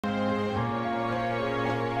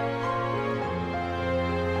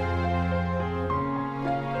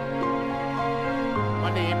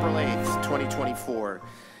April 8th, 2024.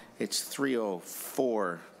 It's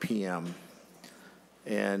 3:04 p.m.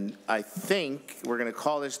 And I think we're going to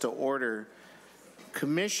call this to order.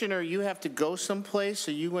 Commissioner, you have to go someplace.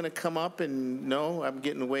 Are you going to come up and no, I'm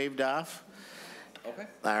getting waved off? Okay.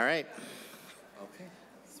 All right. Okay.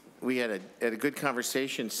 We had a good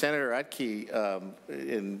conversation. Senator Utke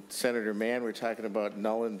and Senator Mann were talking about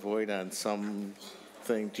null and void on some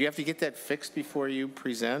thing. Do you have to get that fixed before you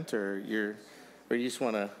present, or you just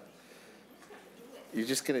want to? You're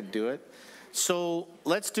just going to do it? So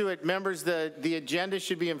let's do it. Members, the agenda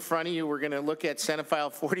should be in front of you. We're going to look at Senate File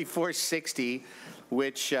 4460,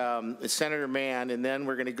 which is Senator Mann, and then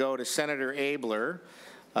we're going to go to Senator Abeler.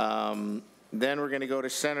 Then we're going to go to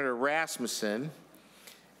Senator Rasmusson.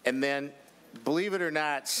 And then, believe it or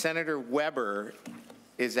not, Senator Weber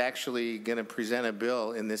is actually going to present a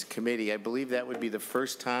bill in this committee. I believe that would be the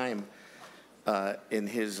first time in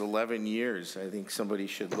his 11 years. I think somebody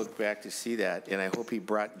should look back to see that. And I hope he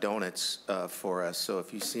brought donuts for us. So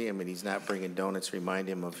if you see him and he's not bringing donuts, remind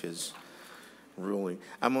him of his ruling.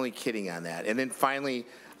 I'm only kidding on that. And then finally,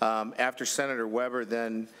 after Senator Weber,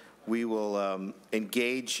 then we will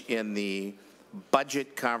engage in the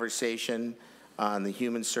budget conversation on the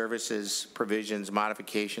human services provisions,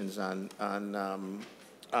 modifications on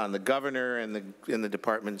the governor and the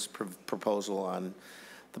department's proposal on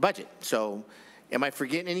the budget. So am I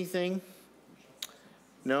forgetting anything?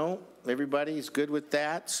 No? Everybody's good with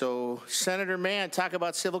that? So Senator Mann, talk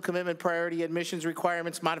about civil commitment priority admissions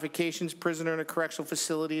requirements, modifications. Prisoner in a correctional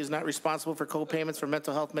facility is not responsible for co-payments for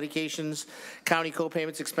mental health medications, county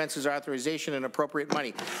co-payments, expenses, authorization, and appropriate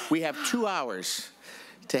money. We have 2 hours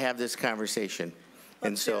to have this conversation.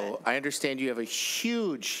 And so I understand you have a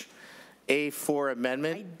huge A4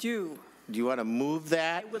 amendment. I do. Do you want to move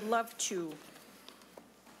that? I would love to.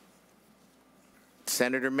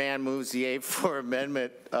 Senator Mann moves the A4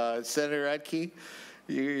 amendment. Senator Utke,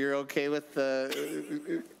 you're okay with the?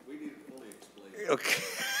 We need to fully explain. Okay.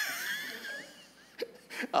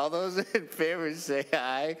 All those in favor say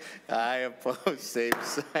aye. Aye, opposed, same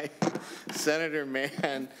sign. Senator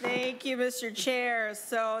Mann. Thank you, Mr. Chair.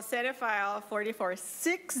 So Senate File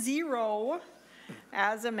 4460,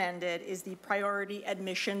 as amended, is the priority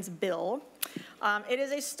admissions bill. It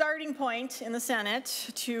is a starting point in the Senate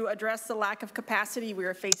to address the lack of capacity we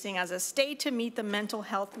are facing as a state to meet the mental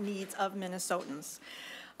health needs of Minnesotans.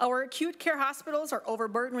 Our acute care hospitals are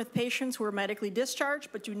overburdened with patients who are medically discharged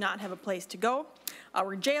but do not have a place to go.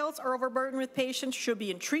 Our jails are overburdened with patients who should be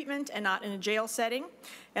in treatment and not in a jail setting.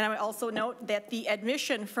 And I would also note that the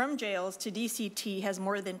admission from jails to DCT has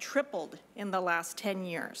more than tripled in the last 10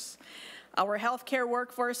 years. Our healthcare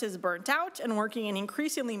workforce is burnt out and working in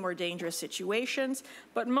increasingly more dangerous situations,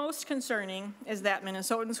 but most concerning is that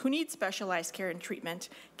Minnesotans who need specialized care and treatment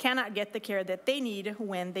cannot get the care that they need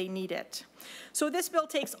when they need it. So this bill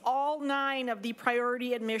takes all 9 of the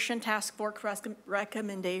priority admission task force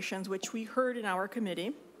recommendations, which we heard in our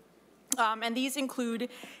committee. And these include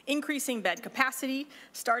increasing bed capacity,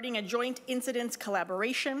 starting a joint incidents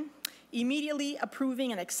collaboration, immediately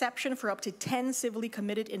approving an exception for up to 10 civilly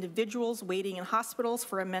committed individuals waiting in hospitals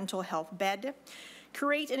for a mental health bed,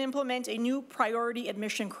 create and implement a new priority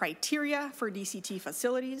admission criteria for DCT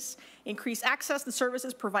facilities, increase access to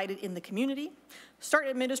services provided in the community, start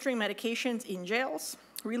administering medications in jails,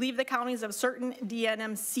 relieve the counties of certain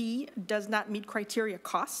DNMC does not meet criteria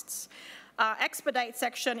costs, expedite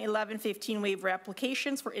Section 1115 waiver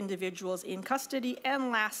applications for individuals in custody,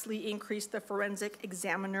 and lastly, increase the forensic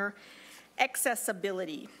examiner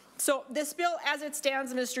accessibility. So this bill, as it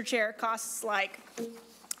stands, Mr. Chair, costs like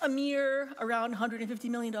a mere around $150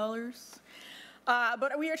 million.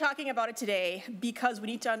 But we are talking about it today because we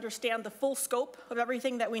need to understand the full scope of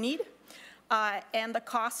everything that we need and the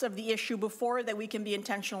costs of the issue before that we can be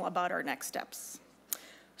intentional about our next steps.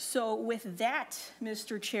 So with that,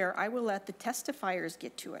 Mr. Chair, I will let the testifiers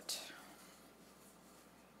get to it.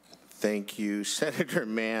 Thank you, Senator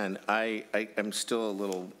Mann. I'm still a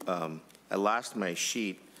little, I lost my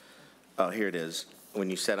sheet. Oh, here it is. When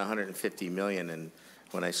you said 150 million and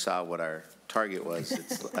when I saw what our target was,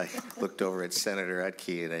 I looked over at Senator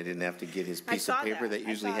Utke and I didn't have to get his piece of paper that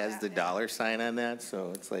usually has the dollar sign on that. So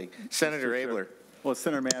it's like, Senator Abeler. Well,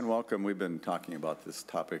 Senator Mann, welcome. We've been talking about this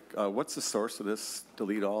topic. What's the source of this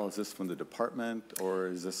delete all? Is this from the department or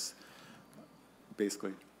is this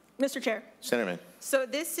basically? Mr. Chair. Senator Mann. So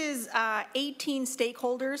this is 18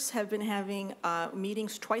 stakeholders have been having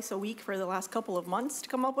meetings twice a week for the last couple of months to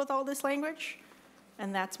come up with all this language.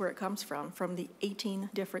 And that's where it comes from the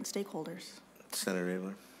 18 different stakeholders. Senator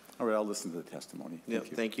Abeler. All right, I'll listen to the testimony.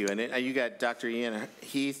 Thank you. And you got Dr. Ian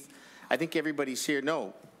Heath. I think everybody's here.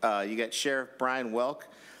 No, You got Sheriff Brian Welk,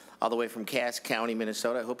 all the way from Cass County,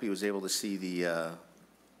 Minnesota. I hope he was able to see the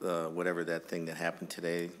whatever that thing that happened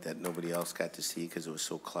today that nobody else got to see because it was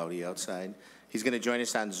so cloudy outside. He's going to join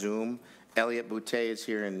us on Zoom. Elliot Boutte is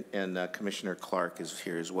here, and Commissioner Clark is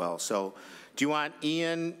here as well. So do you want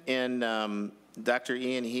Ian and Dr.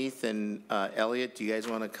 Ian Heath and Elliot, do you guys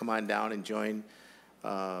want to come on down and join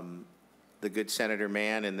the good Senator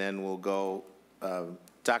Mann, and then we'll go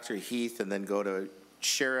Dr. Heath and then go to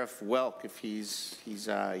Sheriff Welk if he's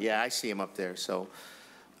yeah, I see him up there. So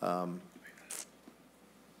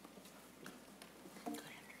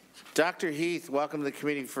Dr. Heath, welcome to the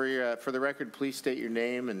committee. For the record, please state your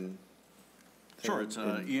name and. Sure, it's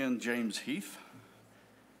Ian James Heath.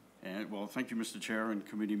 And well, thank you, Mr. Chair and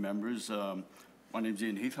committee members. My name's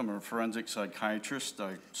Ian Heath. I'm a forensic psychiatrist.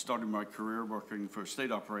 I started my career working for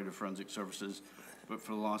state-operated forensic services, but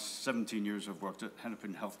for the last 17 years, I've worked at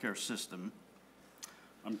Hennepin Healthcare System.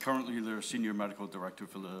 I'm currently the senior medical director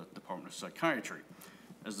for the Department of Psychiatry.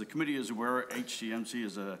 As the committee is aware, HCMC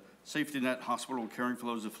is a safety net hospital caring for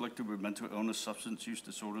those afflicted with mental illness, substance use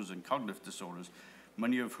disorders, and cognitive disorders,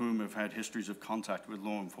 many of whom have had histories of contact with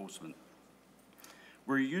law enforcement.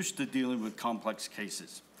 We're used to dealing with complex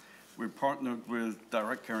cases. We're partnered with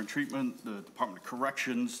Direct Care and Treatment, the Department of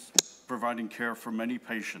Corrections, providing care for many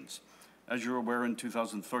patients. As you're aware, in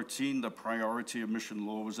 2013, the priority admission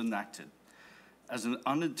law was enacted. As an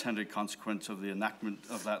unintended consequence of the enactment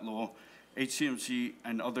of that law, HCMC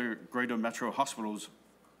and other greater metro hospitals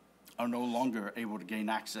are no longer able to gain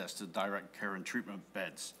access to direct care and treatment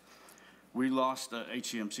beds. We lost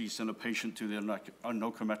HCMC sent a patient to the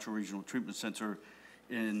Anoka Metro Regional Treatment Center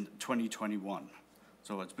in 2021.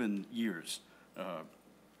 So it's been years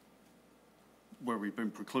where we've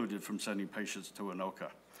been precluded from sending patients to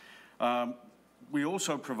Anoka. We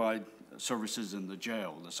also provide services in the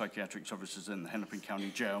jail, the psychiatric services in the Hennepin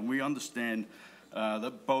County Jail. And we understand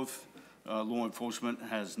that both law enforcement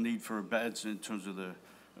has need for beds in terms of the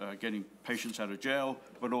getting patients out of jail,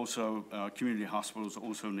 but also community hospitals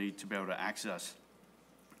also need to be able to access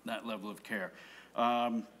that level of care.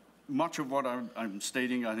 Much of what I'm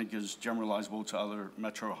stating, I think, is generalizable to other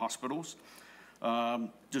metro hospitals.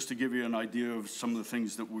 Just to give you an idea of some of the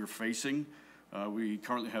things that we're facing, we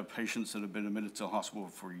currently have patients that have been admitted to the hospital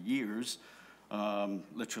for years.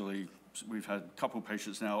 Literally, we've had a couple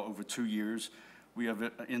patients now over 2 years. We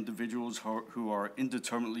have individuals who are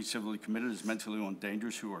indeterminately civilly committed as mentally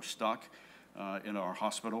dangerous who are stuck in our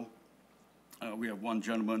hospital. We have one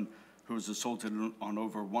gentleman who was assaulted on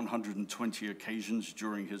over 120 occasions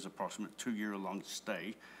during his approximate 2-year-long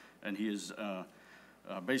stay, and he is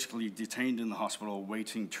basically detained in the hospital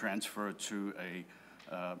awaiting transfer to a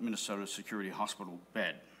Minnesota Security Hospital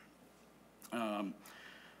bed.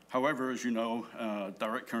 However, as you know,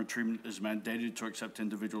 direct care and treatment is mandated to accept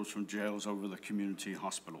individuals from jails over the community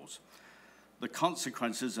hospitals. The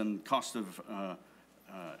consequences and cost of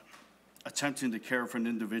attempting to care for an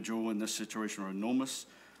individual in this situation are enormous.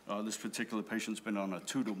 This particular patient's been on a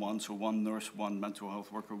 2-to-1, so one nurse, one mental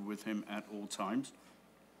health worker with him at all times.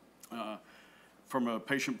 From a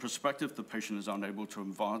patient perspective, the patient is unable to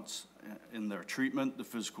advance in their treatment. The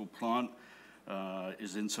physical plant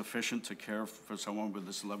is insufficient to care for someone with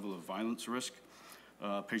this level of violence risk.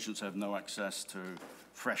 Patients have no access to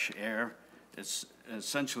fresh air. It's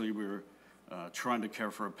essentially we're trying to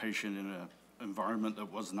care for a patient in an environment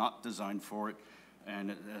that was not designed for it,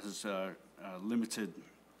 and it has limited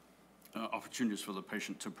opportunities for the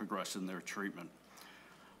patient to progress in their treatment.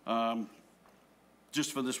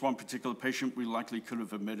 Just for this one particular patient, we likely could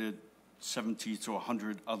have admitted 70 to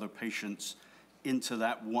 100 other patients into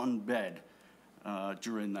that one bed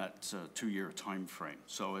during that 2-year time frame.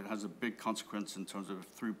 So it has a big consequence in terms of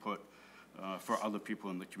throughput for other people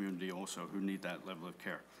in the community also who need that level of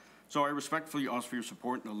care. So I respectfully ask for your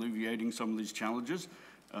support in alleviating some of these challenges.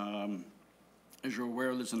 As you're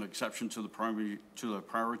aware, there's an exception to the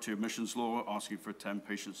priority admissions law, asking for 10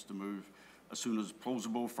 patients to move as soon as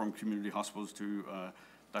plausible from community hospitals to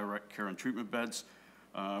direct care and treatment beds.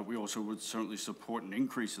 We also would certainly support an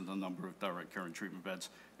increase in the number of direct care and treatment beds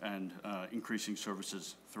and increasing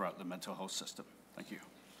services throughout the mental health system. Thank you.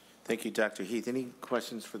 Thank you, Dr. Heath. Any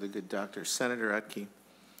questions for the good doctor? Senator Utke.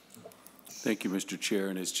 Thank you, Mr. Chair.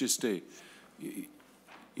 And it's just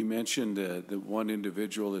you mentioned the one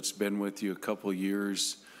individual that's been with you a couple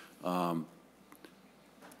years,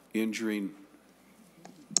 injuring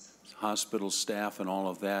hospital staff and all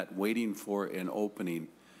of that, waiting for an opening.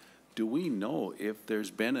 Do we know if there's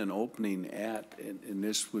been an opening at, and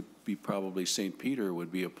this would be probably St. Peter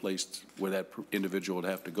would be a place where that individual would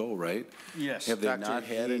have to go, right? Yes. Have they Dr. not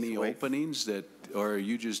had Heath, any openings that, or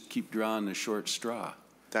you just keep drawing the short straw?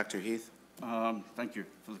 Dr. Heath? Thank you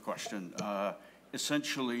for the question.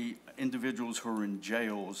 Essentially, individuals who are in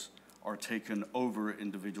jails are taken over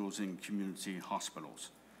individuals in community hospitals.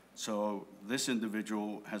 So this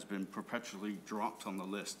individual has been perpetually dropped on the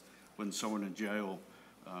list when someone in jail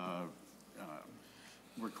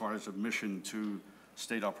requires admission to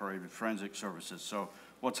state-operated forensic services. So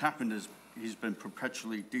what's happened is he's been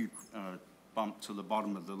perpetually bumped to the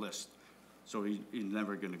bottom of the list. So he's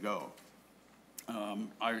never going to go.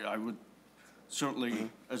 I would certainly,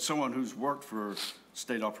 as someone who's worked for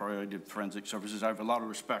state-operated forensic services, I have a lot of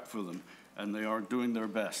respect for them, and they are doing their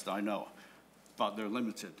best, I know, but they're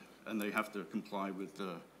limited, and they have to comply with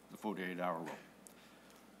the 48-hour rule.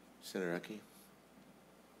 Senator Uckey?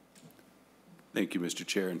 Thank you, Mr.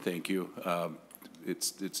 Chair, and thank you.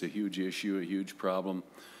 It's a huge issue, a huge problem.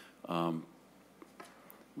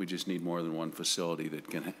 We just need more than one facility that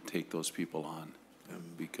can take those people on,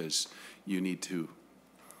 because you need to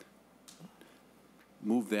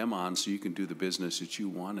move them on so you can do the business that you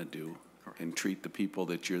want to do and treat the people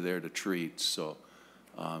that you're there to treat. So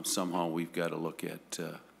somehow we've got to look at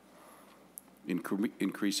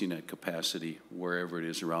increasing that capacity wherever it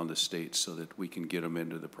is around the state so that we can get them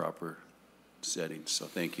into the proper settings. So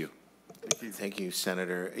thank you. Thank you,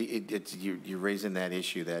 Senator. You're raising that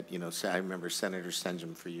issue that, you know, I remember Senator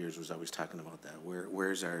Senjum for years was always talking about that.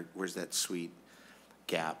 Where's that sweet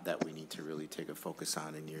gap that we need to really take a focus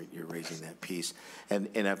on, and you're raising that piece. And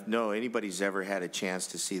if anybody's ever had a chance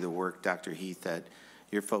to see the work, Dr. Heath, that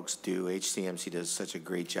your folks do, HCMC does such a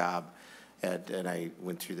great job and I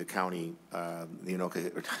went through the county,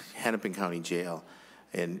 Hennepin County Jail,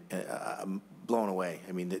 and I'm blown away.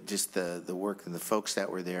 I mean, just the work and the folks that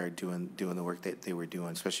were there doing the work that they were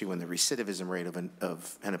doing, especially when the recidivism rate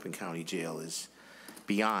of Hennepin County Jail is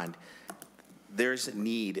beyond. There's a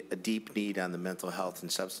deep need on the mental health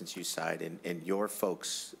and substance use side, and your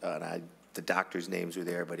folks, the doctors' names are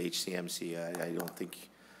there, but HCMC, I don't think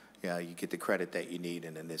you get the credit that you need,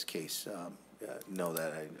 and in this case, know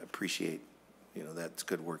that I appreciate, that's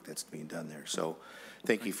good work that's being done there. So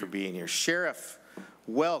thank you for being here. Sheriff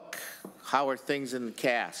Welk, how are things in the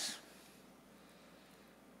Cass?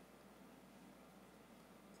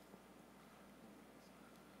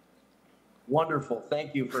 Wonderful.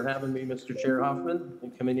 Thank you for having me, Mr. Chair Hoffman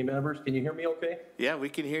and committee members. Can you hear me okay? Yeah, we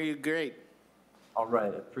can hear you great. All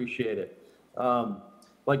right. I appreciate it.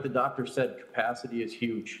 Like the doctor said, capacity is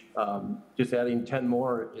huge. Just adding 10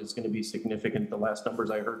 more is going to be significant. The last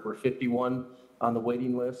numbers I heard were 51 on the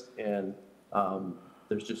waiting list, and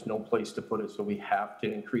there's just no place to put it. So we have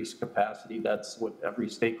to increase capacity. That's what every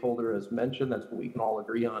stakeholder has mentioned. That's what we can all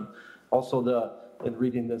agree on. Also, in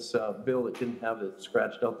reading this bill, it didn't have it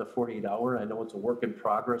scratched out the 48-hour. I know it's a work in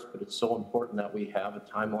progress, but it's so important that we have a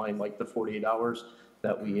timeline like the 48 hours,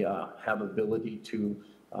 that we have ability to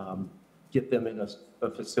get them in a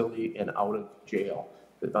facility and out of jail.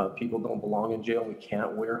 People don't belong in jail. We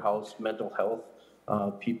can't warehouse mental health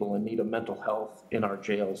people in need of mental health in our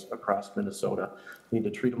jails across Minnesota. We need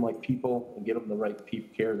to treat them like people and get them the right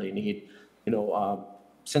care they need.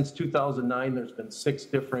 Since 2009, there's been 6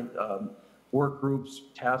 different work groups,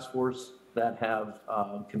 task force that have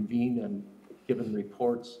convened and given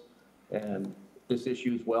reports. And this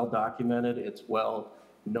issue is well documented, it's well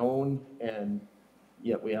known, and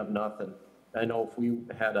yet we have nothing. I know if we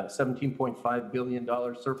had a $17.5 billion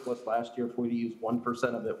surplus last year, if we'd used 1%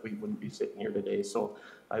 of it, we wouldn't be sitting here today. So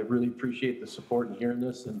I really appreciate the support in hearing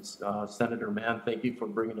this. And Senator Mann, thank you for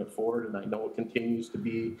bringing it forward. And I know it continues to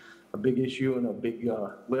be a big issue and a big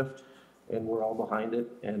lift, and we're all behind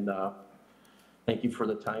it. And thank you for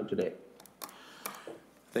the time today.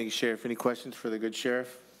 Thank you, Sheriff. Any questions for the good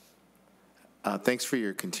sheriff? Thanks for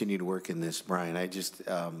your continued work in this, Brian. I just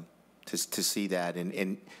to see that,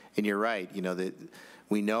 and you're right. That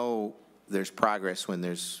we know there's progress when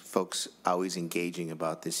there's folks always engaging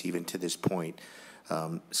about this, even to this point.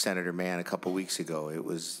 Senator Mann, a couple weeks ago, it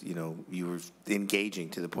was you were engaging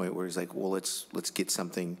to the point where it's like, well, let's get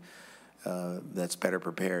something that's better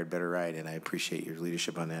prepared, better right, and I appreciate your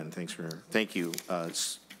leadership on that. And thank you,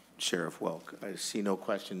 Sheriff Welk. I see no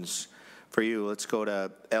questions for you. Let's go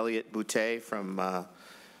to Elliot Boutte from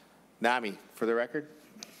NAMI for the record.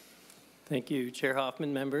 Thank you, Chair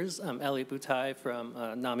Hoffman, members. I'm Elliot Boutte from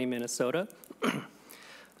NAMI, Minnesota.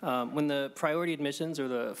 When the priority admissions, or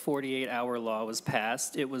the 48-hour law, was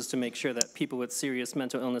passed, it was to make sure that people with serious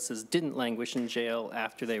mental illnesses didn't languish in jail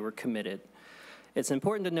after they were committed. It's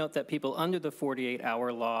important to note that people under the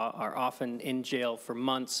 48-hour law are often in jail for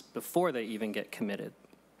months before they even get committed.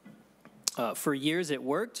 For years it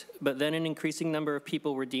worked, but then an increasing number of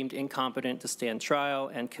people were deemed incompetent to stand trial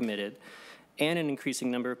and committed. and an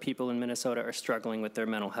increasing number of people in Minnesota are struggling with their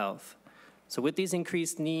mental health. So with these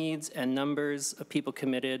increased needs and numbers of people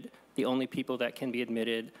committed, the only people that can be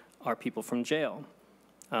admitted are people from jail.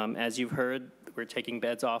 As you've heard, we're taking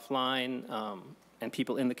beds offline, and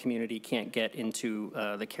people in the community can't get into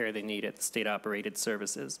the care they need at the state-operated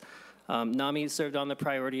services. NAMI served on the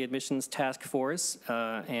Priority Admissions Task Force,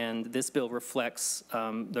 and this bill reflects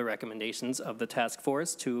the recommendations of the task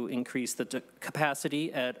force to increase the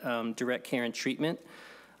capacity at direct care and treatment,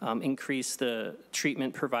 increase the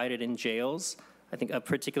treatment provided in jails. I think of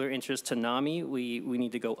particular interest to NAMI, we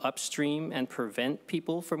need to go upstream and prevent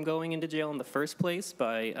people from going into jail in the first place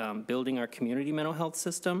by building our community mental health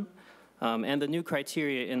system. And the new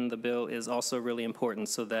criteria in the bill is also really important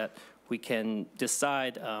so that we can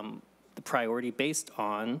decide the priority based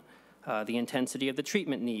on the intensity of the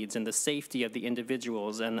treatment needs and the safety of the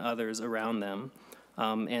individuals and others around them.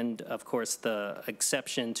 And of course, the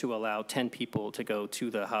exception to allow 10 people to go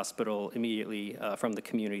to the hospital immediately from the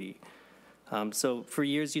community. So for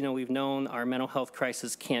years, we've known our mental health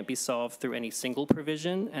crisis can't be solved through any single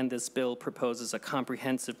provision, and this bill proposes a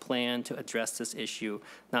comprehensive plan to address this issue,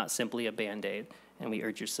 not simply a Band-Aid, and we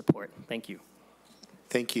urge your support. Thank you.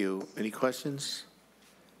 Thank you. Any questions?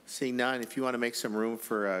 Seeing none, if you want to make some room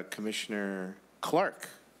for Commissioner Clark.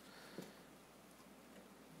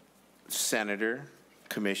 Senator,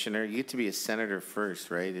 Commissioner, you get to be a senator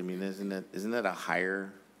first, right? I mean, isn't that a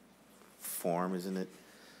higher form, isn't it?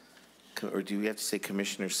 Or do we have to say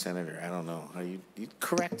Commissioner, Senator? I don't know. You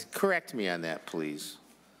correct me on that, please.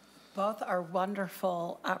 Both are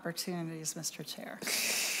wonderful opportunities, Mr. Chair.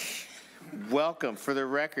 Welcome. For the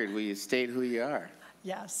record, will you state who you are?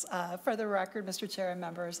 Yes, for the record, Mr. Chair and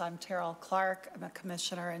members, I'm Terrell Clark. I'm a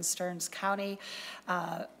commissioner in Stearns County,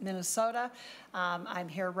 Minnesota. I'm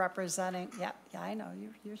here representing, yeah, I know,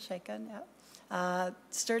 you're shaking, yeah.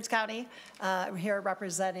 Stearns County, I'm here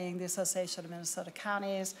representing the Association of Minnesota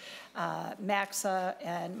Counties, MAXA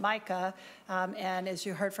and MICA, and as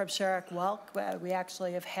you heard from Sheriff Welk, we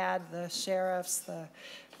actually have had the sheriffs, the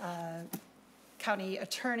county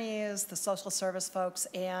attorneys, the social service folks,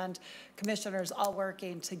 and commissioners all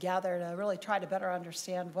working together to really try to better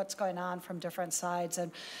understand what's going on from different sides,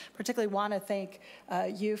 and particularly want to thank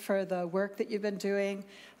you for the work that you've been doing.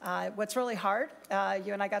 What's really hard,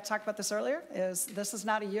 you and I got to talk about this earlier, is this is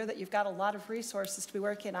not a year that you've got a lot of resources to be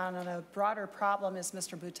working on, and a broader problem, as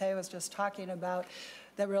Mr. Boutte was just talking about,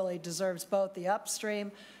 that really deserves both the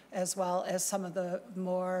upstream as well as some of the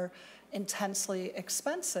more intensely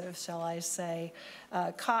expensive, shall I say,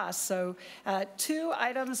 costs. So 2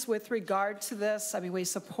 items with regard to this. I mean, we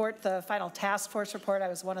support the final task force report. I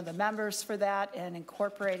was one of the members for that, and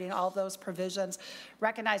incorporating all those provisions.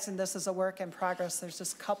 Recognizing this is a work in progress, there's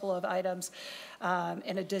just a couple of items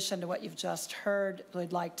in addition to what you've just heard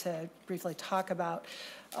we'd like to briefly talk about.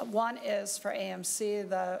 One is for AMC,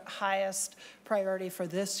 the highest priority for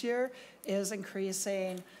this year is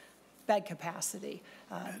increasing bed capacity,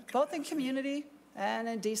 both in community and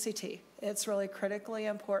in DCT. It's really critically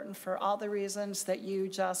important for all the reasons that you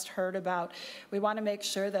just heard about. We want to make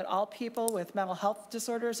sure that all people with mental health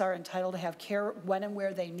disorders are entitled to have care when and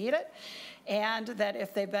where they need it, and that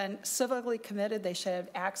if they've been civilly committed, they should have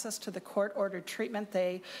access to the court-ordered treatment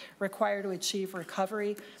they require to achieve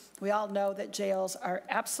recovery. We all know that jails are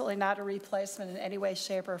absolutely not a replacement in any way,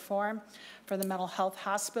 shape, or form for the mental health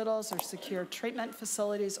hospitals or secure treatment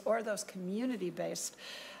facilities or those community-based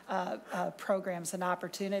programs and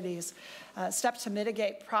opportunities. Steps to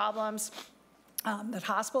mitigate problems that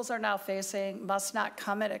hospitals are now facing must not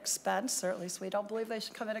come at expense, or at least we don't believe they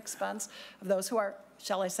should come at expense, of those who are,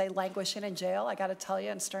 shall I say, languishing in jail. I got to tell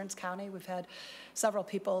you, in Stearns County, we've had several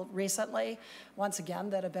people recently, once again,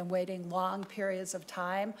 that have been waiting long periods of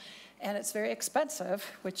time, and it's very expensive,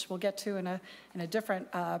 which we'll get to in a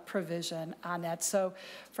different provision on that. So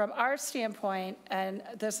from our standpoint, and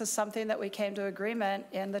this is something that we came to agreement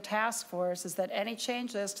in the task force, is that any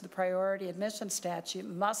changes to the priority admission statute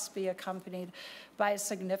must be accompanied by a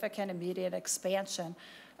significant immediate expansion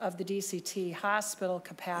of the DCT hospital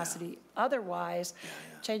capacity. Otherwise,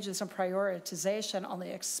 changes in prioritization only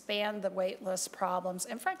expand the wait list problems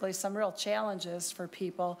and, frankly, some real challenges for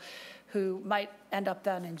people who might end up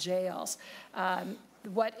then in jails.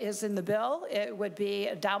 What is in the bill? It would be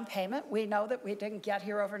a down payment. We know that we didn't get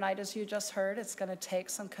here overnight, as you just heard. It's going to take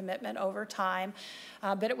some commitment over time,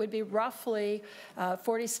 but it would be roughly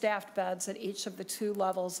 40 staffed beds at each of the 2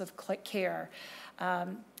 levels of care.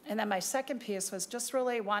 And then my second piece was just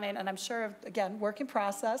really wanting, and I'm sure, again, work in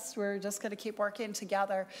process, we're just going to keep working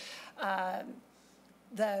together.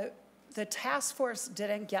 The task force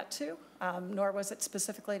didn't get to nor was it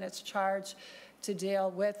specifically in its charge to deal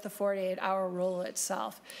with the 48-hour rule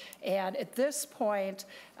itself. And at this point,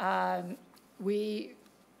 we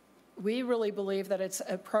really believe that it's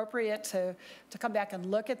appropriate to come back and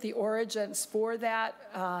look at the origins for that,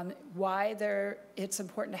 why it's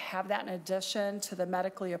important to have that in addition to the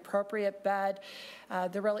medically appropriate bed.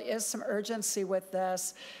 There really is some urgency with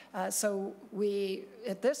this. So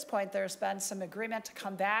at this point, there's been some agreement to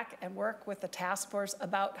come back and work with the task force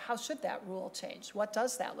about how should that rule change? What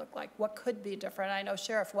does that look like? What could be different? I know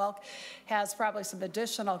Sheriff Welk has probably some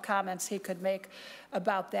additional comments he could make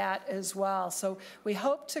about that as well. So we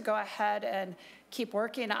hope to go ahead and keep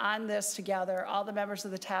working on this together, all the members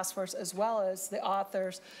of the task force as well as the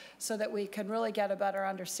authors, so that we can really get a better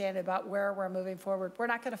understanding about where we're moving forward. We're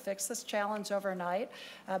not going to fix this challenge overnight,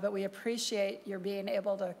 but we appreciate your being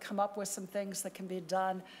able to come up with some things that can be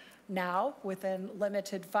done now within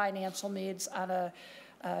limited financial needs on a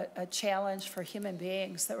challenge for human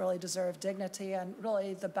beings that really deserve dignity and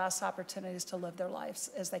really the best opportunities to live their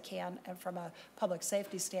lives as they can, and from a public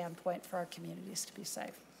safety standpoint for our communities to be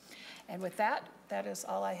safe. And with that, that is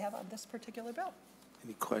all I have on this particular bill.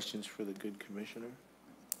 Any questions for the good commissioner?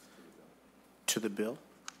 To the bill?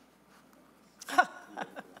 To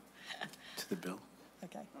the bill?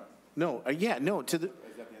 Okay. No, to the.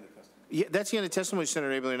 Yeah, that's the end of testimony,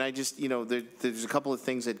 Senator Abeler, and I just, there's a couple of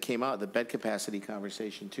things that came out, the bed capacity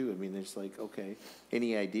conversation too. I mean, there's like, okay,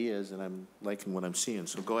 any ideas, and I'm liking what I'm seeing,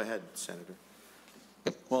 so go ahead, Senator.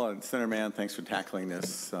 Well, Senator Mann, thanks for tackling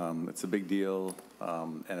this. It's a big deal,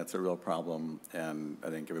 and it's a real problem, and I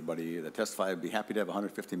think everybody that testified would be happy to have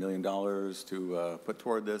 $150 million to put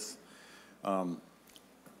toward this.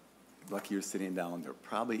 Lucky you're sitting down. There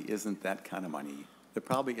probably isn't that kind of money. There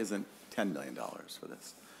probably isn't $10 million for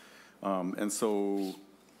this. And so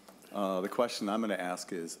the question I'm going to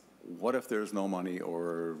ask is, what if there's no money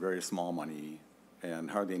or very small money and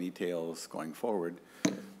hardly any tails going forward?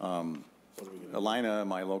 Alina,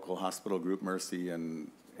 my local hospital group, Mercy, and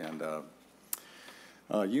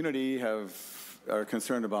Unity are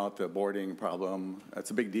concerned about the boarding problem. It's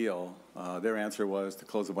a big deal. Their answer was to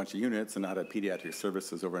close a bunch of units and not have pediatric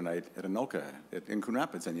services overnight at Anoka in Coon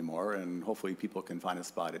Rapids anymore, and hopefully people can find a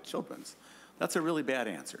spot at Children's. That's a really bad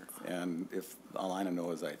answer, and if Alina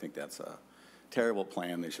knows, I think that's a terrible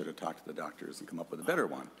plan. They should have talked to the doctors and come up with a better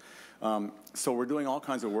one. So we're doing all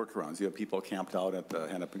kinds of workarounds. You have people camped out at the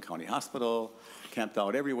Hennepin County Hospital, camped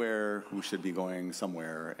out everywhere, who should be going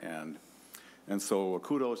somewhere, and so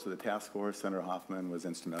kudos to the task force. Senator Hoffman was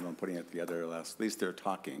instrumental in putting it together at least they're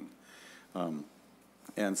talking.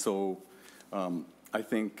 And so I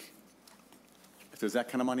think if there's that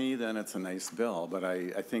kind of money, then it's a nice bill. But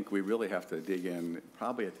I think we really have to dig in,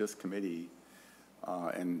 probably at this committee,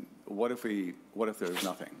 and what if there's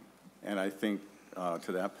nothing? And I think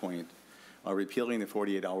to that point, repealing the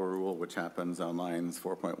 48-hour rule, which happens on lines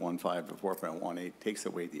 4.15 to 4.18, takes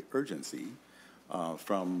away the urgency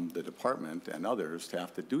from the department and others to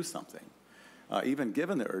have to do something. Even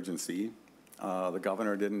given the urgency, the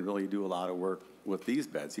governor didn't really do a lot of work with these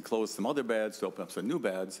beds. He closed some other beds to open up some new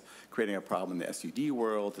beds, creating a problem in the SUD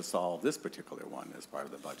world to solve this particular one as part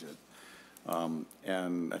of the budget.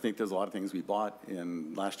 And I think there's a lot of things we bought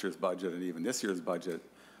in last year's budget and even this year's budget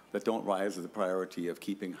that don't rise to the priority of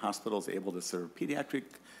keeping hospitals able to serve pediatric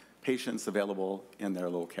patients available in their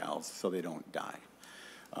locales so they don't die,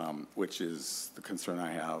 which is the concern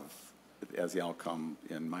I have as the outcome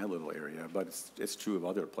in my little area, but it's true of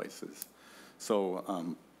other places.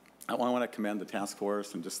 So I want to commend the task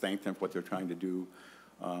force and just thank them for what they're trying to do.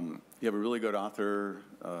 You have a really good author.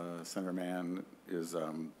 Senator Mann is,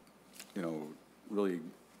 really,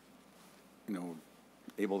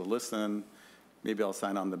 able to listen. Maybe I'll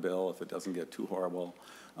sign on the bill if it doesn't get too horrible,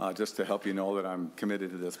 just to help you know that I'm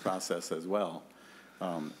committed to this process as well.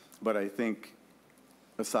 But I think,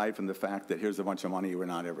 aside from the fact that here's a bunch of money we're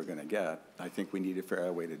not ever going to get, I think we need a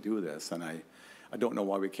fair way to do this. And I don't know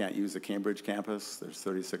why we can't use the Cambridge campus. There's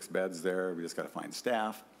 36 beds there. We just got to find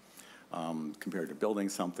staff. Compared to building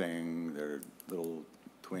something, there are little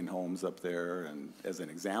twin homes up there, and as an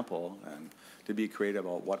example, and to be creative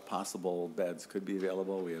about what possible beds could be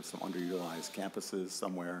available. We have some underutilized campuses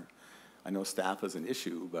somewhere. I know staff is an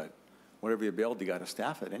issue, but whatever you build, you got to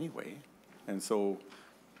staff it anyway. And so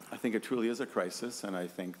I think it truly is a crisis, and I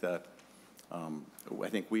think that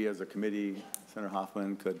we as a committee, Senator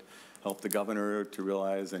Hoffman, could help the governor to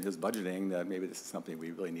realize in his budgeting that maybe this is something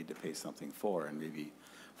we really need to pay something for, and maybe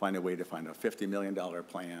find a way to find a $50 million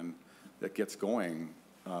plan that gets going,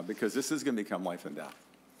 because this is going to become life and death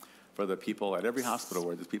for the people at every hospital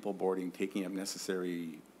where there's people boarding, taking up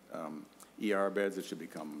necessary ER beds that should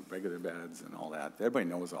become regular beds and all that. Everybody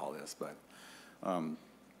knows all this, but I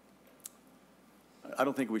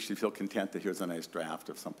don't think we should feel content that here's a nice draft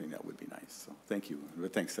of something that would be nice. So thank you.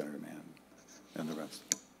 Thanks, Senator Mann and the rest.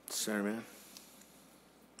 Senator Mann?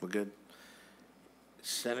 We're good.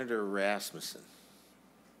 Senator Rasmusson.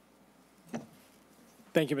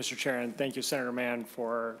 Thank you, Mr. Chair, and thank you, Senator Mann,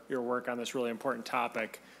 for your work on this really important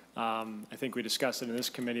topic. I think we discussed it in this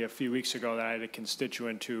committee a few weeks ago that I had a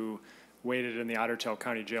constituent who waited in the Otter Tail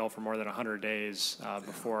County Jail for more than 100 days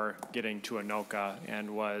before getting to Anoka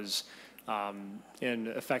and was in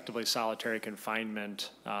effectively solitary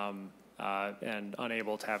confinement and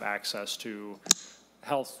unable to have access to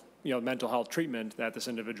health, mental health treatment that this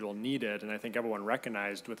individual needed, and I think everyone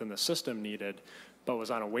recognized within the system needed, but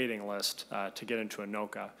was on a waiting list to get into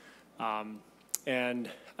Anoka. And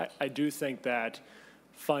I do think that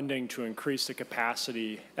funding to increase the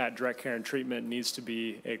capacity at direct care and treatment needs to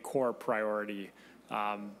be a core priority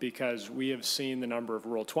because we have seen the number of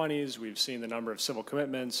Rural 20s, we've seen the number of civil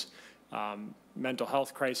commitments, mental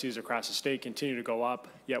health crises across the state continue to go up,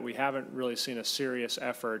 yet we haven't really seen a serious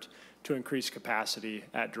effort to increase capacity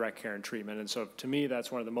at direct care and treatment. And so to me,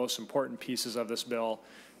 that's one of the most important pieces of this bill.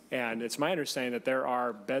 And it's my understanding that there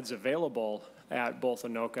are beds available at both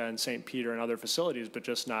Anoka and St. Peter and other facilities, but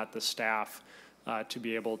just not the staff to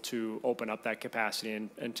be able to open up that capacity.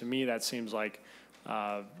 And to me, that seems like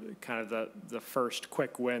kind of the first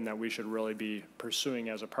quick win that we should really be pursuing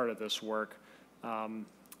as a part of this work.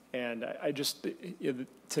 And I just,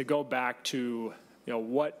 to go back to,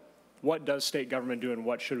 what does state government do and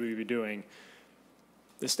what should we be doing?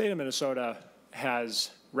 The state of Minnesota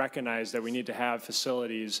has recognized that we need to have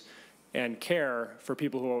facilities and care for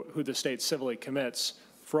people who the state civilly commits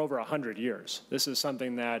for over 100 years. This is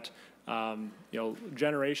something that,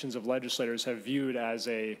 generations of legislators have viewed as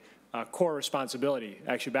a core responsibility.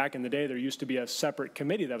 Actually, back in the day, there used to be a separate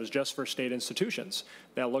committee that was just for state institutions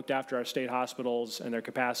that looked after our state hospitals and their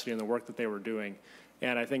capacity and the work that they were doing.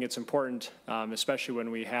 And I think it's important, especially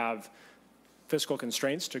when we have fiscal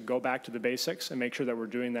constraints, to go back to the basics and make sure that we're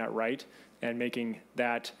doing that right and making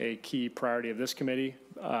that a key priority of this committee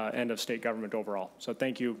and of state government overall. So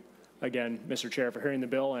thank you again, Mr. Chair, for hearing the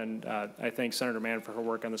bill, and I thank Senator Mann for her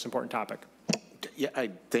work on this important topic. Yeah, I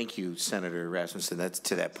thank you, Senator Rasmussen. That's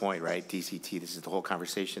to that point, right? DCT, this is the whole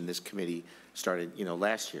conversation this committee started,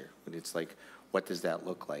 last year. And it's like, what does that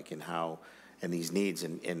look like and how, and these needs,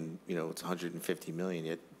 and it's 150 million,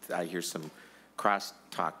 yet I hear some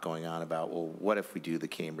cross-talk going on about, well, what if we do the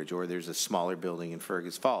Cambridge, or there's a smaller building in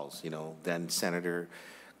Fergus Falls, then Senator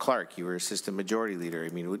Clark, you were Assistant Majority Leader. I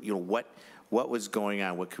mean, what was going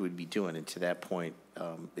on? What could we be doing? And to that point,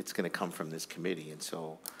 it's going to come from this committee. And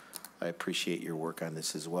so I appreciate your work on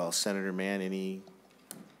this as well. Senator Mann,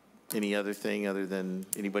 any other thing other than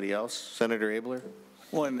anybody else? Senator Abeler?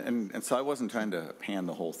 Well, and so I wasn't trying to pan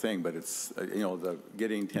the whole thing, but it's, the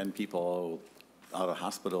getting 10 people out of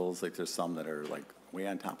hospitals, like there's some that are like way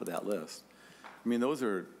on top of that list. I mean,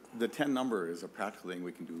 the 10 number is a practical thing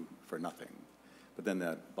we can do for nothing, but then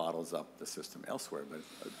that bottles up the system elsewhere.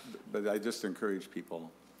 But I just encourage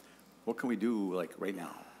people, what can we do like right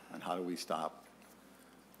now? And how do we stop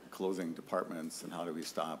closing departments, and how do we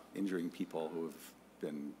stop injuring people who have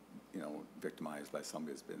been, victimized by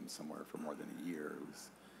somebody who's been somewhere for more than a year? It was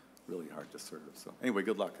really hard to serve. So anyway,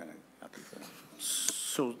 good luck. Happy to.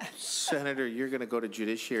 So, Senator, you're going to go to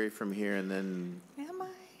judiciary from here, and then. Am I?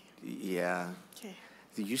 Yeah. Okay.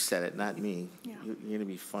 You said it, not me. Yeah. You're going to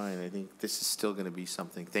be fine. I think this is still going to be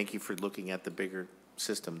something. Thank you for looking at the bigger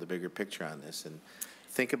system, the bigger picture on this, and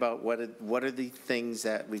think about what are the things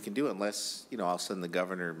that we can do, unless, all of a sudden the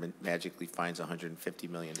governor magically finds $150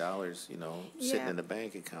 million, sitting in the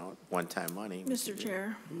bank account, one-time money. Mr.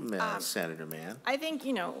 Chair. Senator Mann. I think,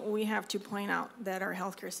 we have to point out that our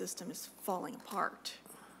healthcare system is falling apart.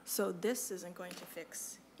 So this isn't going to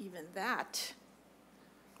fix even that,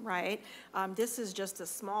 right? This is just a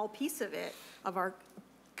small piece of it, of our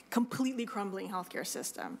completely crumbling healthcare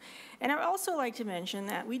system. And I would also like to mention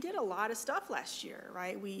that we did a lot of stuff last year,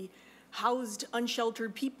 right? We housed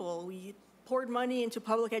unsheltered people. We poured money into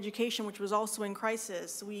public education, which was also in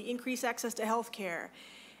crisis. We increased access to healthcare.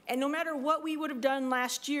 And no matter what we would have done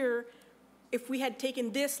last year, if we had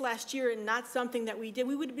taken this last year and not something that we did,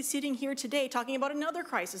 we would be sitting here today talking about another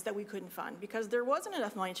crisis that we couldn't fund because there wasn't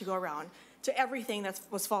enough money to go around to everything that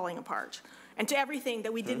was falling apart and to everything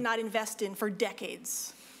that we did not invest in for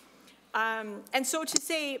decades. And so to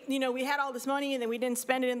say, we had all this money and then we didn't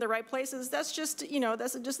spend it in the right places, that's just,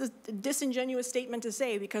 that's just a disingenuous statement to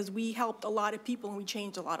say because we helped a lot of people and we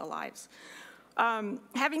changed a lot of lives.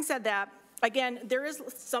 Having said that, Again, there is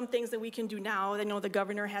some things that we can do now. I know the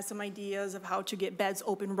governor has some ideas of how to get beds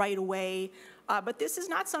open right away. But this is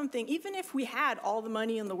not something, even if we had all the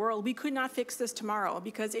money in the world, we could not fix this tomorrow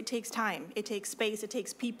because it takes time, it takes space, it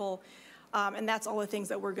takes people. And that's all the things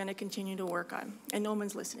that we're going to continue to work on. And no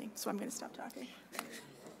one's listening, so I'm going to stop talking.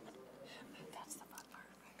 That's the fun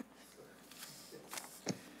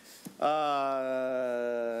part.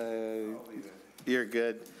 You're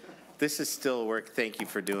good. This is still work. Thank you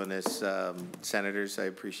for doing this, senators. I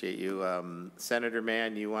appreciate you. Senator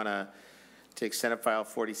Mann, you want to take Senate File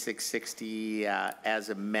 4660 as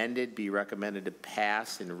amended, be recommended to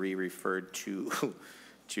pass and re-referred to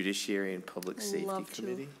Judiciary and Public Safety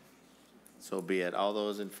Committee? So be it. All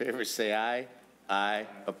those in favor say aye. Aye.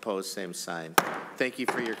 Opposed, same sign. Thank you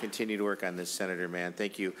for your continued work on this, Senator Mann.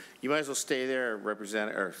 Thank you. You might as well stay there,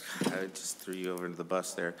 Representative, or I just threw you over into the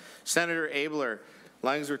bus there. Senator Abeler, as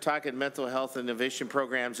long as we're talking mental health innovation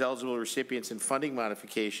programs, eligible recipients, and funding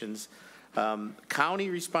modifications, county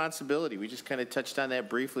responsibility, we just kind of touched on that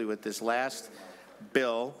briefly with this last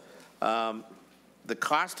bill. The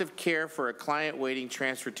cost of care for a client waiting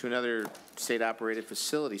transfer to another state-operated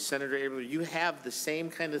facility. Senator Abeler, you have the same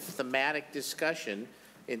kind of thematic discussion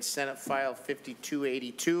in Senate File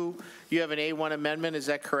 5282. You have an A1 amendment, is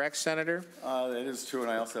that correct, Senator? That is true,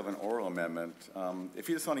 and I also have an oral amendment. If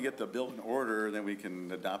you just want to get the bill in order, then we can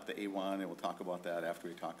adopt the A1, and we'll talk about that after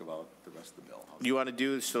we talk about the rest of the bill. You want to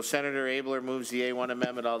do, so Senator Abeler moves the A1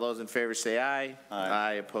 amendment. All those in favor say aye. Aye.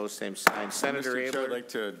 Aye, opposed, same sign. Senator Mr. Chair, I'd Abeler. like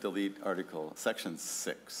to delete Section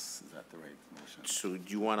 6. Is that the right motion? So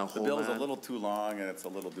do you want to The hold bill is a on? little too long, and it's a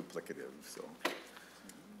little duplicative, so.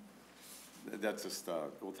 That's just,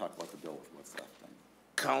 we'll talk about the bill with what's left then.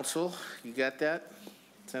 Council, you got that?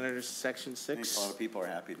 Senator, Section I think 6? a lot of people are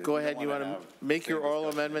happy to. Go we don't ahead, you want to have make your same oral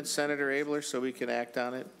discussion. amendment, Senator Abeler, so we can act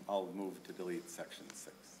on it? I'll move to delete Section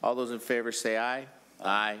 6. All those in favor say aye.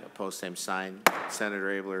 Aye, opposed, same sign.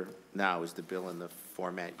 Senator Abeler, now is the bill in the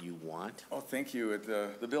format you want? Oh, thank you.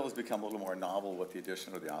 The bill has become a little more novel with the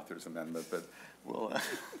addition of the author's amendment, but we'll,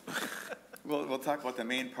 we'll talk about the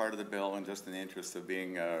main part of the bill, and just in the interest of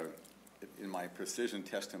being, in my precision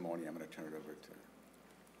testimony, I'm going to turn it over to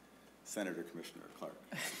Senator Commissioner Clark.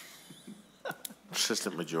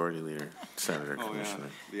 Assistant Majority Leader, Senator Commissioner.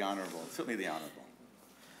 The Honorable, certainly the Honorable.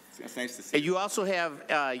 It's nice to see You also have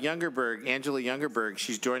Youngerberg, Angela Youngerberg.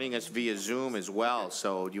 She's joining us via Zoom as well.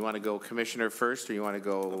 So do you want to go Commissioner first, or you want to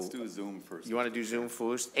go? Let's do Zoom first. You want to do Zoom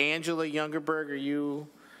first? Angela Youngerberg, are you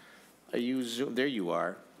Zoom? There you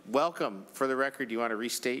are. Welcome. For the record, do you want to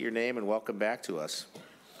restate your name and welcome back to us?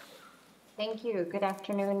 Thank you. Good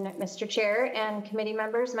afternoon, Mr. Chair and committee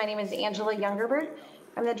members. My name is Angela Youngerberg.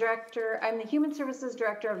 I'm the Human Services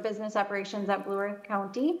Director of Business Operations at Blue Earth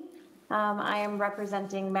County. I am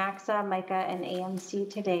representing MAXA, MICA, and AMC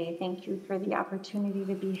today. Thank you for the opportunity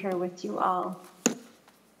to be here with you all.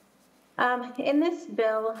 In this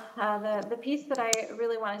bill, the piece that I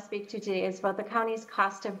really want to speak to today is about the county's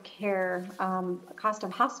cost of care, cost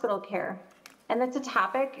of hospital care. And that's a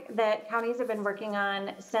topic that counties have been working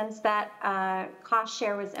on since that cost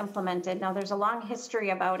share was implemented. Now, there's a long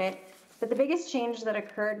history about it, but the biggest change that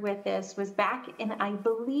occurred with this was back in, I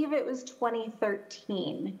believe it was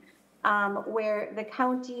 2013, where the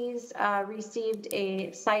counties received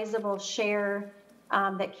a sizable share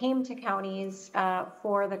that came to counties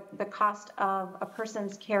for the cost of a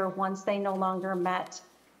person's care once they no longer met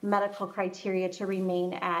medical criteria to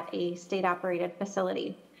remain at a state-operated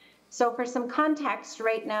facility. So for some context,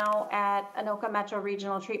 right now at Anoka Metro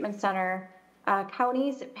Regional Treatment Center,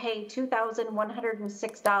 counties pay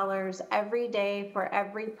 $2,106 every day for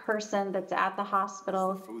every person that's at the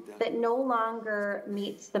hospital that no longer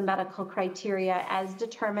meets the medical criteria as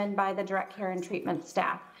determined by the direct care and treatment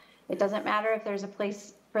staff. It doesn't matter if there's a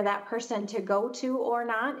place for that person to go to or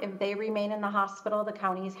not. If they remain in the hospital, the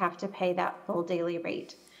counties have to pay that full daily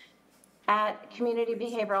rate. At community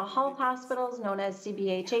behavioral health hospitals, known as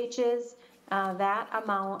CBHHs, that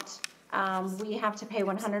amount, we have to pay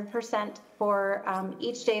 100% for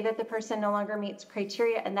each day that the person no longer meets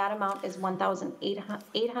criteria, and that amount is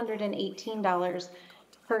 $1,818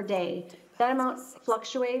 per day. That amount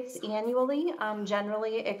fluctuates annually.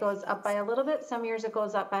 Generally, it goes up by a little bit. Some years it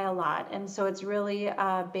goes up by a lot, and so it's really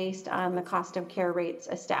based on the cost of care rates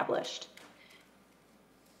established.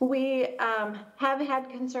 We have had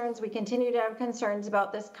concerns, we continue to have concerns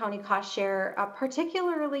about this county cost share,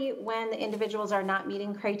 particularly when the individuals are not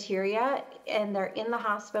meeting criteria and they're in the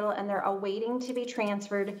hospital and they're awaiting to be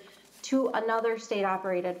transferred to another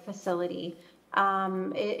state-operated facility.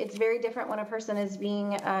 It's very different when a person is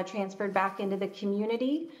being transferred back into the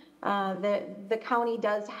community. The county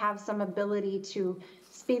does have some ability to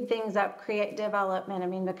speed things up, create development. I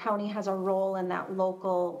mean, the county has a role in that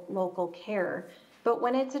local care. But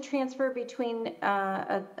when it's a transfer between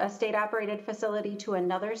a state-operated facility to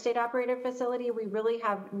another state-operated facility, we really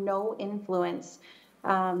have no influence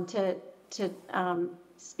to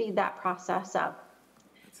speed that process up.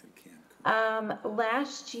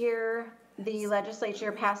 Last year, the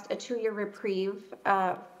legislature passed a 2-year reprieve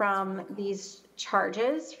from these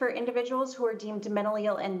charges for individuals who are deemed mentally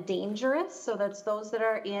ill and dangerous. So that's those that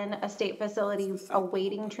are in a state facility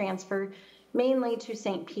awaiting transfer, mainly to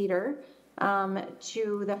St. Peter,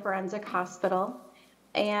 to the forensic hospital.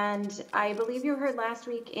 And I believe you heard last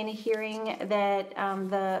week in a hearing that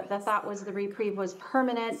the thought was the reprieve was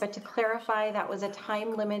permanent, but to clarify, that was a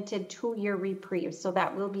time-limited 2-year reprieve, so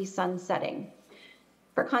that will be sunsetting.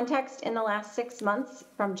 For context, in the last 6 months,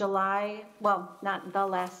 from July, well, not the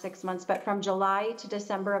last 6 months, but from July to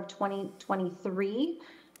December of 2023,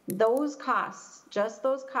 those costs, just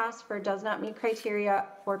those costs for does not meet criteria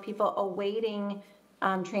for people awaiting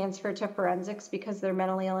transfer to forensics because they're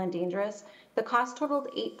mentally ill and dangerous, the cost totaled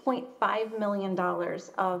 $8.5 million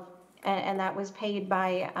and that was paid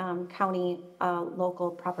by county local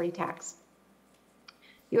property tax.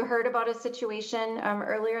 You heard about a situation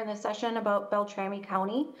earlier in the session about Beltrami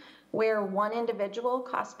County, where one individual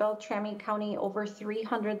cost Beltrami County over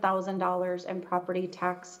 $300,000 in property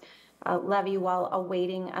tax levy while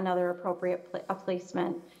awaiting another appropriate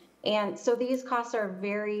placement. And so these costs are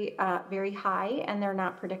very, very high, and they're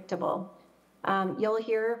not predictable. You'll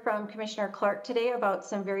hear from Commissioner Clark today about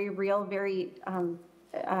some very real, very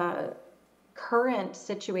current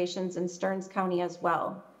situations in Stearns County as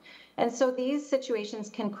well. And so these situations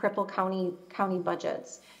can cripple county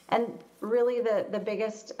budgets. And really the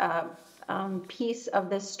biggest piece of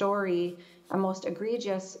this story, a most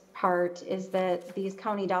egregious part, is that these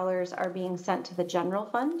county dollars are being sent to the general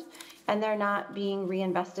fund and they're not being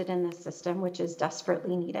reinvested in the system, which is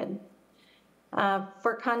desperately needed.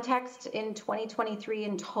 For context, in 2023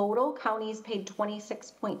 in total, counties paid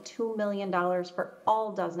 $26.2 million for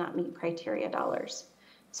all does not meet criteria dollars.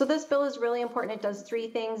 So this bill is really important. It does 3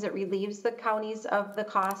 things. It relieves the counties of the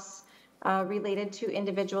costs related to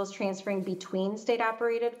individuals transferring between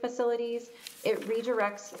state-operated facilities. It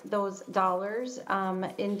redirects those dollars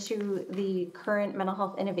into the current mental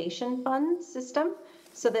health innovation fund system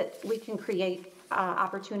so that we can create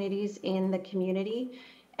opportunities in the community,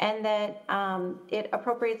 and that it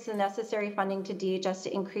appropriates the necessary funding to DHS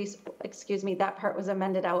to increase, that part was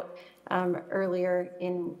amended out earlier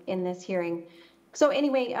in this hearing. So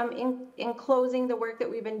anyway, in closing, the work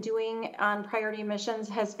that we've been doing on priority admissions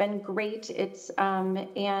has been great. It's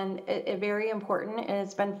very important, and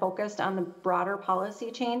it's been focused on the broader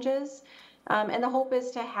policy changes. And the hope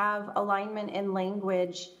is to have alignment in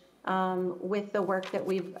language with the work that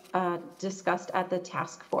we've discussed at the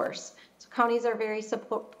task force. So counties are very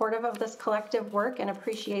supportive of this collective work and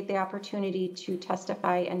appreciate the opportunity to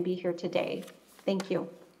testify and be here today. Thank you.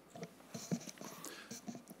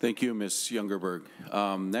 Thank you, Ms. Youngerberg.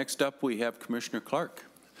 Next up, we have Commissioner Clark.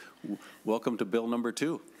 Welcome to Bill number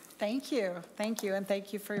 2. Thank you, and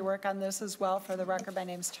thank you for your work on this as well. For the record, my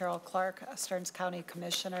name is Terrell Clark, Stearns County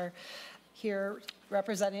Commissioner, here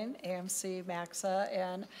representing AMC, MAXA,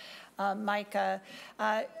 and Micah.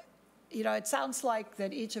 You know, it sounds like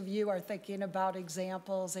that each of you are thinking about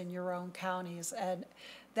examples in your own counties, and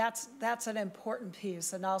that's an important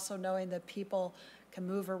piece, and also knowing that people can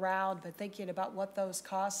move around, but thinking about what those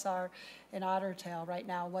costs are in Otter Tail right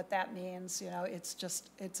now, what that means. You know,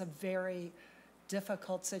 it's a very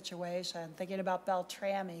difficult situation. Thinking about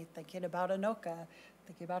Beltrami, thinking about Anoka,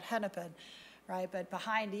 thinking about Hennepin, right? But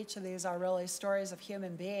behind each of these are really stories of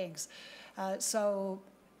human beings. So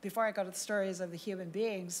before I go to the stories of the human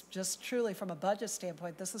beings, just truly from a budget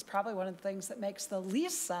standpoint, this is probably one of the things that makes the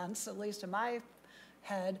least sense, at least in my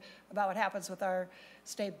head, about what happens with our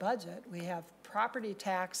state budget. We have property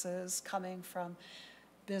taxes coming from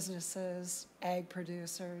businesses, ag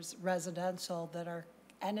producers, residential, that are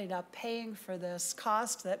ending up paying for this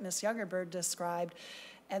cost that Ms. Youngerberg described.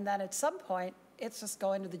 And then at some point, it's just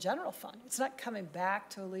going to the general fund. It's not coming back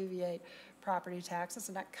to alleviate property taxes,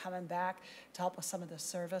 and not coming back to help with some of the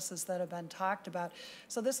services that have been talked about.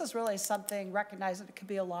 So this is really something, recognizing it could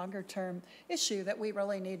be a longer term issue that we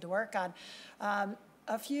really need to work on.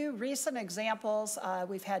 A few recent examples,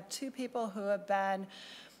 we've had 2 people who have been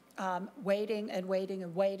waiting and waiting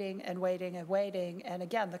and waiting and waiting and waiting. And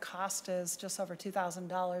again, the cost is just over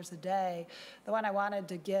 $2,000 a day. The one I wanted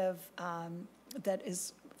to give that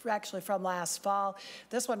is actually from last fall.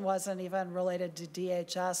 This one wasn't even related to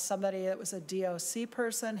DHS. Somebody that was a DOC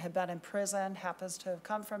person had been in prison, happens to have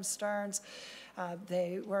come from Stearns.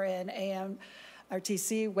 They were in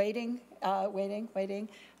AMRTC waiting, and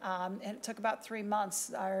it took about 3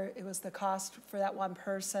 months. It was the cost for that one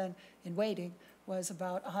person in waiting was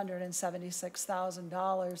about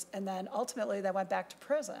 $176,000, and then ultimately they went back to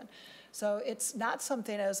prison. So it's not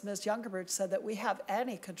something, as Ms. Youngerbird said, that we have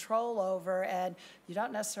any control over, and you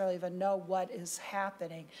don't necessarily even know what is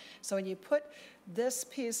happening. So when you put this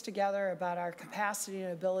piece together about our capacity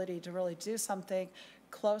and ability to really do something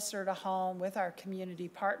closer to home with our community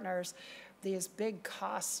partners, these big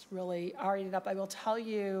costs really are eating up. I will tell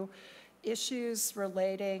you, issues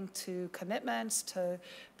relating to commitments to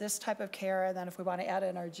this type of care, and then if we want to add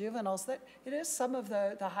in our juveniles, that it is some of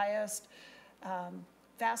the highest,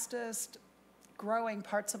 fastest growing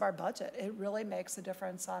parts of our budget. It really makes a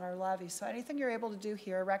difference on our levy. So anything you're able to do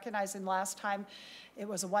here, recognizing last time it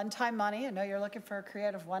was a one-time money. I know you're looking for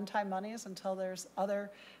creative one-time monies until there's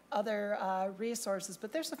other resources,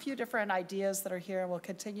 but there's a few different ideas that are here, and we'll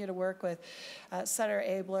continue to work with Senator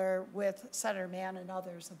Abeler, with Senator Mann and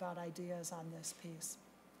others about ideas on this piece.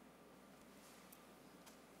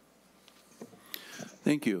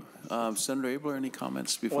 Thank you. Senator Abeler, any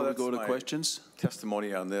comments before we go to questions?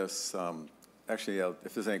 Testimony on this. Actually,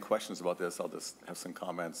 if there's any questions about this, I'll just have some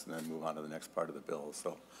comments and then move on to the next part of the bill.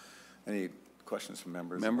 So any questions from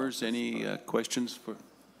members? Members, any questions for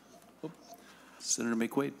Senator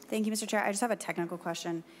McQuaid? Thank you, Mr. Chair. I just have a technical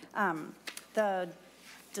question. The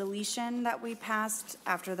deletion that we passed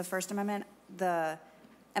after the First Amendment, the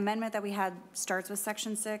amendment that we had starts with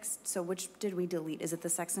Section 6. So which did we delete? Is it the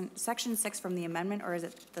Section 6 from the amendment, or is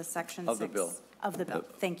it the Section 6? Of the bill. Of the bill.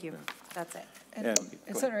 Thank you. That's it. And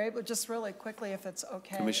Senator Abeler, just really quickly, if it's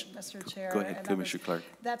okay, Mr. Chair. Go ahead, Commissioner Clark.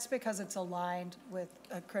 That's because it's aligned with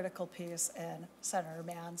a critical piece in Senator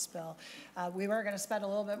Mann's bill. We were going to spend a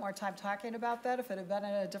little bit more time talking about that if it had been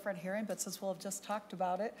in a different hearing, but since we'll have just talked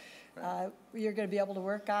about it, you're going to be able to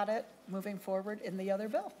work on it moving forward in the other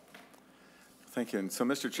bill. Thank you. And so,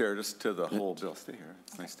 Mr. Chair, just to the whole bill, stay here.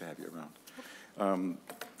 It's nice to have you around.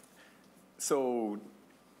 So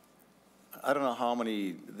I don't know how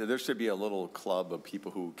many, there should be a little club of people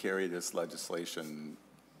who carry this legislation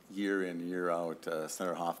year in, year out.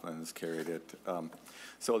 Senator Hoffman's carried it.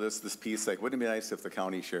 So this piece, like, wouldn't it be nice if the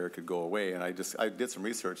county share could go away? And I did some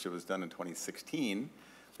research. It was done in 2016,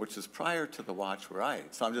 which is prior to the watch where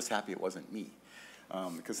so I'm just happy it wasn't me.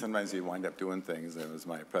 Because sometimes you wind up doing things, and it was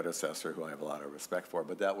my predecessor, who I have a lot of respect for,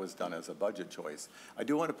 but that was done as a budget choice. I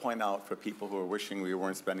do want to point out for people who are wishing we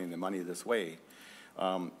weren't spending the money this way,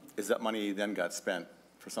 is that money then got spent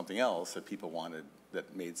for something else that people wanted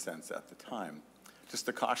that made sense at the time. Just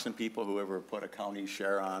to caution people who ever put a county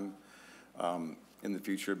share on in the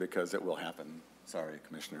future, because it will happen. Sorry,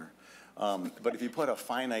 Commissioner. But if you put a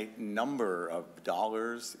finite number of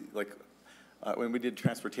dollars, like when we did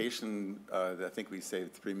transportation, I think we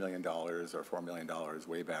saved $3 million or $4 million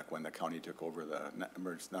way back when the county took over the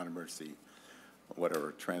non-emergency,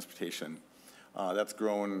 whatever, transportation. That's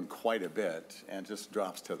grown quite a bit and just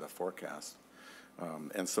drops to the forecast.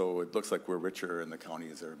 And so it looks like we're richer and the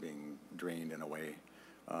counties are being drained in a way.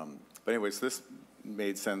 But anyways, this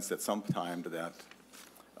made sense at some time to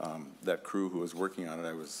that crew who was working on it.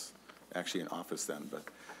 I was actually in office then. But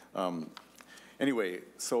anyway,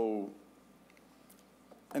 so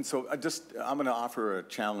I'm going to offer a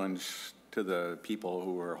challenge to the people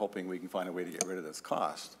who are hoping we can find a way to get rid of this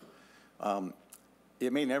cost.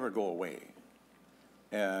 It may never go away.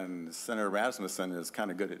 And Senator Rasmusson is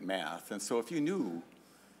kind of good at math. And so if you knew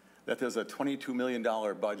that there's a $22 million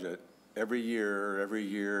budget every year,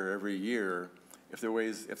 if there's a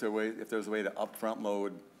way to upfront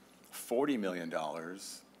load $40 million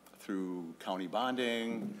through county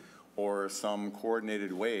bonding or some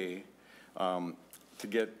coordinated way to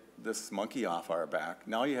get this monkey off our back,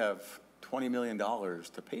 now you have $20 million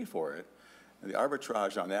to pay for it. And the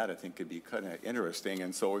arbitrage on that, I think, could be kind of interesting.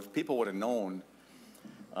 And so if people would have known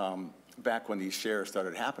back when these shares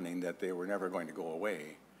started happening that they were never going to go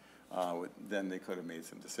away, then they could have made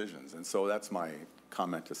some decisions. And so that's my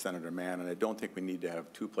comment to Senator Mann, and I don't think we need to have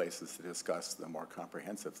two places to discuss the more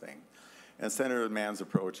comprehensive thing. And Senator Mann's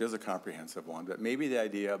approach is a comprehensive one, but maybe the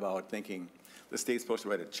idea about thinking the state's supposed to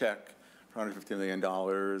write a check for $150 million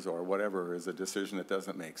or whatever is a decision that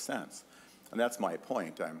doesn't make sense. And that's my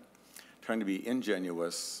point. I'm trying to be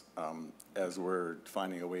ingenuous as we're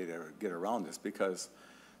finding a way to get around this, because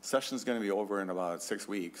session's going to be over in about 6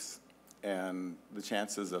 weeks, and the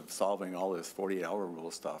chances of solving all this 48-hour rule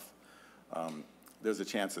stuff, there's a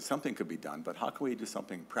chance that something could be done, but how can we do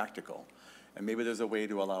something practical? And maybe there's a way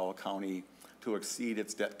to allow a county to exceed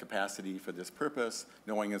its debt capacity for this purpose,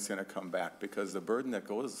 knowing it's going to come back, because the burden that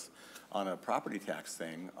goes on a property tax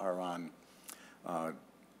thing are on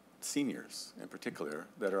seniors in particular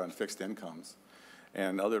that are on fixed incomes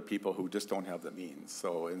and other people who just don't have the means.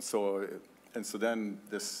 So then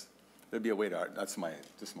there'd be a way to, that's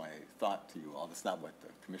just my thought to you all. That's not what the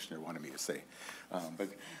commissioner wanted me to say.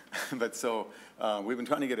 We've been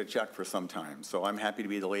trying to get a check for some time. So I'm happy to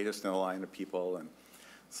be the latest in the line of people. And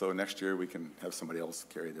so next year we can have somebody else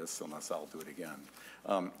carry this, unless I'll do it again.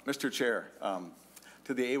 Mr. Chair,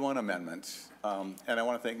 to the A1 amendment, and I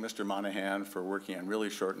want to thank Mr. Monahan for working on really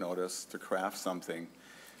short notice to craft something.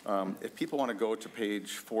 If people want to go to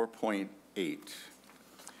page 4.8,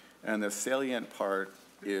 and the salient part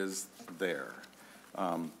is there.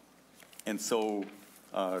 And so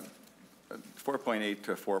 4.8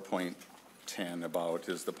 to 4.10 about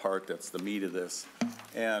is the part that's the meat of this.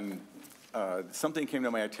 And something came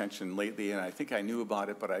to my attention lately, and I think I knew about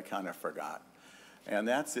it, but I kind of forgot. And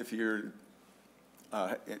that's if you're,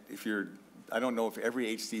 I don't know if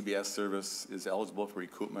every HCBS service is eligible for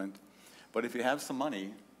recoupment, but if you have some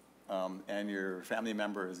money and your family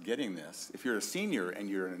member is getting this, if you're a senior and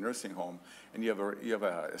you're in a nursing home and you have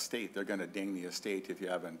a estate, they're going to ding the estate if you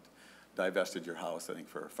haven't divested your house, I think,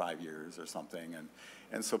 for 5 years or something.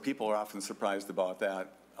 And so people are often surprised about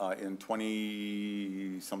that. In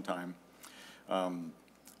 13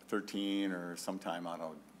 or sometime, I don't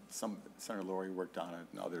know, Senator Lori worked on it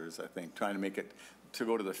and others, I think, trying to make it to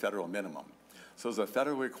go to the federal minimum. So as a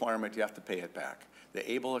federal requirement, you have to pay it back. The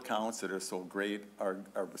ABLE accounts that are so great are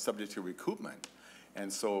subject to recoupment.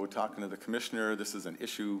 And so talking to the commissioner, this is an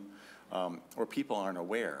issue where people aren't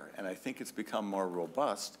aware. And I think it's become more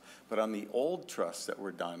robust. But on the old trusts that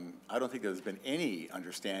were done, I don't think there's been any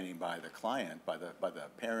understanding by the client, by the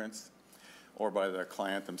parents, or by the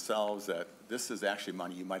client themselves that this is actually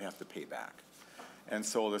money you might have to pay back. And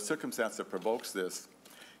so the circumstance that provokes this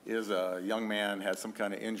is a young man had some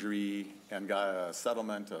kind of injury and got a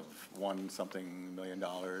settlement of $1-something million,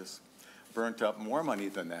 burnt up more money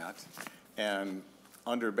than that, and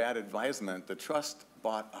under bad advisement, the trust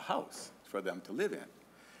bought a house for them to live in.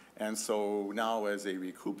 And so now as they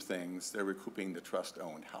recoup things, they're recouping the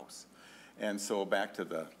trust-owned house. And so back to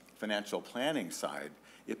the financial planning side,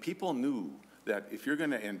 if people knew that if you're going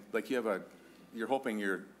to, like you're hoping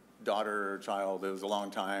your daughter or child lives a long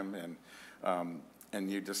time and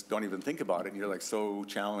you just don't even think about it, and you're like so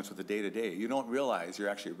challenged with the day-to-day, you don't realize you're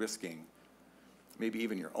actually risking maybe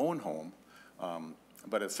even your own home,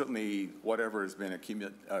 but it's certainly whatever has been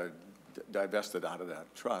divested out of that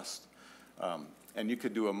trust. And you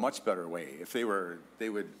could do a much better way. If they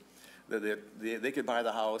could buy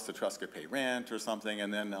the house, the trust could pay rent or something,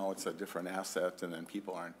 and then now it's a different asset, and then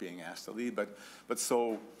people aren't being asked to leave. But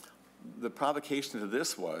so the provocation to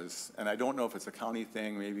this was, and I don't know if it's a county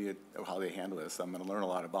thing, maybe how they handle this, I'm going to learn a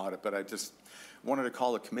lot about it, but I just wanted to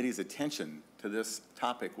call the committee's attention to this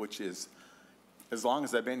topic, which is, as long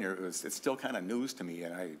as I've been here, it's still kind of news to me,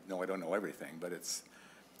 and I know I don't know everything, but it's,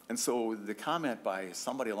 and so the comment by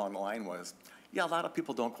somebody along the line was, yeah, a lot of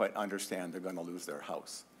people don't quite understand they're going to lose their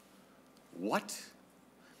house. What?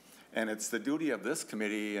 And it's the duty of this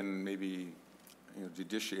committee and maybe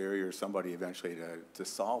judiciary or somebody eventually to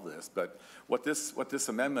solve this. But what this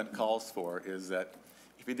amendment calls for is that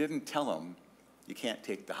if you didn't tell them, you can't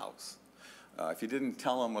take the house. If you didn't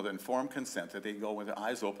tell them with informed consent that they go with their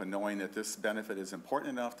eyes open, knowing that this benefit is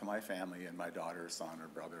important enough to my family and my daughter, son, or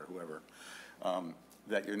brother, or whoever,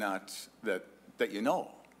 that you're not, that you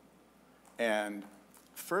know. And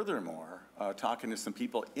furthermore, talking to some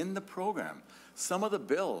people in the program, some of the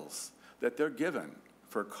bills that they're given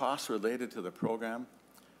for costs related to the program,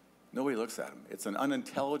 nobody looks at them. It's an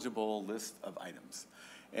unintelligible list of items.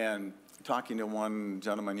 And talking to one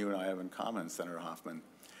gentleman you and I have in common, Senator Hoffman,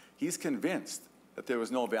 he's convinced that there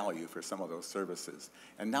was no value for some of those services.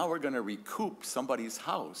 And now we're going to recoup somebody's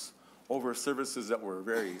house over services that were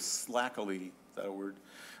very slackily, is that a word,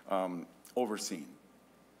 overseen.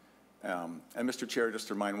 And Mr. Chair, just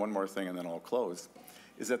to remind one more thing and then I'll close,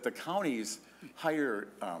 is that the counties hire,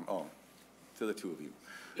 to the two of you.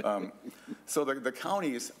 So the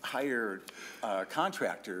counties hire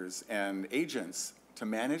contractors and agents to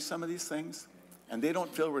manage some of these things, and they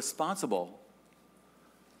don't feel responsible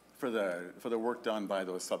for the work done by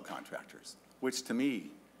those subcontractors, which to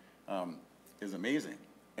me is amazing,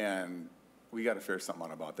 and we got to figure something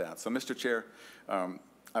out about that. So, Mr. Chair,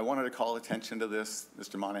 I wanted to call attention to this.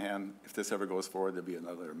 Mr. Monahan, if this ever goes forward, there'll be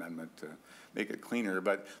another amendment to make it cleaner.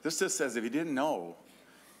 But this just says if you didn't know,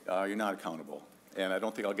 you're not accountable. And I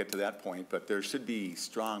don't think I'll get to that point, but there should be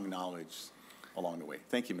strong knowledge along the way.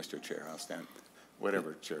 Thank you, Mr. Chair. I'll stand,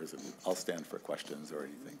 whatever chairs, I'll stand for questions or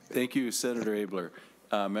anything. Thank you, Senator Abeler.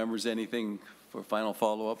 Members, anything for final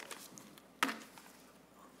follow-up?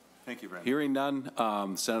 Thank you, Brandon. Hearing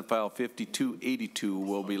none, Senate File 5282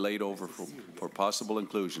 will be laid over for possible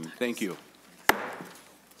inclusion. Thank you.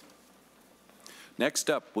 Next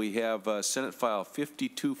up, we have Senate File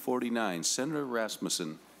 5249, Senator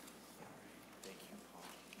Rasmusson.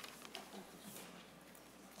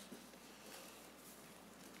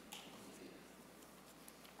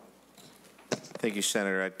 Thank you,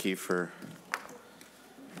 Senator Udke, for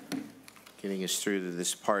getting us through to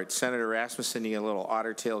this part. Senator Rasmusson, you got a little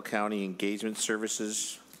Otter Tail County Engagement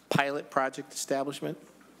Services pilot project establishment?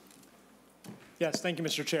 Yes, thank you,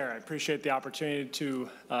 Mr. Chair. I appreciate the opportunity to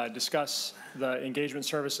discuss the Engagement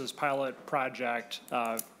Services pilot project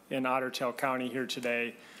in Otter Tail County here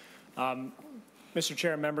today. Mr.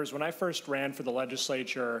 Chair, members, when I first ran for the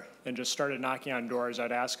legislature and just started knocking on doors,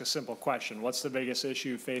 I'd ask a simple question: what's the biggest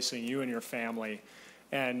issue facing you and your family?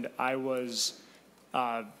 And I was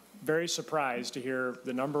very surprised to hear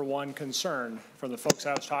the #1 concern from the folks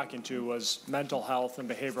I was talking to was mental health and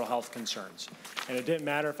behavioral health concerns. And it didn't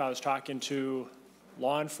matter if I was talking to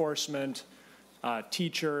law enforcement,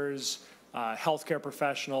 teachers, healthcare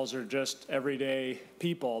professionals, or just everyday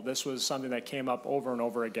people. This was something that came up over and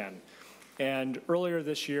over again. And earlier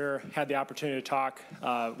this year, had the opportunity to talk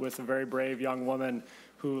with a very brave young woman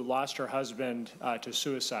who lost her husband to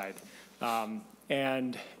suicide.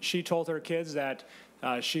 And she told her kids that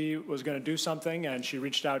she was going to do something, and she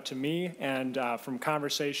reached out to me, and from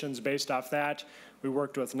conversations based off that, we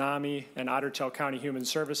worked with NAMI and Otter Tail County Human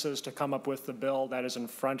Services to come up with the bill that is in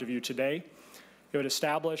front of you today. It would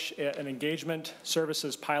establish an engagement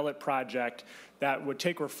services pilot project that would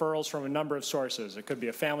take referrals from a number of sources. It could be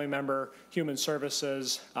a family member, human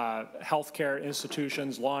services, healthcare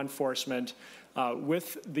institutions, law enforcement,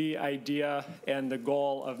 with the idea and the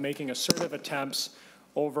goal of making assertive attempts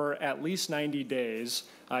over at least 90 days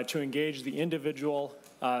to engage the individual,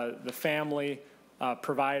 the family,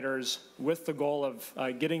 providers, with the goal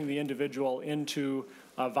of getting the individual into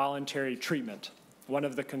voluntary treatment. One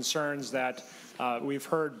of the concerns that we've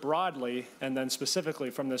heard broadly and then specifically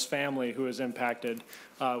from this family who is impacted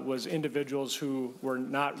was individuals who were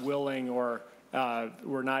not willing or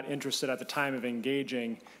were not interested at the time of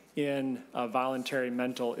engaging in voluntary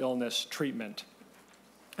mental illness treatment.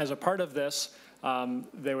 As a part of this,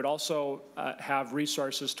 they would also have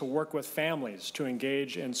resources to work with families to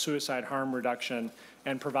engage in suicide harm reduction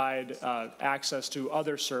and provide access to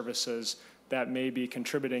other services that may be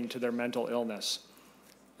contributing to their mental illness.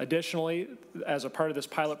 Additionally, as a part of this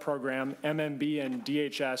pilot program, MMB and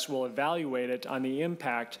DHS will evaluate it on the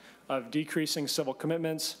impact of decreasing civil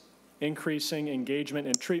commitments, increasing engagement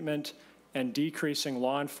in treatment, and decreasing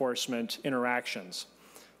law enforcement interactions.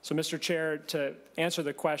 So, Mr. Chair, to answer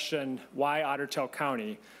the question, why Otter Tail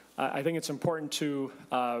County, I think it's important to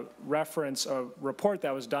reference a report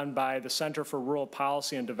that was done by the Center for Rural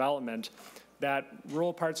Policy and Development that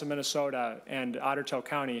rural parts of Minnesota and Otter Tail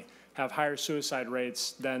County have higher suicide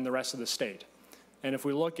rates than the rest of the state. And if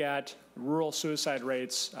we look at rural suicide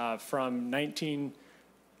rates from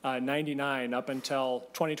 1999 up until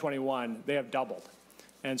 2021, they have doubled.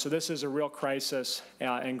 And so this is a real crisis,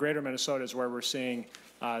 and greater Minnesota is where we're seeing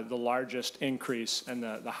the largest increase and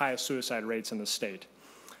the highest suicide rates in the state.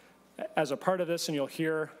 As a part of this, and you'll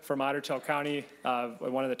hear from Otter Tail County,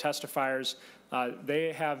 one of the testifiers,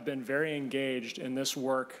 they have been very engaged in this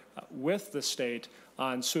work with the state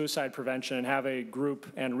on suicide prevention and have a group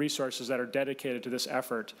and resources that are dedicated to this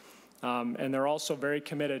effort. And they're also very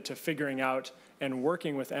committed to figuring out and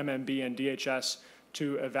working with MMB and DHS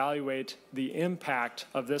to evaluate the impact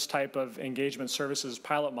of this type of engagement services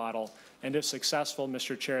pilot model. And if successful,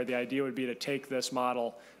 Mr. Chair, the idea would be to take this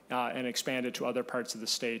model and expand it to other parts of the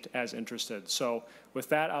state as interested. So with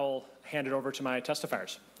that, I will hand it over to my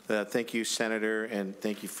testifiers. Thank you, Senator, and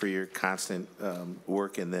thank you for your constant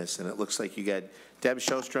work in this. And it looks like you got Deb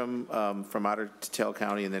Shostrom from Otter Tail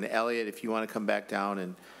County, and then Elliot, if you want to come back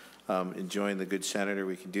down and join the good senator,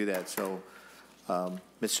 we can do that. So,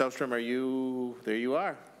 Ms. Shostrom, are you, there you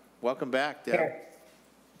are. Welcome back, Deb. Here.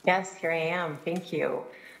 Yes, here I am. Thank you.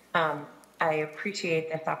 I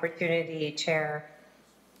appreciate this opportunity, Chair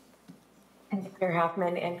and Chair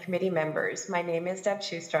Hoffman and committee members. My name is Deb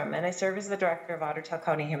Shostrom, and I serve as the Director of Otter Tail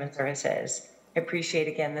County Human Services. I appreciate,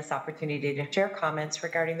 again, this opportunity to share comments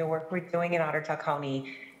regarding the work we're doing in Otter Tail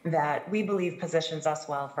County that we believe positions us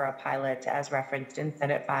well for a pilot as referenced in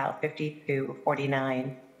Senate File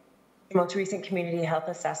 5249. The most recent community health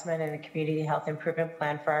assessment and a community health improvement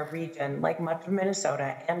plan for our region, like much of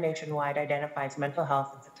Minnesota and nationwide, identifies mental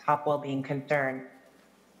health as a top well-being concern.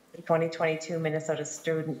 The 2022 Minnesota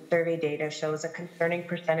Student Survey data shows a concerning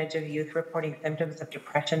percentage of youth reporting symptoms of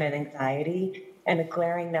depression and anxiety, and a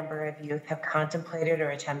glaring number of youth have contemplated or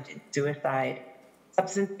attempted suicide.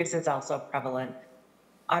 Substance use is also prevalent.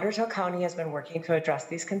 Otter Tail County has been working to address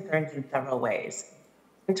these concerns in several ways.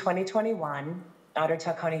 In 2021, Otter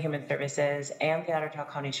Tail County Human Services and the Otter Tail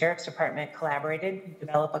County Sheriff's Department collaborated to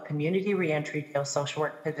develop a community reentry jail social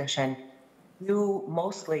work position due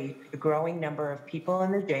mostly to the growing number of people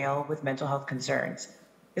in the jail with mental health concerns.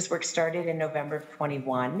 This work started in November of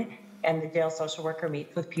 21, and the jail social worker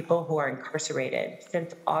meets with people who are incarcerated.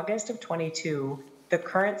 Since August of 22, the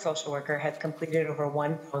current social worker has completed over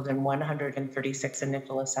 1,136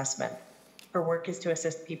 initial assessments. Her work is to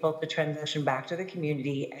assist people to transition back to the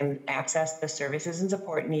community and access the services and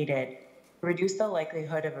support needed to reduce the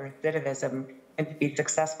likelihood of recidivism and to be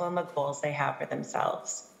successful in the goals they have for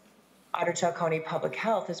themselves. Otter Tail County Public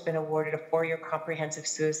Health has been awarded a 4-year comprehensive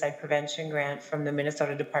suicide prevention grant from the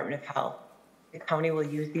Minnesota Department of Health. The county will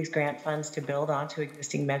use these grant funds to build onto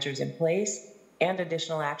existing measures in place and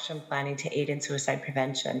additional action planning to aid in suicide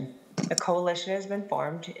prevention. A coalition has been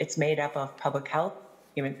formed. It's made up of public health,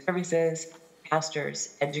 human services,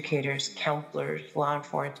 pastors, educators, counselors, law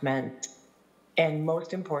enforcement, and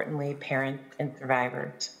most importantly, parents and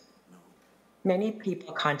survivors. Many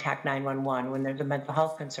people contact 911 when there's a mental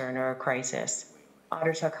health concern or a crisis.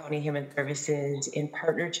 Otter Tail County Human Services, in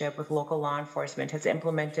partnership with local law enforcement, has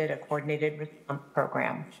implemented a coordinated response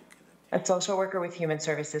program. A social worker with Human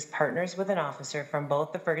Services partners with an officer from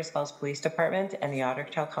both the Fergus Falls Police Department and the Otter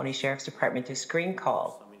Tail County Sheriff's Department to screen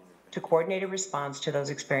calls to coordinate a response to those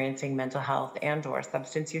experiencing mental health and/or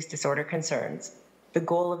substance use disorder concerns. The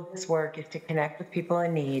goal of this work is to connect with people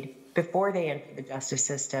in need before they enter the justice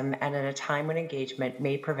system and at a time when engagement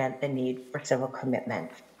may prevent the need for civil commitment.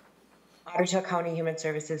 Otter Tail County Human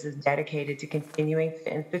Services is dedicated to continuing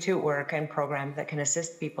to institute work and programs that can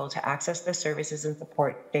assist people to access the services and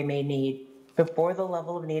support they may need before the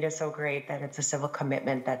level of need is so great that it's a civil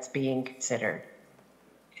commitment that's being considered.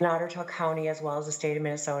 In Otter Tail County, as well as the state of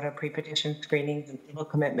Minnesota, pre-petition screenings and civil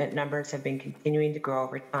commitment numbers have been continuing to grow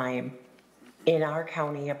over time. In our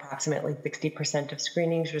county, approximately 60% of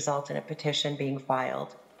screenings result in a petition being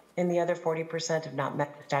filed, and the other 40% have not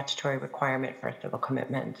met the statutory requirement for a civil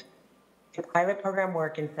commitment. The pilot program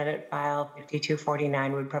work in Senate File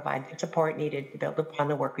 5249 would provide the support needed to build upon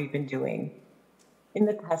the work we've been doing. In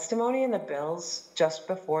the testimony in the bills just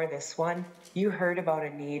before this one, you heard about a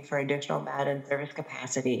need for additional Mann service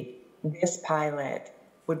capacity. This pilot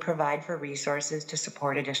would provide for resources to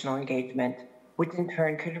support additional engagement, which in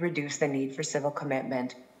turn could reduce the need for civil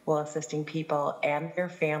commitment while assisting people and their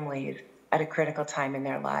families at a critical time in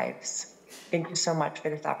their lives. Thank you so much for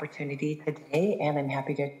this opportunity today, and I'm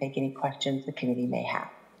happy to take any questions the committee may have.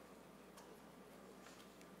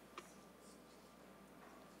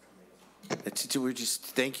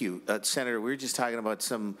 Thank you, Senator. We were just talking about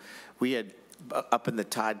we had up in the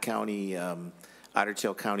Todd County, Otter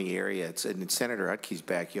Tail County area, it's in Senator Utke's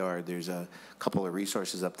backyard. There's a couple of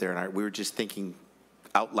resources up there, and we were just thinking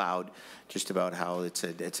out loud just about how it's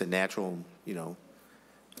a natural,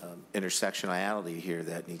 intersectionality here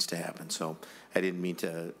that needs to happen. So I didn't mean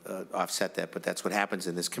to offset that, but that's what happens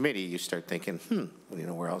in this committee. You start thinking,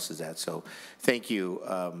 where else is that? So thank you,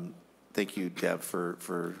 Deb,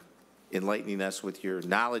 for enlightening us with your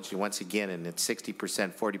knowledge once again, and it's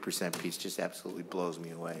 60%, 40% piece just absolutely blows me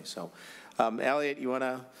away. So, Elliot, you want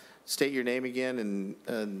to state your name again, and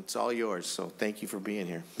it's all yours. So thank you for being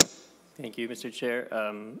here. Thank you, Mr. Chair.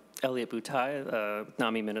 Elliot Boutai,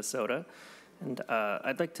 NAMI, Minnesota. And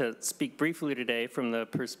I'd like to speak briefly today from the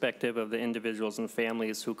perspective of the individuals and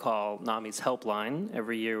families who call NAMI's helpline.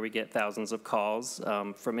 Every year we get thousands of calls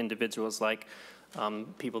from individuals like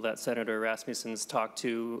people that Senator Rasmusson's talked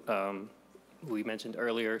to, we mentioned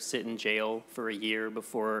earlier, sit in jail for a year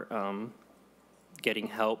before getting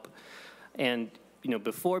help. And,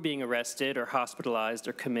 before being arrested or hospitalized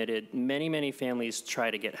or committed, many families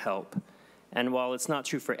try to get help. And while it's not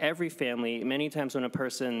true for every family, many times when a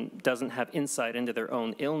person doesn't have insight into their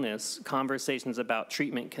own illness, conversations about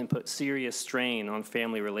treatment can put serious strain on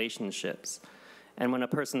family relationships. And when a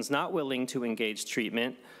person's not willing to engage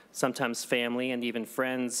treatment, sometimes family and even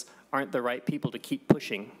friends aren't the right people to keep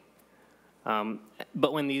pushing.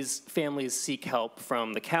 But when these families seek help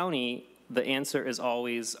from the county, the answer is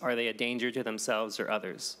always, are they a danger to themselves or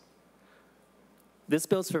others? This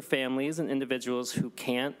bill's for families and individuals who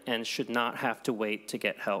can't and should not have to wait to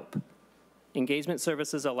get help. Engagement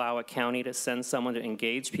services allow a county to send someone to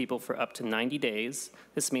engage people for up to 90 days.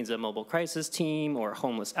 This means a mobile crisis team or a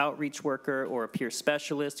homeless outreach worker or a peer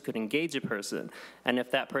specialist could engage a person. And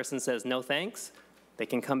if that person says no thanks, they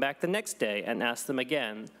can come back the next day and ask them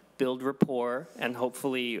again, build rapport, and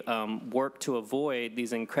hopefully work to avoid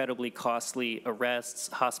these incredibly costly arrests,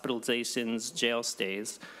 hospitalizations, jail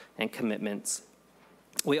stays, and commitments.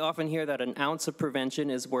 We often hear that an ounce of prevention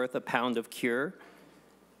is worth a pound of cure.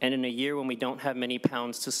 And in a year when we don't have many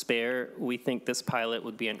pounds to spare, we think this pilot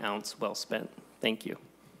would be an ounce well spent. Thank you.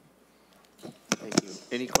 Thank you.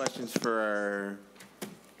 Any questions for our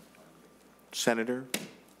senator?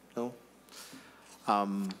 No?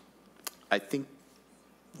 I think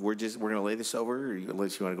we're going to lay this over,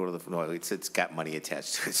 unless you want to go to the, no, it's got money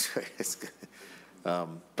attached to it.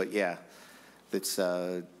 But yeah, it's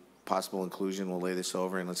possible inclusion. We'll lay this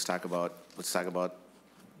over and let's talk about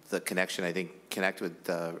the connection. I think connect with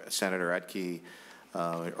Senator Utke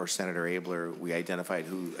or Senator Abeler. We identified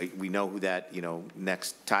we know who that,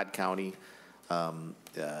 next Todd County. I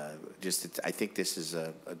think this is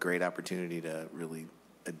a great opportunity to really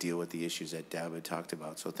deal with the issues that Deb had talked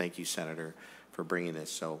about. So thank you, Senator, for bringing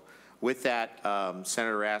this. So with that,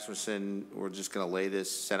 Senator Rasmusson, we're just going to lay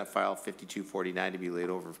this Senate File 5249 to be laid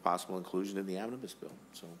over for possible inclusion in the omnibus bill.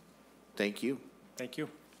 So thank you. Thank you.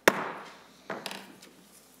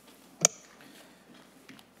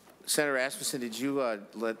 Senator Rasmusson, did you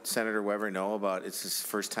let Senator Weber know about, it's his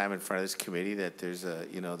first time in front of this committee, that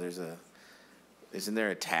isn't there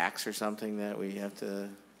a tax or something that we have to?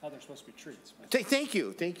 Oh, there's supposed to be treats. Thank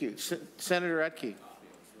you. Senator Utke.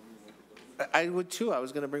 I would too. I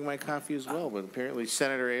was going to bring my coffee as well, but apparently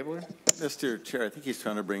Senator Abeler. Mr. Chair, I think he's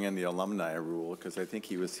trying to bring in the alumni rule because I think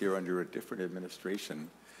he was here under a different administration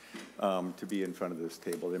to be in front of this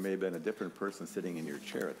table. There may have been a different person sitting in your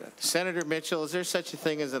chair at that time. Senator Mitchell, is there such a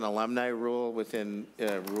thing as an alumni rule within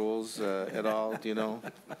rules at all? Do you know?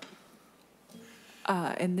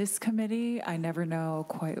 In this committee, I never know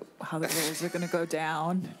quite how the rules are going to go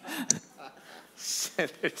down.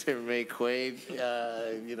 Senator McQuaid,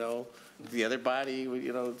 the other body,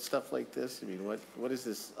 stuff like this. I mean, what is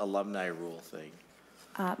this alumni rule thing?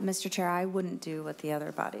 Mr. Chair, I wouldn't do what the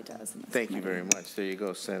other body does in this Thank you committee. very much. There you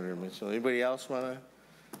go, Senator Mitchell. Anybody else want to?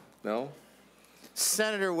 No?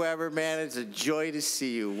 Senator Weber, man, it's a joy to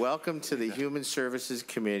see you. Welcome to the Human Services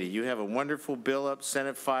Committee. You have a wonderful bill up,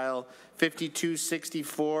 Senate File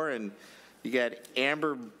 5264, and you got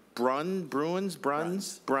Amber Bruns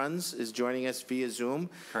is joining us via Zoom.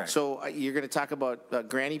 Correct. So you're going to talk about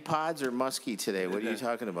granny pods or muskie today? What are you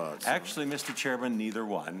talking about? Actually, Mr. Chairman, neither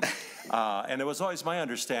one. And it was always my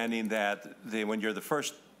understanding that when you're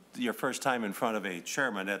your first time in front of a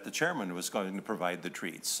chairman, that the chairman was going to provide the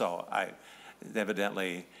treats. So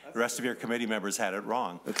evidently, the rest of your committee members had it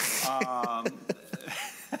wrong.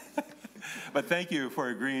 But thank you for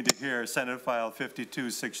agreeing to hear Senate File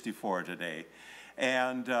 5264 today.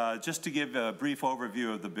 And just to give a brief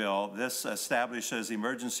overview of the bill, this establishes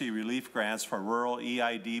emergency relief grants for rural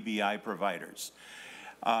EIDBI providers.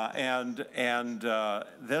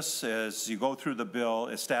 This, as you go through the bill,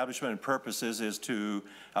 establishment and purposes is to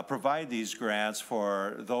provide these grants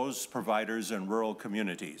for those providers in rural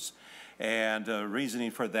communities. And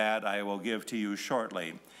reasoning for that I will give to you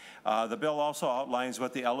shortly. The bill also outlines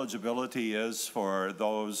what the eligibility is for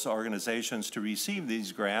those organizations to receive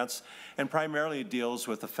these grants, and primarily deals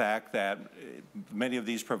with the fact that many of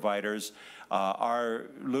these providers are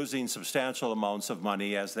losing substantial amounts of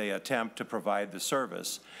money as they attempt to provide the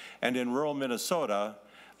service. And in rural Minnesota,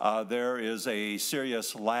 there is a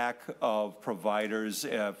serious lack of providers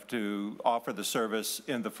to offer the service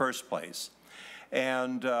in the first place.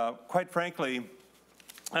 And quite frankly,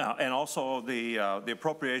 and also the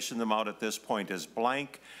appropriation amount at this point is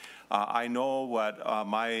blank. I know what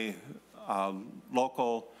my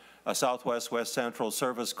local Southwest West Central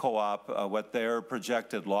Service Co-op, what their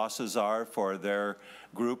projected losses are for their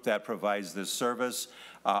group that provides this service.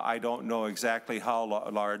 I don't know exactly how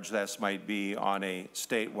large this might be on a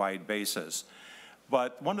statewide basis.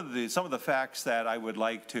 But some of the facts that I would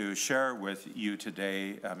like to share with you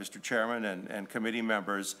today, Mr. Chairman and committee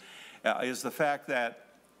members, is the fact that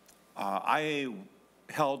I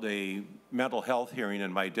held a mental health hearing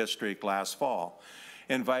in my district last fall,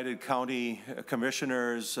 invited county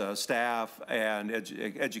commissioners, staff, and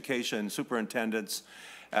education superintendents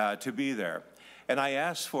to be there. And I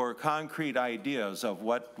asked for concrete ideas of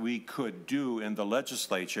what we could do in the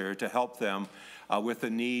legislature to help them with the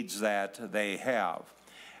needs that they have.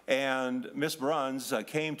 And Ms. Bruns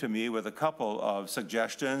came to me with a couple of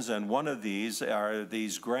suggestions, and one of these are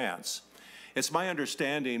these grants. It's my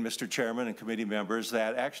understanding, Mr. Chairman and committee members,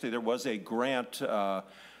 that actually there was a grant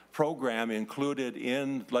program included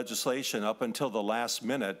in legislation up until the last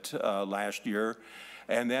minute last year.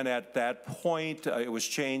 And then at that point, it was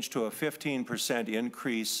changed to a 15%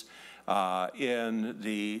 increase in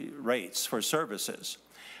the rates for services.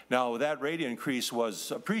 Now, that rate increase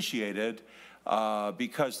was appreciated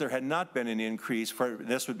because there had not been an increase for,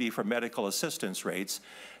 this would be for medical assistance rates.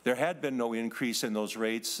 There had been no increase in those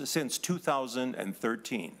rates since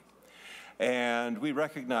 2013. And we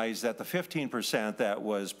recognize that the 15% that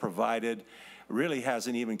was provided really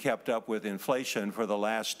hasn't even kept up with inflation for the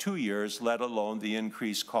last 2 years, let alone the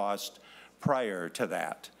increased cost prior to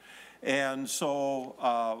that. And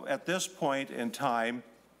so at this point in time,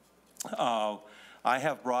 I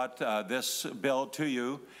have brought this bill to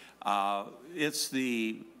you. It's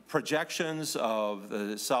the projections of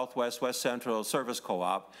the Southwest West Central Service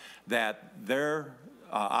Co-op that their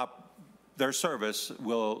service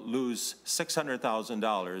will lose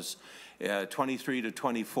 $600,000, 23 to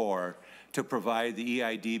 24, to provide the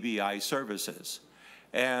EIDBI services.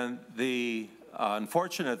 And the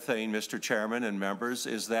unfortunate thing, Mr. Chairman and members,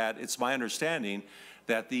 is that it's my understanding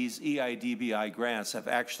that these EIDBI grants have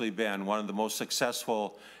actually been one of the most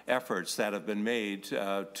successful efforts that have been made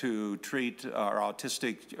to treat our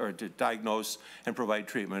autistic, or to diagnose and provide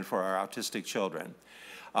treatment for our autistic children.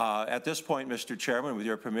 At this point, Mr. Chairman, with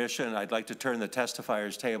your permission, I'd like to turn the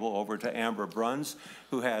testifier's table over to Amber Bruns,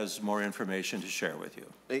 who has more information to share with you.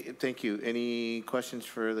 Thank you. Any questions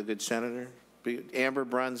for the good senator? Amber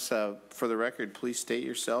Bruns, for the record, please state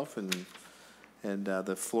yourself, and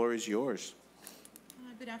the floor is yours.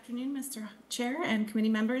 Good afternoon, Mr. Chair and committee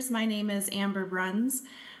members. My name is Amber Bruns.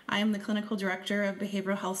 I am the Clinical Director of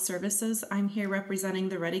Behavioral Health Services. I'm here representing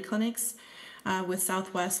the Ready Clinics with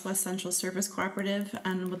Southwest West Central Service Cooperative,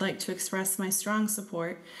 and would like to express my strong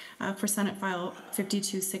support for Senate File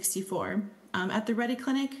 5264. At the Ready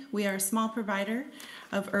Clinic, we are a small provider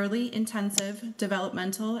of early, intensive,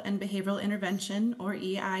 developmental, and behavioral intervention, or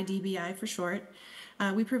EIDBI for short.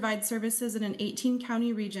 We provide services in an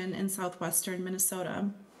 18-county region in southwestern Minnesota.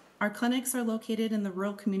 Our clinics are located in the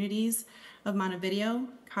rural communities of Montevideo,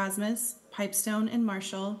 Cosmos, Pipestone, and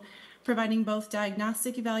Marshall, providing both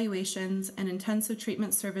diagnostic evaluations and intensive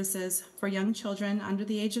treatment services for young children under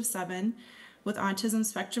the age of 7 with autism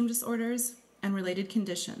spectrum disorders and related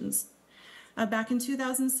conditions. Back in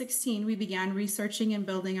 2016, we began researching and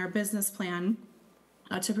building our business plan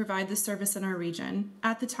to provide the service in our region.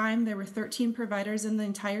 At the time, there were 13 providers in the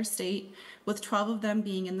entire state, with 12 of them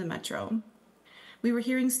being in the metro. We were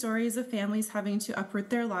hearing stories of families having to uproot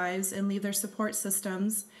their lives and leave their support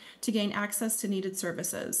systems to gain access to needed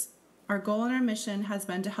services. Our goal and our mission has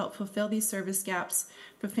been to help fulfill these service gaps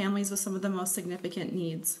for families with some of the most significant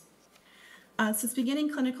needs. Since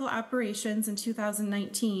beginning clinical operations in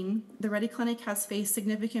 2019, the Ready Clinic has faced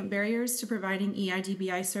significant barriers to providing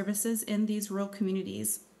EIDBI services in these rural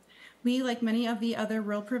communities. We, like many of the other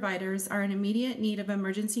rural providers, are in immediate need of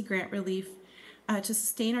emergency grant relief to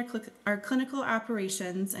sustain our clinical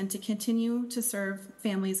operations and to continue to serve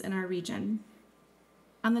families in our region.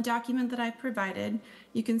 On the document that I've provided,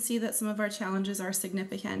 you can see that some of our challenges are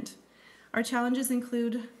significant. Our challenges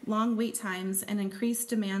include long wait times and increased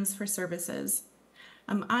demands for services.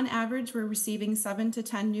 On average, we're receiving 7 to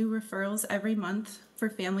 10 new referrals every month for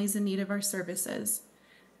families in need of our services.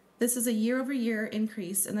 This is a year-over-year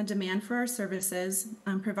increase in the demand for our services,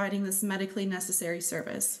 providing this medically necessary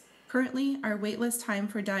service. Currently, our waitlist time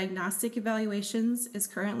for diagnostic evaluations is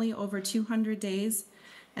currently over 200 days,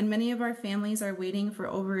 and many of our families are waiting for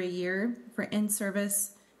over a year for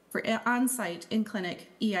on-site, in-clinic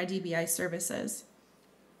EIDBI services.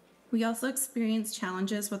 We also experience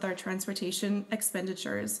challenges with our transportation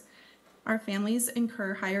expenditures. Our families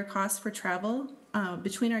incur higher costs for travel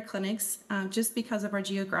between our clinics just because of our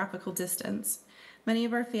geographical distance. Many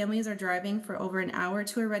of our families are driving for over an hour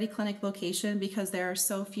to a Ready Clinic location because there are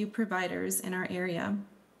so few providers in our area.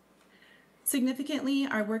 Significantly,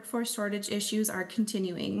 our workforce shortage issues are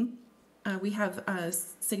continuing. We have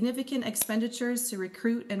significant expenditures to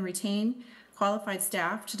recruit and retain qualified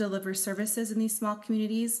staff to deliver services in these small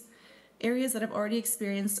communities, areas that have already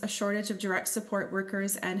experienced a shortage of direct support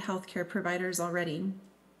workers and healthcare providers already.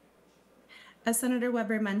 As Senator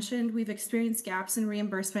Weber mentioned, we've experienced gaps in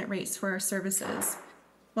reimbursement rates for our services.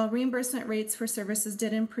 While reimbursement rates for services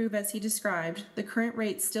did improve as he described, the current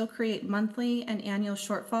rates still create monthly and annual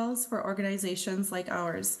shortfalls for organizations like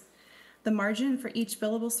ours. The margin for each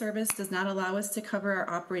billable service does not allow us to cover our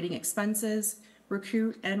operating expenses,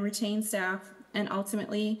 recruit and retain staff, and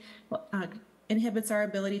ultimately inhibits our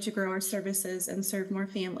ability to grow our services and serve more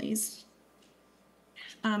families.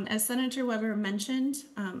 As Senator Weber mentioned,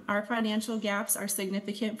 our financial gaps are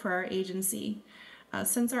significant for our agency.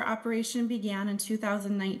 Since our operation began in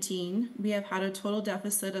 2019, we have had a total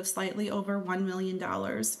deficit of slightly over $1 million.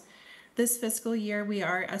 This fiscal year, we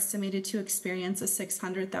are estimated to experience a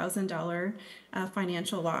 $600,000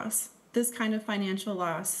 financial loss. This kind of financial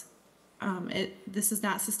loss, this is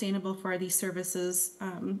not sustainable for these services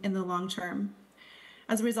in the long term.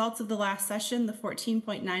 As a result of the last session, the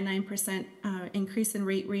 14.99% increase in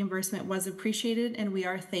rate reimbursement was appreciated, and we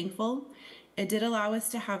are thankful. It did allow us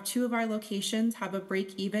to have 2 of our locations have a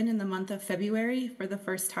break even in the month of February for the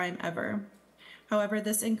first time ever. However,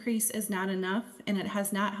 this increase is not enough, and it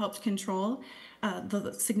has not helped control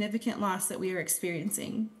the significant loss that we are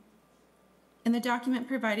experiencing. In the document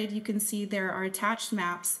provided, you can see there are attached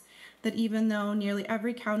maps that even though nearly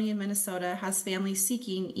every county in Minnesota has families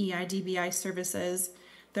seeking EIDBI services,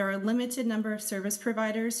 there are a limited number of service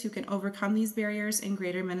providers who can overcome these barriers in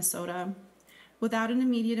greater Minnesota. Without an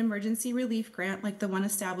immediate emergency relief grant like the one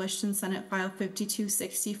established in Senate File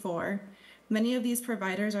 5264, many of these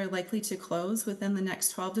providers are likely to close within the next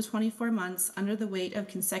 12 to 24 months under the weight of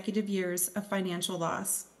consecutive years of financial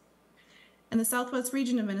loss. In the southwest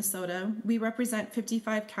region of Minnesota, we represent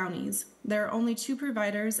 55 counties. There are only 2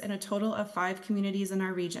 providers and a total of 5 communities in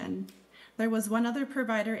our region. There was one other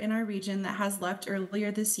provider in our region that has left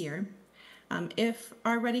earlier this year. If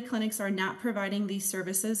our Ready clinics are not providing these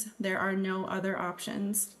services, there are no other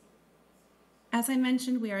options. As I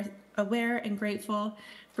mentioned, we are aware and grateful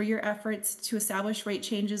for your efforts to establish rate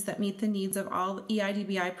changes that meet the needs of all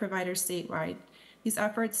EIDBI providers statewide. These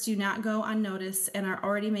efforts do not go unnoticed and are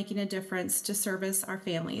already making a difference to service our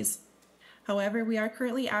families. However, we are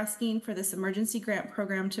currently asking for this emergency grant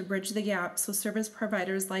program to bridge the gap so service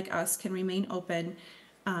providers like us can remain open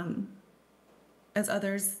as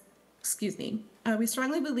others, we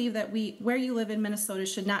strongly believe that where you live in Minnesota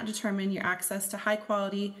should not determine your access to high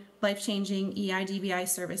quality, life-changing EIDBI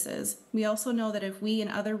services. We also know that if we and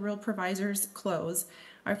other rural providers close,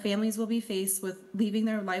 our families will be faced with leaving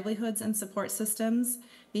their livelihoods and support systems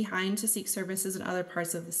behind to seek services in other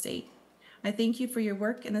parts of the state. I thank you for your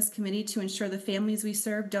work in this committee to ensure the families we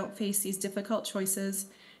serve don't face these difficult choices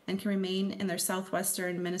and can remain in their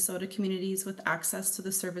southwestern Minnesota communities with access to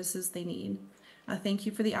the services they need. Thank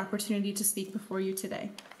you for the opportunity to speak before you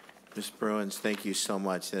today. Ms. Bruins, thank you so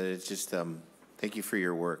much. It's just, thank you for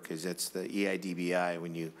your work, because it's the EIDBI.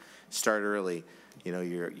 When you start early, you know,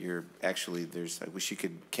 you're actually, I wish you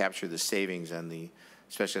could capture the savings on the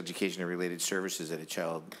special education and related services that a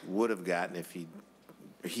child would have gotten if he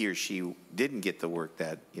or she didn't get the work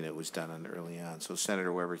that, you know, was done on early on. So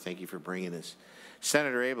Senator Weber, thank you for bringing this.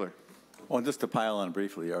 Senator Abeler. Well, just to pile on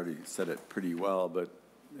briefly, you already said it pretty well, but,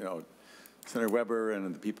 you know, Senator Weber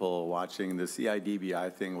and the people watching, this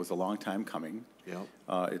EIDBI thing was a long time coming. Yep.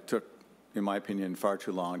 It took, in my opinion, far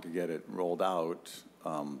too long to get it rolled out.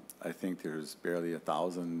 I think there's barely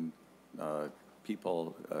 1,000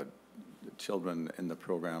 people, children in the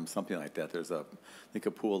program, something like that. There's I think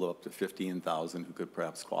a pool of up to 15,000 who could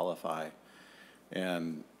perhaps qualify.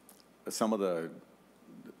 And some of the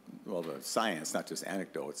science, not just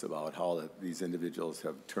anecdotes, about how these individuals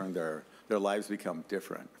have turned their lives become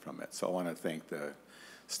different from it. So I want to thank the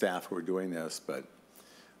staff who are doing this, but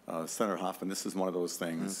Senator Hoffman, this is one of those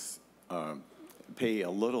things, pay a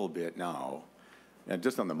little bit now, and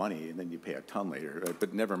just on the money, and then you pay a ton later,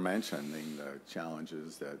 but never mentioning the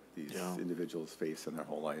challenges that these individuals face in their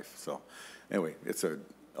whole life. So anyway,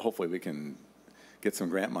 hopefully we can get some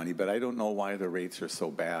grant money, but I don't know why the rates are so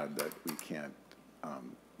bad that we can't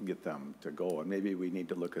get them to go. And maybe we need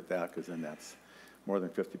to look at that, because then that's more than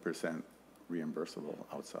 50% reimbursable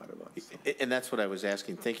outside of us. So. And that's what I was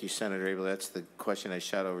asking. Thank you, Senator Abel. That's the question I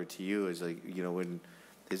shot over to you, is like, you know,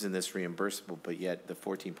 isn't this reimbursable, but yet the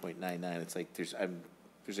 14.99, it's like there's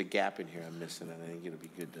a gap in here I'm missing, and I think it'll be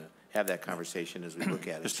good to have that conversation as we look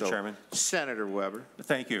at it. Mr. Chairman. Senator Weber.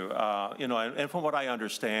 Thank you. You know, and from what I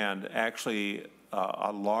understand, actually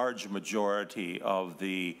a large majority of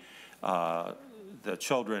the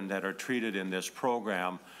children that are treated in this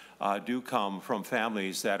program do come from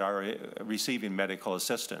families that are receiving medical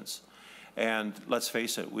assistance. And let's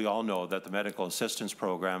face it, we all know that the medical assistance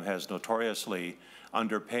program has notoriously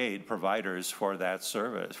underpaid providers for that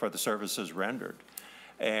service, for the services rendered.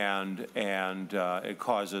 And it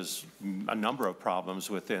causes a number of problems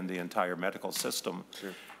within the entire medical system.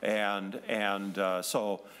 Sure.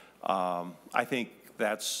 So I think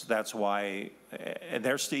that's why, and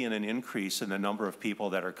they're seeing an increase in the number of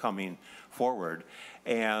people that are coming forward.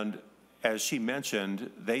 And as she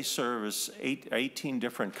mentioned, they service 18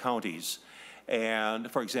 different counties. And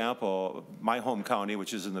for example, my home county,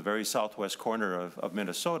 which is in the very southwest corner of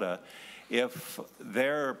Minnesota, if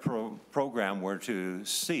their program were to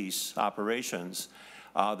cease operations,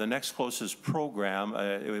 the next closest program,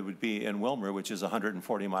 it would be in Wilmer, which is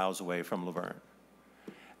 140 miles away from Laverne.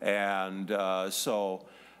 And so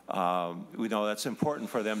we know that's important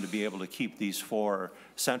for them to be able to keep these 4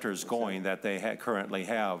 centers going that they currently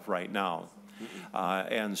have right now.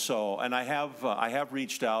 And I have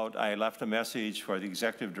reached out. I left a message for the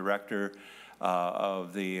executive director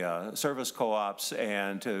of the service co-ops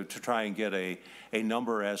and to try and get a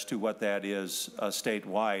number as to what that is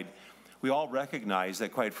statewide. We all recognize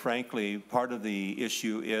that, quite frankly, part of the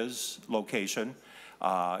issue is location.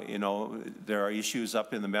 You know, there are issues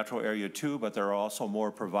up in the metro area too, but there are also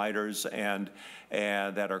more providers and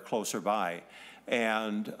that are closer by.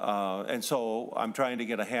 And so I'm trying to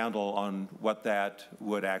get a handle on what that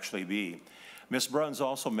would actually be. Ms. Bruns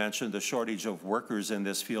also mentioned the shortage of workers in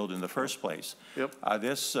this field in the first place. Yep.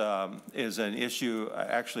 This is an issue.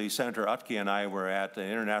 Actually, Senator Utke and I were at the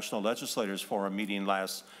International Legislators Forum meeting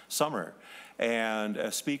last summer, and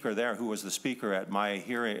a speaker there, who was the speaker at my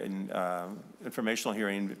hearing, informational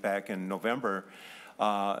hearing back in November,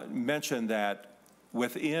 mentioned that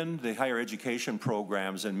within the higher education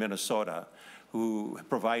programs in Minnesota, who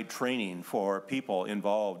provide training for people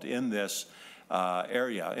involved in this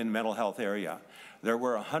area, in mental health area, there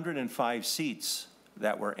were 105 seats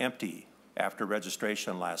that were empty after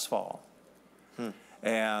registration last fall.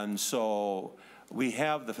 And so we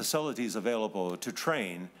have the facilities available to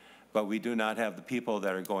train, but we do not have the people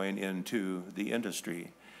that are going into the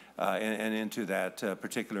industry and into that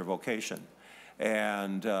particular vocation.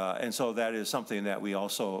 And so that is something that we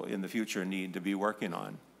also in the future need to be working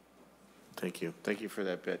on. Thank you. Thank you for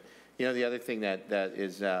that bit. You know, the other thing that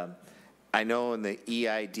is, I know in the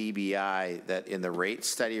EIDBI that in the rate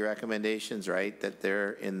study recommendations, right, that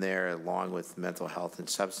they're in there along with mental health and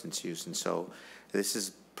substance use. And so this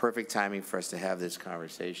is perfect timing for us to have this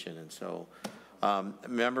conversation. And so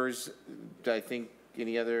members, I think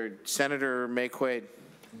any other, Senator Mayquaid.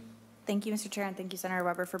 Thank you, Mr. Chair, and thank you, Senator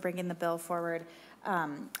Weber, for bringing the bill forward.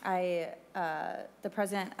 The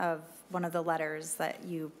president of one of the letters that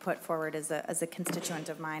you put forward as a constituent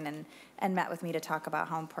of mine and met with me to talk about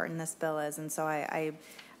how important this bill is. And so I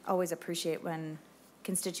always appreciate when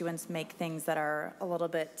constituents make things that are a little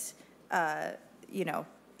bit, you know,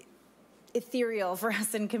 ethereal for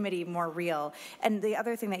us in committee more real. And the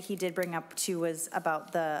other thing that he did bring up too was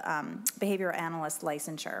about the behavioral analyst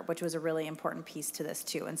licensure, which was a really important piece to this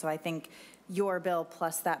too. And so I think your bill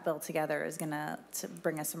plus that bill together is going to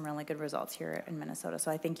bring us some really good results here in Minnesota.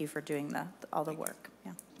 So I thank you for doing all the work.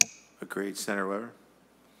 Yeah. Agreed. Senator Weber.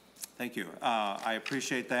 Thank you. I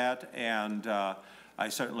appreciate that, and I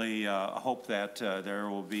certainly hope that there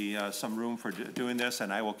will be some room for doing this,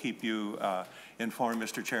 and I will keep you informed,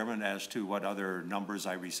 Mr. Chairman, as to what other numbers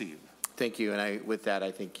I receive. Thank you. And with that,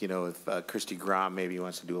 I think, you know, if Christy Grom maybe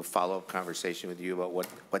wants to do a follow-up conversation with you about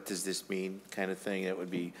what does this mean kind of thing, it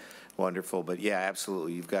would be wonderful. But yeah,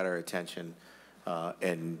 absolutely. You've got our attention,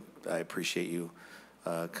 and I appreciate you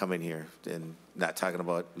coming here and not talking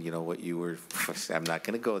about, you know, what you were, I'm not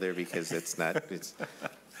going to go there because it's not, it's.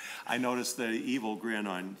 I noticed the evil grin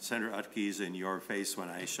on Senator Utke's in your face when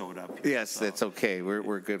I showed up. Yes, so. That's okay.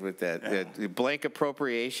 We're good with that. Yeah. The blank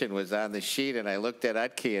appropriation was on the sheet, and I looked at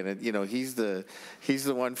Utke, and you know he's the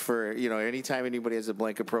one for, you know, anytime anybody has a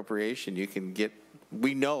blank appropriation, you can get.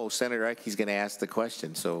 We know Senator Utke's going to ask the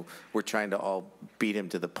question, so we're trying to all beat him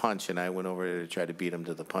to the punch, and I went over there to try to beat him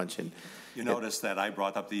to the punch. And you noticed that I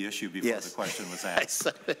brought up the issue before the question was asked.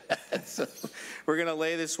 So we're going to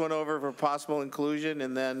lay this one over for possible inclusion,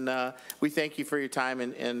 and then we thank you for your time,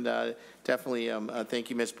 and definitely thank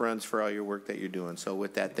you, Ms. Bruns, for all your work that you're doing. So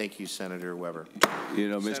with that, thank you, Senator Weber. You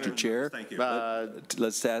know, Mr. Chair, thank you.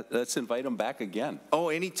 Let's invite him back again. Oh,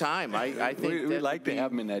 anytime. I think we'd like to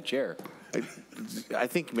have him in that chair. I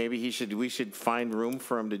think maybe we should find room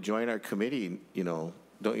for him to join our committee, you know,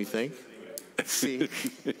 don't you think? See,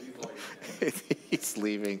 he's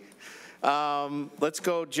leaving. Let's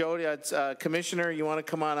go, Joe. Commissioner, you want to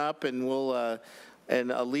come on up, and we'll,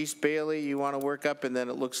 and Elise Bailey, you want to work up, and then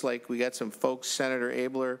it looks like we got some folks. Senator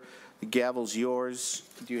Abeler, the gavel's yours.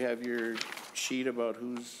 Do you have your sheet about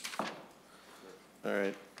who's? All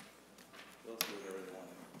right.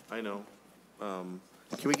 I know.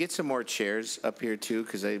 Can we get some more chairs up here too?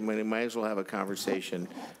 Because I might as well have a conversation.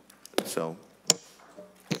 So.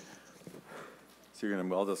 So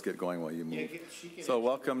I'll just get going while you move. she can So actually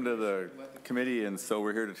welcome to the committee, and so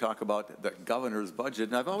we're here to talk about the governor's budget.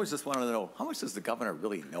 And I've always just wanted to know, how much does the governor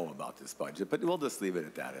really know about this budget? But we'll just leave it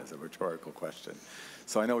at that as a rhetorical question.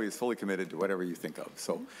 So I know he's fully committed to whatever you think of.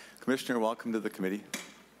 So Commissioner, welcome to the committee.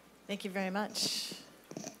 Thank you very much.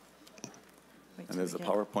 Wait And till there's a we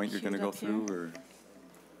get PowerPoint you're going to queued go up here. through, or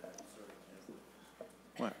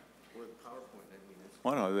what?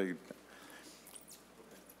 Well, no,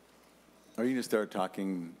 or you can start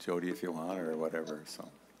talking, Jody, if you want, or whatever. So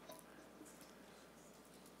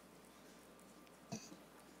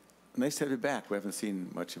nice to have you back. We haven't seen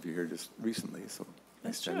much of you here just recently, so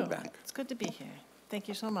nice That's to have true. you back. It's good to be here. Thank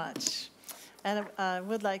you so much. And I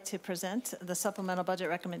would like to present the supplemental budget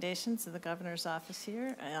recommendations of the governor's office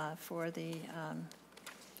here for the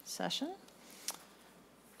session.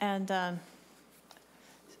 And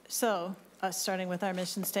starting with our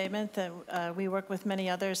mission statement, that we work with many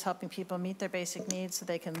others, helping people meet their basic needs so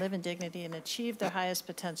they can live in dignity and achieve their highest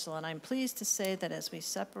potential. And I'm pleased to say that as we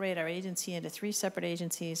separate our agency into 3 separate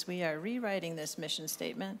agencies, we are rewriting this mission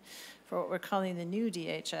statement for what we're calling the new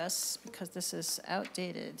DHS, because this is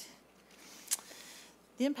outdated.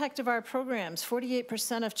 The impact of our programs: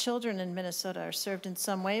 48% of children in Minnesota are served in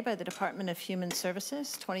some way by the Department of Human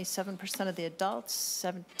Services, 27% of the adults,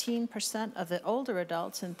 17% of the older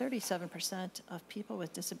adults, and 37% of people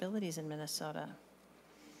with disabilities in Minnesota.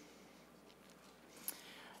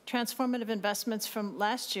 Transformative investments from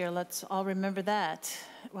last year, let's all remember that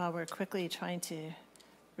while we're quickly trying to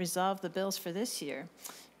resolve the bills for this year.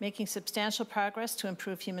 Making substantial progress to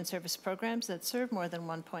improve human service programs that serve more than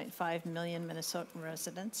 1.5 million Minnesotan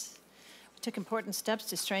residents. We took important steps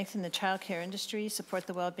to strengthen the child care industry, support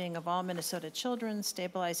the well-being of all Minnesota children,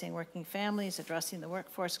 stabilizing working families, addressing the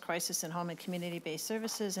workforce crisis in home and community-based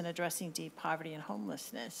services, and addressing deep poverty and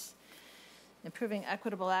homelessness. Improving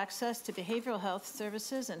equitable access to behavioral health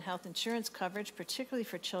services and health insurance coverage, particularly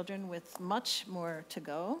for children, with much more to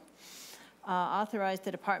go. Authorized the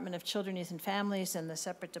Department of Children, Youth, and Families and the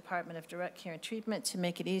separate Department of Direct Care and Treatment to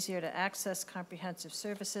make it easier to access comprehensive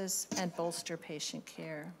services and bolster patient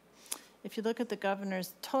care. If you look at the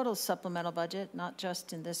governor's total supplemental budget, not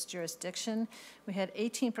just in this jurisdiction, we had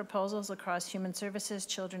 18 proposals across human services,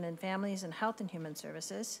 children and families, and health and human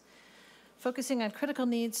services, focusing on critical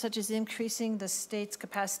needs such as increasing the state's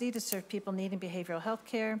capacity to serve people needing behavioral health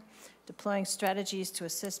care, deploying strategies to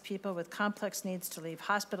assist people with complex needs to leave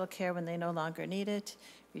hospital care when they no longer need it,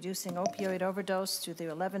 reducing opioid overdose through the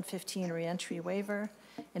 1115 reentry waiver,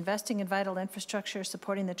 investing in vital infrastructure,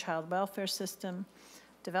 supporting the child welfare system,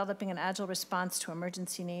 developing an agile response to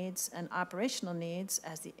emergency needs and operational needs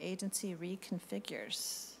as the agency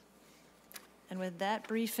reconfigures. And with that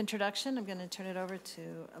brief introduction, I'm going to turn it over to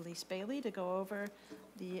Elise Bailey to go over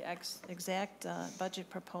the exact budget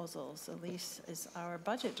proposals. Elise is our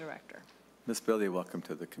budget director. Ms. Bailey, welcome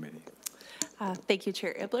to the committee. Thank you,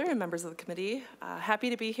 Chair Abeler and members of the committee. Happy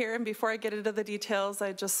to be here. And before I get into the details,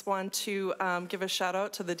 I just want to give a shout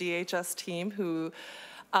out to the DHS team who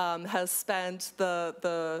has spent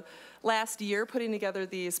the last year putting together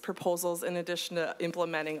these proposals in addition to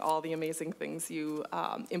implementing all the amazing things you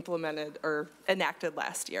implemented or enacted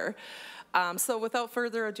last year. So without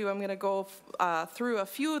further ado, I'm going to go through a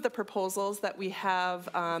few of the proposals that we have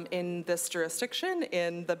in this jurisdiction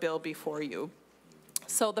in the bill before you.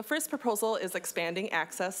 So the first proposal is expanding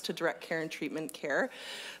access to direct care and treatment care.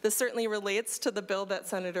 This certainly relates to the bill that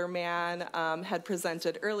Senator Mann had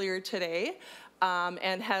presented earlier today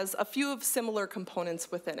and has a few of similar components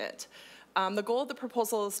within it. The goal of the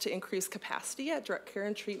proposal is to increase capacity at direct care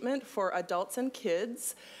and treatment for adults and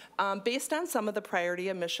kids based on some of the Priority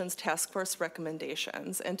Admissions Task Force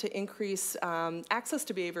recommendations and to increase access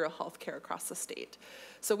to behavioral health care across the state.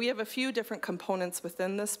 So we have a few different components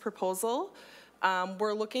within this proposal.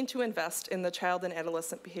 We're looking to invest in the Child and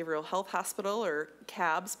Adolescent Behavioral Health Hospital, or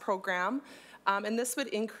CABS program, and this would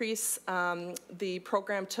increase the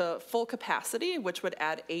program to full capacity, which would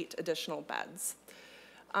add 8 additional beds.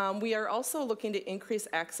 We are also looking to increase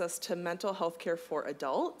access to mental health care for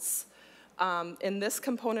adults. In this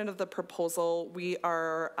component of the proposal, we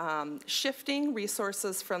are shifting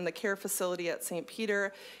resources from the care facility at St.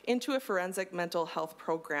 Peter into a forensic mental health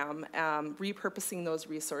program, repurposing those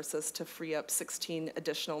resources to free up 16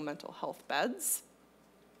 additional mental health beds.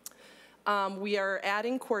 We are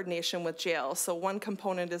adding coordination with jails. So one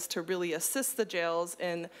component is to really assist the jails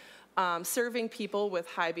in serving people with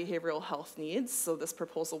high behavioral health needs. So this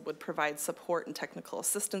proposal would provide support and technical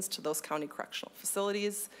assistance to those county correctional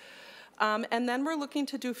facilities. And then we're looking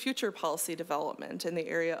to do future policy development in the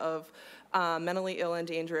area of mentally ill and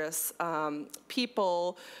dangerous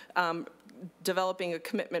people, developing a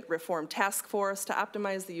commitment reform task force to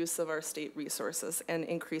optimize the use of our state resources and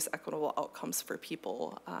increase equitable outcomes for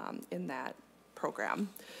people in that program.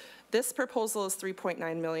 This proposal is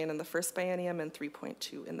 $3.9 million in the first biennium and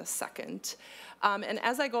 $3.2 in the second. And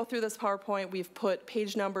as I go through this PowerPoint, we've put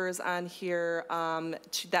page numbers on here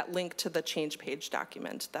that link to the change page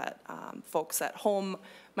document that folks at home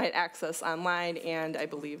might access online and I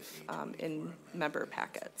believe in member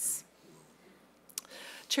packets.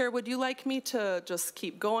 Chair, would you like me to just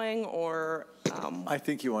keep going or? I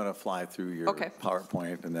think you want to fly through your Okay.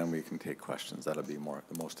 PowerPoint and then we can take questions. That'll be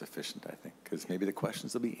the most efficient, I think, because maybe the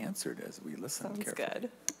questions will be answered as we listen carefully. Sounds good.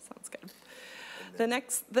 Sounds good. The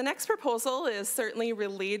next proposal is certainly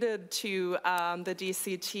related to the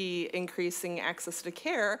DCT increasing access to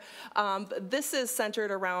care. This is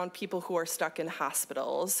centered around people who are stuck in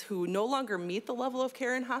hospitals, who no longer meet the level of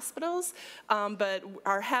care in hospitals, but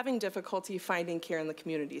are having difficulty finding care in the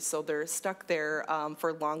community. So they're stuck there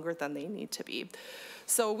for longer than they need to be.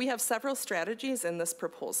 So we have several strategies in this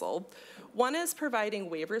proposal. One is providing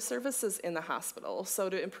waiver services in the hospital. So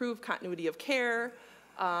to improve continuity of care,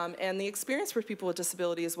 and the experience for people with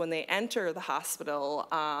disabilities when they enter the hospital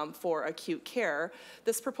for acute care,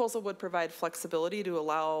 this proposal would provide flexibility to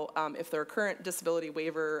allow, if they're a current disability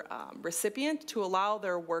waiver recipient, to allow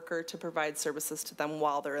their worker to provide services to them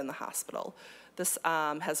while they're in the hospital. This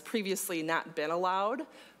has previously not been allowed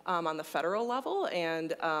on the federal level,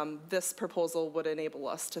 and this proposal would enable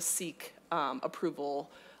us to seek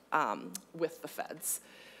approval with the feds.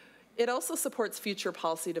 It also supports future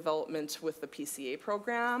policy development with the PCA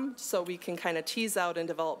program, so we can kind of tease out and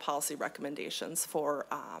develop policy recommendations for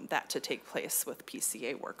that to take place with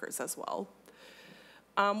PCA workers as well.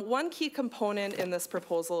 One key component in this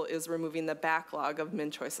proposal is removing the backlog of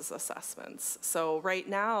MnChoices assessments. So right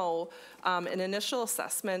now, an initial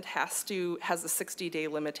assessment has a 60-day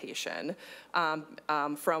limitation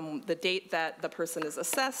from the date that the person is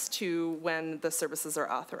assessed to when the services are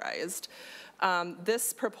authorized.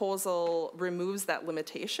 This proposal removes that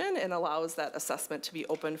limitation and allows that assessment to be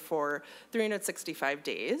open for 365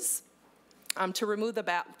 days. To remove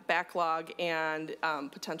the backlog and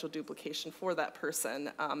potential duplication for that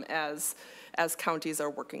person as counties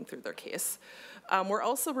are working through their case. We're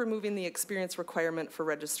also removing the experience requirement for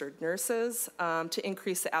registered nurses to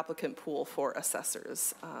increase the applicant pool for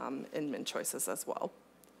assessors in MnChoices as well.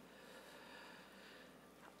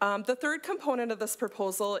 The third component of this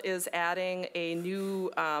proposal is adding a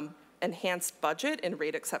new enhanced budget and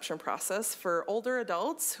rate exception process for older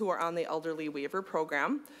adults who are on the elderly waiver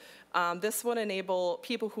program. This would enable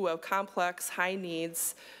people who have complex, high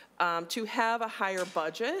needs to have a higher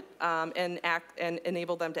budget and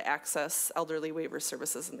enable them to access elderly waiver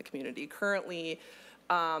services in the community. Currently,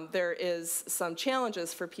 there is some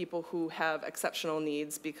challenges for people who have exceptional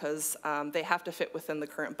needs because they have to fit within the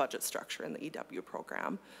current budget structure in the EW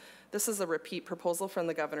program. This is a repeat proposal from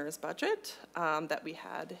the governor's budget that we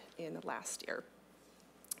had in last year.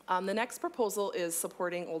 The next proposal is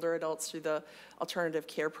supporting older adults through the alternative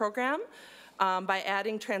care program by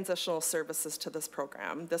adding transitional services to this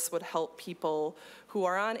program. This would help people who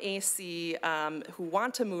are on AC who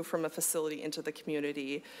want to move from a facility into the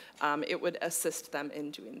community. It would assist them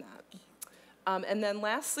in doing that. And then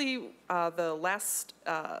lastly, the last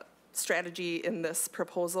strategy in this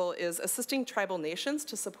proposal is assisting tribal nations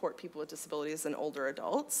to support people with disabilities and older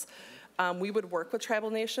adults. We would work with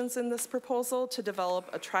tribal nations in this proposal to develop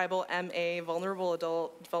a tribal MA, Vulnerable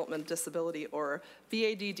Adult Development Disability, or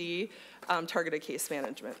VADD, targeted case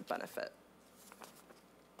management benefit.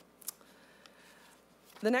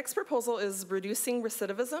 The next proposal is reducing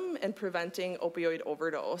recidivism and preventing opioid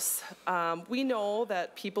overdose. We know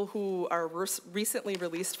that people who are recently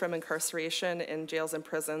released from incarceration in jails and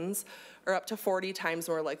prisons are up to 40 times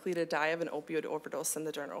more likely to die of an opioid overdose than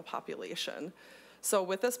the general population. So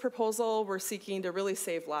with this proposal, we're seeking to really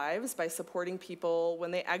save lives by supporting people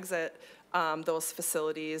when they exit those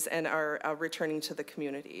facilities and are returning to the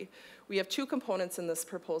community. We have two components in this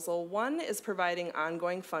proposal. One is providing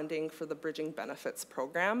ongoing funding for the Bridging Benefits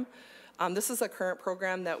program. This is a current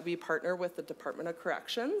program that we partner with the Department of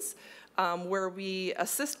Corrections, where we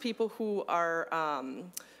assist people who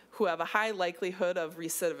have a high likelihood of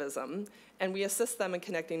recidivism, and we assist them in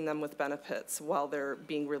connecting them with benefits while they're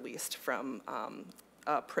being released from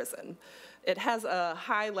prison. It has a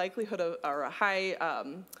high likelihood of, or a high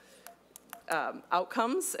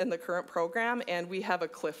outcomes in the current program, and we have a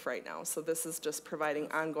cliff right now. So this is just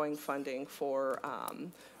providing ongoing funding for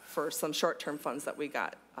some short-term funds that we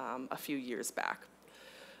got a few years back.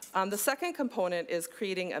 The second component is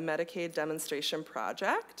creating a Medicaid demonstration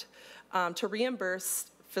project to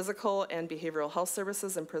reimburse physical and behavioral health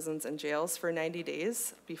services in prisons and jails for 90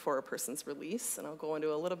 days before a person's release. And I'll go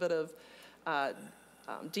into a little bit of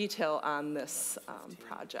detail on this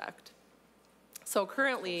project. So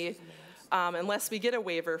currently, unless we get a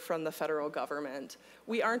waiver from the federal government,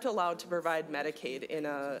 we aren't allowed to provide Medicaid in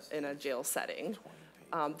a jail setting.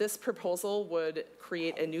 This proposal would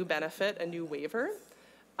create a new benefit, a new waiver,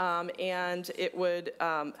 and it would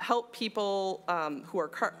help people who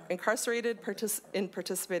are incarcerated in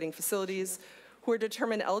participating facilities who are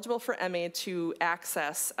determined eligible for MA to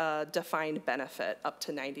access a defined benefit up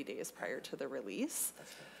to 90 days prior to the release.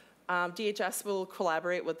 DHS will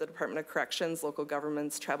collaborate with the Department of Corrections, local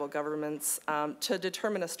governments, tribal governments to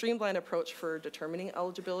determine a streamlined approach for determining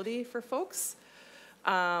eligibility for folks.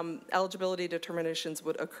 Eligibility determinations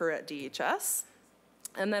would occur at DHS.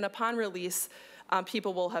 And then upon release,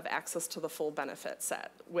 people will have access to the full benefit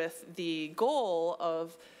set with the goal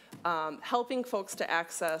of helping folks to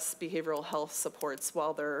access behavioral health supports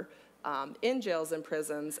while they're in jails and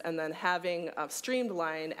prisons, and then having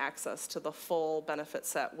streamlined access to the full benefit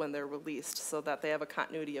set when they're released so that they have a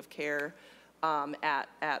continuity of care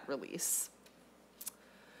at release.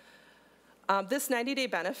 This 90-day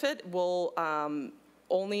benefit will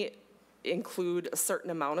only include a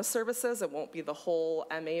certain amount of services. It won't be the whole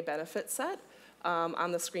MA benefit set.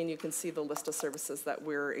 On the screen, you can see the list of services that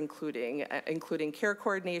we're including care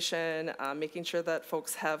coordination, making sure that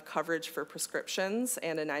folks have coverage for prescriptions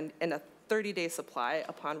and a 30-day supply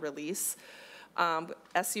upon release,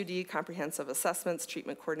 SUD, comprehensive assessments,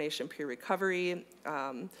 treatment coordination, peer recovery,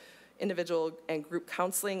 individual and group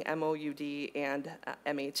counseling, MOUD, and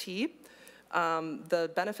MAT.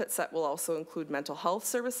 The benefit set will also include mental health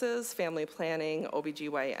services, family planning,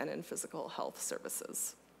 OBGYN, and physical health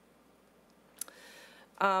services.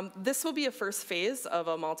 This will be a first phase of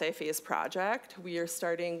a multi-phase project. We are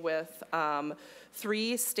starting with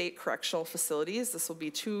 3 state correctional facilities. This will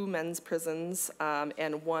be 2 men's prisons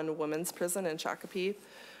and 1 women's prison in Shakopee.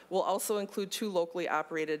 We'll also include 2 locally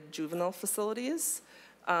operated juvenile facilities,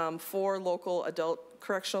 4 local adult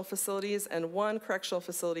correctional facilities, and 1 correctional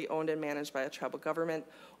facility owned and managed by a tribal government,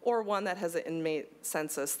 or one that has an inmate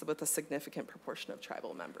census with a significant proportion of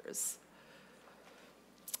tribal members.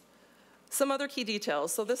 Some other key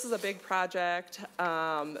details. So this is a big project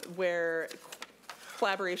where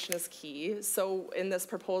collaboration is key. So in this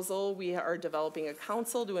proposal, we are developing a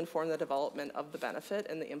council to inform the development of the benefit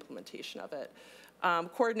and the implementation of it.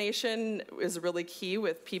 Coordination is really key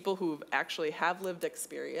with people who actually have lived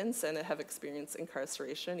experience and have experienced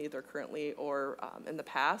incarceration, either currently or in the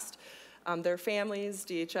past. Their families,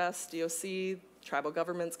 DHS, DOC, tribal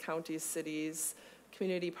governments, counties, cities,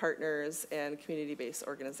 community partners, and community-based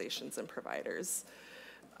organizations and providers.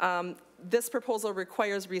 This proposal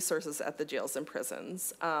requires resources at the jails and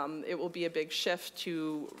prisons. It will be a big shift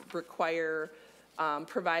to require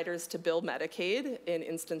providers to bill Medicaid in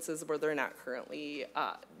instances where they're not currently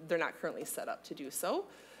set up to do so.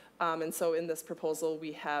 And so in this proposal,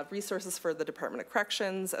 we have resources for the Department of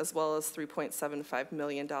Corrections, as well as $3.75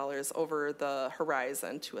 million over the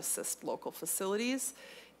horizon to assist local facilities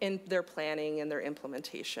in their planning and their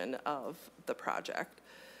implementation of the project.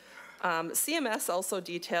 CMS also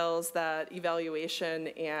details that evaluation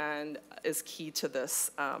is key to this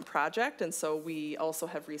project, and so we also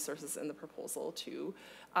have resources in the proposal to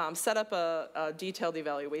set up a detailed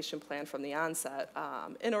evaluation plan from the onset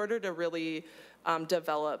in order to really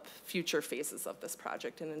develop future phases of this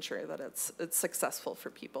project and ensure that it's successful for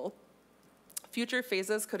people. Future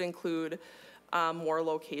phases could include more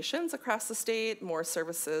locations across the state, more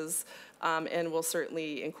services, and will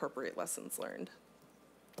certainly incorporate lessons learned.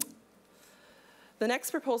 The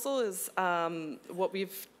next proposal is what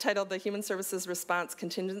we've titled the Human Services Response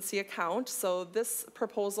Contingency Account. So this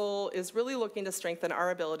proposal is really looking to strengthen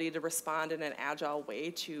our ability to respond in an agile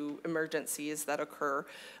way to emergencies that occur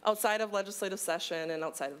outside of legislative session and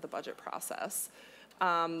outside of the budget process.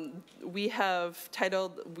 We have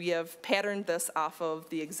patterned this off of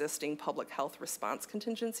the existing public health response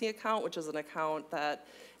contingency account, which is an account that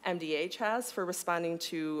MDH has for responding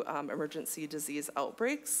to emergency disease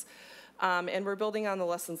outbreaks. And we're building on the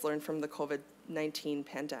lessons learned from the COVID-19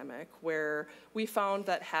 pandemic, where we found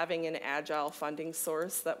that having an agile funding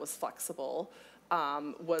source that was flexible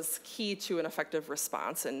was key to an effective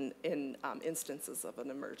response in instances of an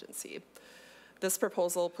emergency. This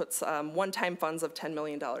proposal puts one-time funds of $10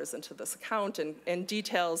 million into this account and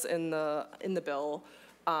details in the bill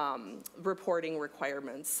reporting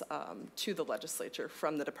requirements to the legislature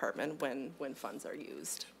from the department when funds are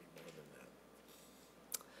used.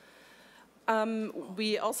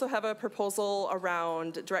 We also have a proposal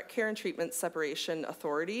around direct care and treatment separation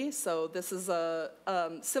authority. So this is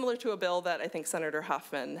similar to a bill that I think Senator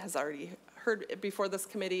Hoffman has already heard before this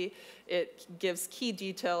committee. It gives key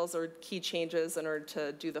details or key changes in order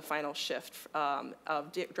to do the final shift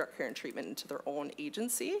of direct care and treatment into their own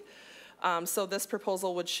agency. So this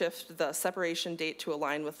proposal would shift the separation date to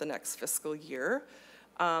align with the next fiscal year.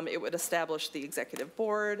 It would establish the executive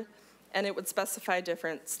board, and it would specify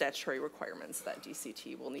different statutory requirements that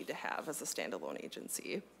DCT will need to have as a standalone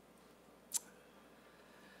agency.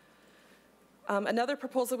 Another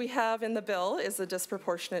proposal we have in the bill is a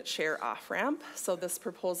disproportionate share off-ramp. So this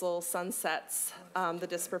proposal sunsets the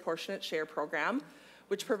disproportionate share program,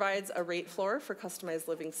 which provides a rate floor for customized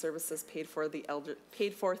living services paid for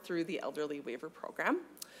through the elderly waiver program.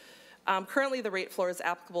 Currently, the rate floor is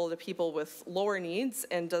applicable to people with lower needs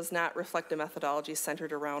and does not reflect a methodology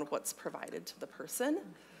centered around what's provided to the person.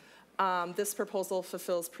 This proposal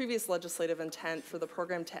fulfills previous legislative intent for the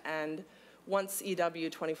program to end once EW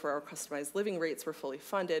 24-hour customized living rates were fully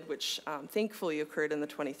funded, which thankfully occurred in the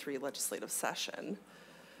 23 legislative session.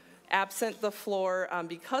 Absent the floor,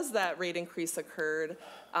 because that rate increase occurred,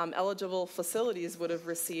 eligible facilities would have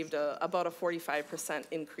received about a 45%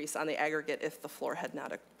 increase on the aggregate if the floor had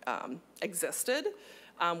not existed.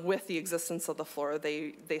 With the existence of the floor,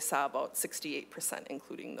 they saw about 68%,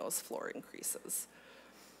 including those floor increases.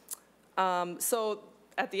 So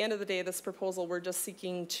at the end of the day, this proposal, we're just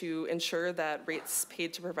seeking to ensure that rates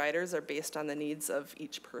paid to providers are based on the needs of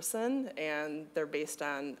each person, and they're based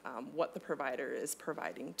on what the provider is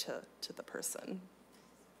providing to the person.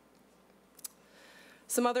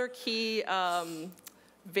 Some other key,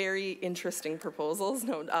 very interesting proposals,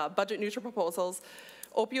 budget neutral proposals.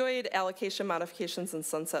 Opioid allocation modifications and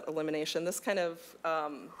sunset elimination. This kind of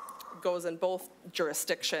goes in both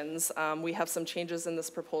jurisdictions. We have some changes in this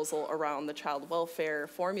proposal around the child welfare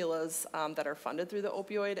formulas that are funded through the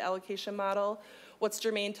opioid allocation model. What's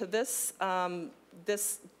germane to this,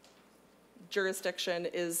 this jurisdiction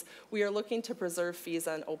is we are looking to preserve fees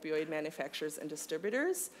on opioid manufacturers and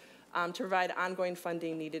distributors to provide ongoing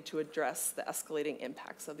funding needed to address the escalating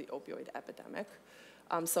impacts of the opioid epidemic.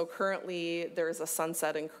 So currently, there is a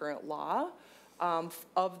sunset in current law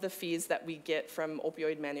of the fees that we get from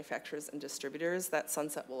opioid manufacturers and distributors. That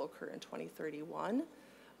sunset will occur in 2031.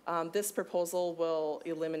 This proposal will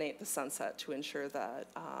eliminate the sunset to ensure that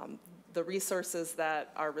the resources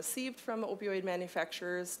that are received from opioid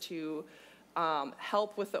manufacturers to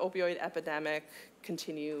help with the opioid epidemic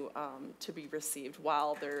continue to be received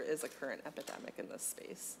while there is a current epidemic in this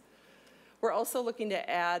space. We're also looking to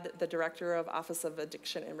add the Director of Office of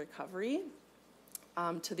Addiction and Recovery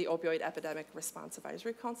to the Opioid Epidemic Response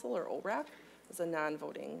Advisory Council, or ORAC, as a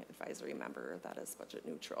non-voting advisory member that is budget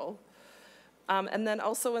neutral. And then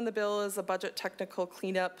also in the bill is a budget technical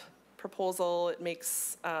cleanup proposal. It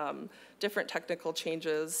makes different technical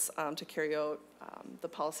changes to carry out the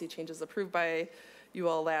policy changes approved by you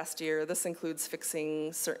all last year. This includes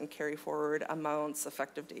fixing certain carry forward amounts,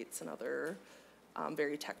 effective dates, and other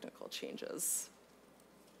very technical changes.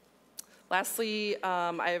 Lastly,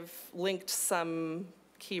 I've linked some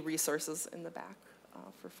key resources in the back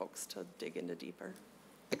for folks to dig into deeper.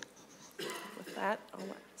 With that, I'll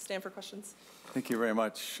stand for questions. Thank you very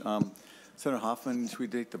much. Senator Hoffman, should we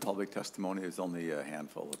take the public testimony? There's only a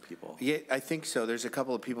handful of people. Yeah, I think so. There's a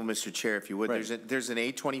couple of people, Mr. Chair, if you would. Right. There's an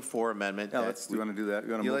A24 amendment. Yeah, do you want to do that?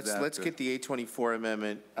 You want to move that? Let's get the A24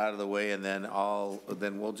 amendment out of the way, and then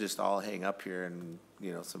we'll just all hang up here, and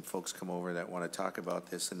some folks come over that want to talk about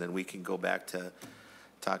this, and then we can go back to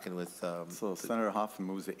talking with. So Senator Hoffman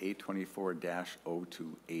moves the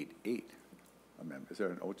A24-0288 amendment. Is there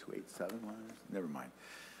an 0287 one? Never mind.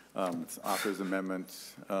 It's author's amendment,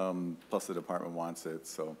 plus the department wants it.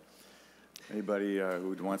 So anybody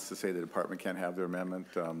who wants to say the department can't have their amendment,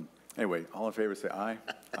 anyway, all in favor say aye.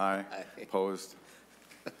 Aye. Opposed?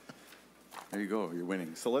 There you go, you're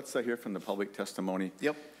winning. So let's hear from the public testimony.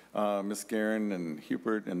 Yep. Ms. Guerin and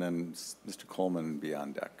Hubert, and then Mr. Coleman be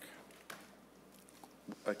on deck.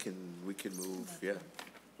 We can move, yeah.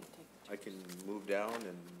 I can move down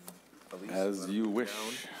and Elise. As you wish.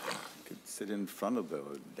 Down. You could sit in front of the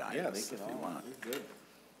dais if you want. Good.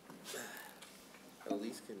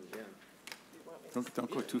 Elise can, yeah.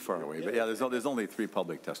 Don't go too far away, but yeah, there's only 3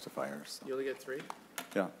 public testifiers. So. You only get 3?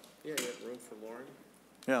 Yeah. Yeah, you have room for Lauren?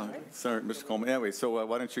 Yeah, sorry, Mr. Coleman. Anyway, so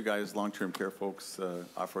why don't you guys, long-term care folks,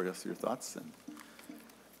 offer us your thoughts? And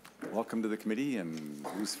welcome to the committee, and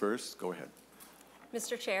who's first? Go ahead.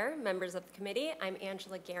 Mr. Chair, members of the committee, I'm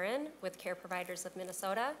Angela Guerin with Care Providers of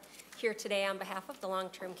Minnesota, here today on behalf of the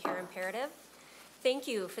Long-Term Care Imperative. Thank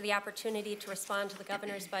you for the opportunity to respond to the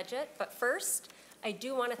governor's budget. But first, I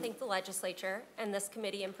do want to thank the legislature and this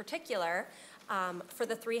committee in particular for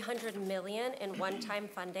the $300 million in one-time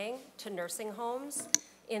funding to nursing homes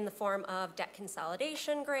in the form of debt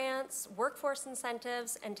consolidation grants, workforce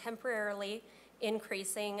incentives, and temporarily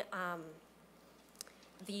increasing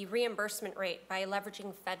the reimbursement rate by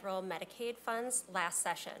leveraging federal Medicaid funds last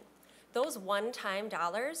session. Those one-time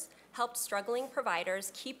dollars helped struggling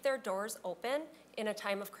providers keep their doors open in a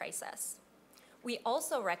time of crisis. We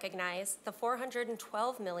also recognize the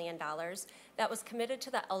 $412 million that was committed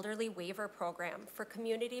to the Elderly Waiver Program for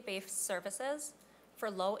community-based services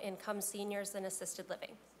for low-income seniors in assisted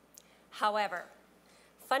living. However,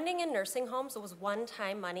 funding in nursing homes was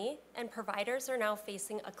one-time money, and providers are now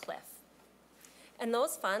facing a cliff. And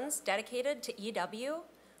those funds dedicated to EW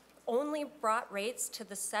only brought rates to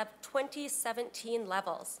the 2017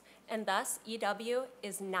 levels, and thus EW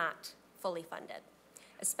is not fully funded,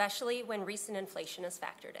 especially when recent inflation is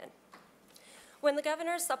factored in. When the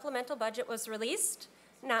governor's supplemental budget was released,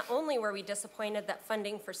 not only were we disappointed that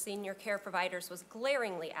funding for senior care providers was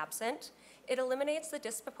glaringly absent, it eliminates the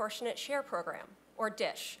Disproportionate Share Program, or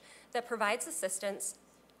DISH, that provides assistance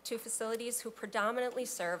to facilities who predominantly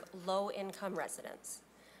serve low-income residents.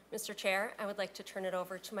 Mr. Chair, I would like to turn it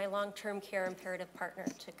over to my long-term care imperative partner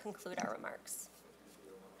to conclude our remarks.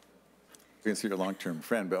 You can see your long-term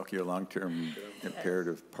friend, Belky, your long-term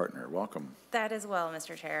imperative partner. Welcome. That as well,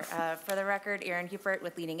 Mr. Chair. For the record, Erin Hupert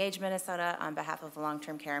with Leading Age Minnesota on behalf of the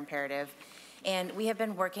Long-Term Care Imperative. And we have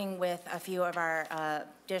been working with a few of our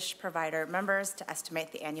DISH provider members to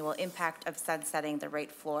estimate the annual impact of sunsetting the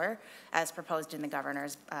rate floor as proposed in the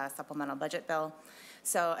governor's supplemental budget bill.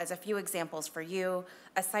 So as a few examples for you,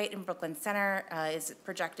 a site in Brooklyn Center is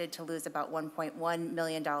projected to lose about $1.1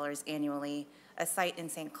 million annually. A site in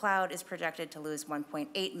St. Cloud is projected to lose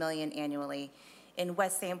 $1.8 million annually. In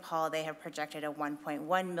West St. Paul, they have projected a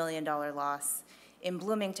 $1.1 million loss. In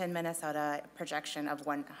Bloomington, Minnesota, a projection of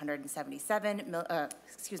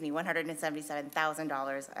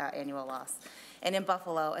 $177,000 annual loss. And in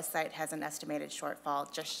Buffalo, a site has an estimated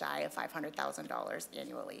shortfall just shy of $500,000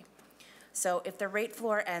 annually. So if the rate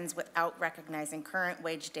floor ends without recognizing current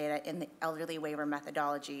wage data in the elderly waiver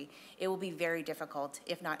methodology, it will be very difficult,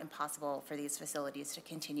 if not impossible, for these facilities to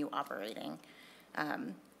continue operating.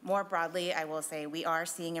 More broadly, I will say we are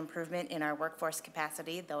seeing improvement in our workforce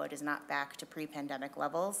capacity, though it is not back to pre-pandemic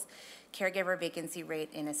levels. Caregiver vacancy rate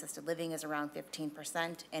in assisted living is around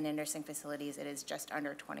 15%, and in nursing facilities it is just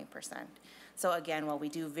under 20%. So again, while we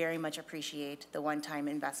do very much appreciate the one-time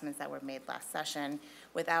investments that were made last session,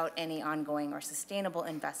 without any ongoing or sustainable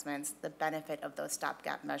investments, the benefit of those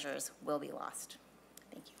stopgap measures will be lost.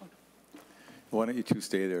 Thank you. Why don't you two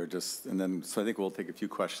stay there and then, so I think we'll take a few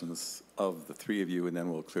questions of the three of you and then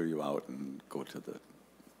we'll clear you out and go to the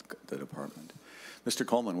department. Mr.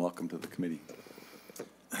 Coleman, welcome to the committee.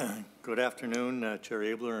 Good afternoon, Chair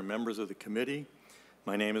Abeler and members of the committee.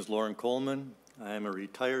 My name is Lauren Coleman. I am a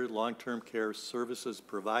retired long-term care services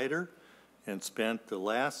provider and spent the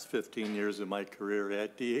last 15 years of my career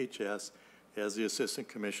at DHS as the Assistant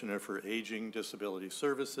Commissioner for Aging, Disability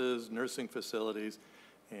Services, nursing facilities,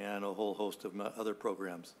 and a whole host of other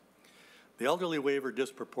programs. The Elderly Waiver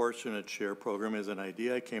Disproportionate Share Program is an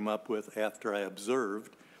idea I came up with after I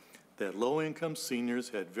observed that low-income seniors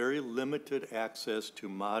had very limited access to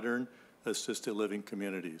modern assisted living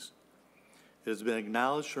communities. It has been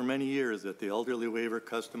acknowledged for many years that the Elderly Waiver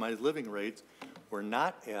customized living rates were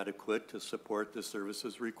not adequate to support the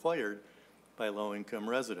services required by low-income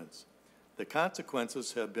residents. The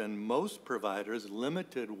consequences have been most providers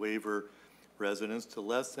limited waiver residents to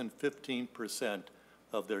less than 15%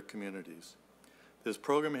 of their communities. This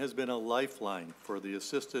program has been a lifeline for the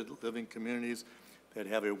assisted living communities that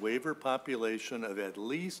have a waiver population of at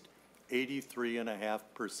least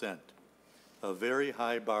 83.5%, a very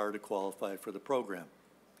high bar to qualify for the program.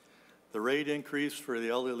 The rate increase for the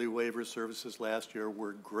elderly waiver services last year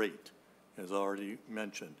were great, as already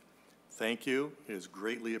mentioned. Thank you, it is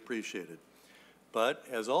greatly appreciated. But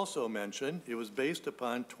as also mentioned, it was based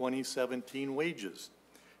upon 2017 wages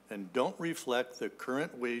and don't reflect the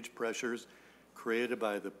current wage pressures created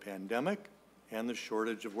by the pandemic and the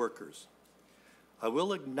shortage of workers. I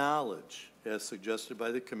will acknowledge, as suggested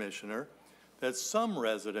by the Commissioner, that some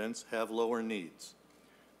residents have lower needs,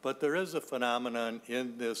 but there is a phenomenon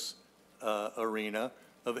in this arena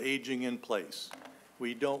of aging in place.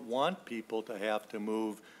 We don't want people to have to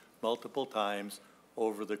move multiple times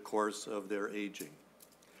over the course of their aging.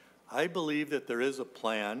 I believe that there is a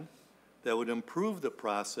plan that would improve the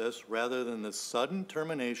process rather than the sudden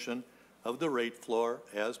termination of the rate floor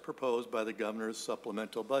as proposed by the governor's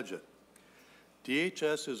supplemental budget.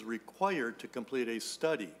 DHS is required to complete a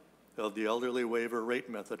study of the elderly waiver rate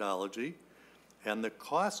methodology and the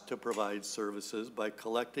cost to provide services by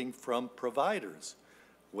collecting from providers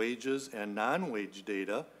wages and non-wage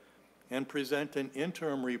data and present an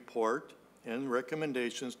interim report and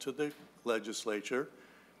recommendations to the legislature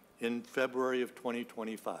in February of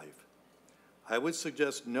 2025. I would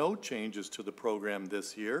suggest no changes to the program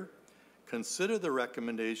this year. Consider the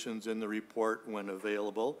recommendations in the report when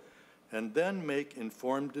available, and then make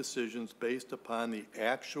informed decisions based upon the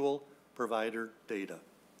actual provider data.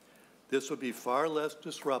 This would be far less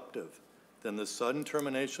disruptive than the sudden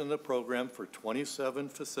termination of the program for 27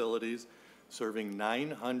 facilities serving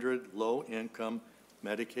 900 low-income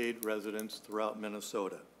Medicaid residents throughout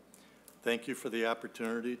Minnesota. Thank you for the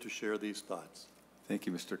opportunity to share these thoughts. Thank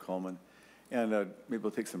you, Mr. Coleman. And maybe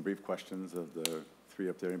we'll take some brief questions of the three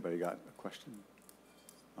up there. Anybody got a question?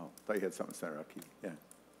 Oh, I thought you had something, Senator Upke. Yeah.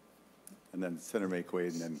 And then Senator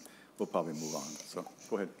McQuaid, and then we'll probably move on. So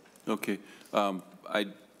go ahead. Okay. I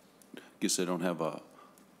guess I don't have a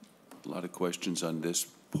lot of questions on this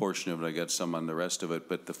portion of it. I got some on the rest of it,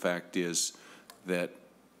 but the fact is that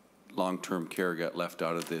long-term care got left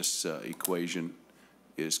out of this equation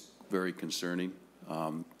is very concerning.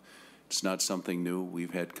 It's not something new.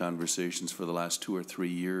 We've had conversations for the last 2 or 3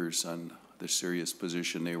 years on the serious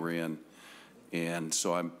position they were in. And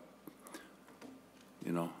so I'm,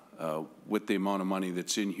 you know, with the amount of money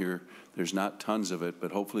that's in here, there's not tons of it,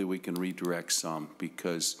 but hopefully we can redirect some,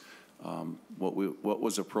 because what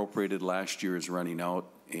was appropriated last year is running out,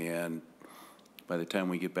 and by the time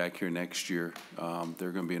we get back here next year,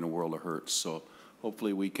 they're going to be in a world of hurt. So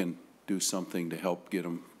hopefully we can do something to help get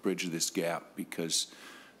them bridge this gap, because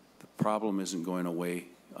the problem isn't going away.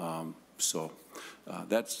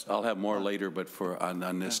 That's, I'll have more later, but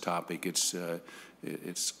on this topic, it's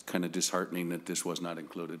kind of disheartening that this was not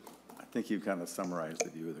included. I think you kind of summarized the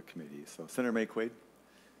view of the committee. So Senator McQuaid.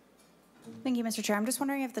 Thank you, Mr. Chair. I'm just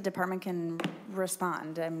wondering if the department can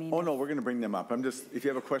respond. I mean, Oh, no, we're going to bring them up. If you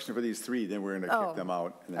have a question for these three, then we're going to kick them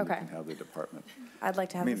out, and then we okay. can have the department. I'd like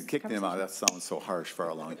to have this kicking them out, that sounds so harsh for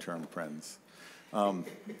our long-term friends. All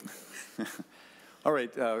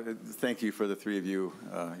right, thank you for the three of you.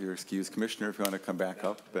 You're excused. Commissioner, if you want to come back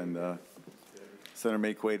up, and Senator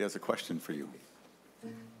McQuaid has a question for you.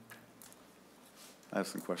 I have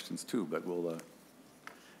some questions too, but we'll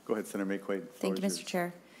go ahead, Senator McQuaid. Thank you, Mr.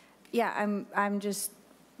 Chair. Yeah, I'm just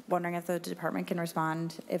wondering if the department can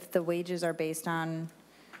respond. If the wages are based on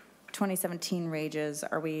 2017 wages,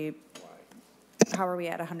 how are we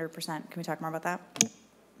at 100%? Can we talk more about that?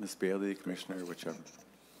 Ms. Bailey, Commissioner, whichever.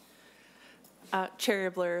 Chair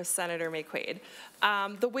Abeler, Senator McQuaid.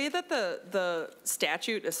 The way that the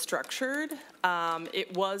statute is structured,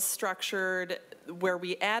 it was structured where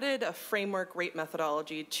we added a framework rate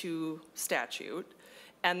methodology to statute,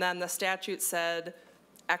 and then the statute said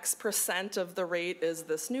X% of the rate is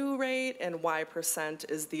this new rate and Y%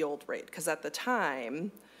 is the old rate, because at the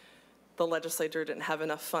time, the legislature didn't have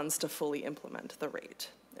enough funds to fully implement the rate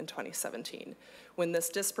in 2017. When this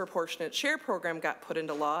disproportionate share program got put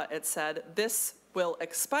into law, it said this will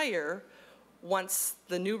expire once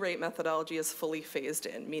the new rate methodology is fully phased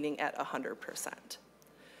in, meaning at 100%.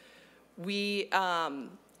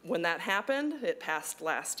 When that happened, it passed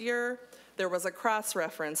last year, there was a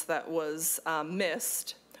cross-reference that was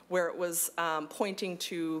missed, where it was pointing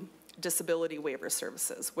to disability waiver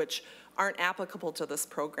services, which aren't applicable to this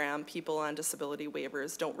program. People on disability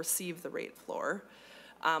waivers don't receive the rate floor.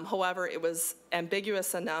 However, it was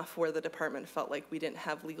ambiguous enough where the department felt like we didn't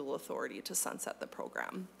have legal authority to sunset the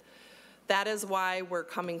program. That is why we're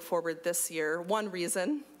coming forward this year. One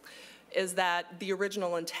reason is that the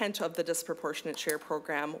original intent of the disproportionate share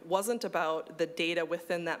program wasn't about the data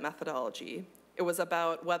within that methodology. It was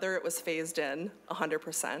about whether it was phased in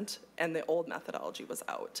 100% and the old methodology was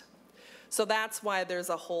out. So that's why there's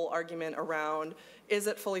a whole argument around, is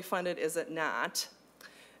it fully funded, is it not?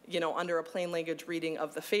 You know, under a plain language reading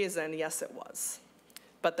of the phase-in, yes, it was.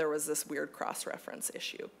 But there was this weird cross-reference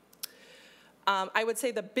issue. I would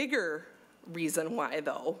say the bigger reason why,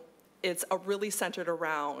 though, it's really centered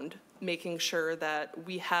around making sure that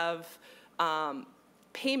we have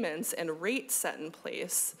payments and rates set in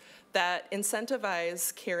place that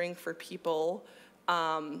incentivize caring for people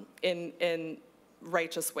in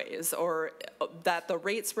righteous ways, or that the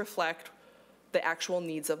rates reflect the actual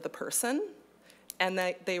needs of the person and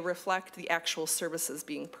that they reflect the actual services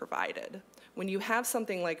being provided. When you have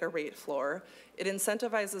something like a rate floor, it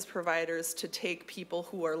incentivizes providers to take people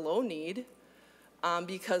who are low need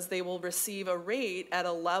because they will receive a rate at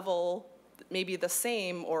a level maybe the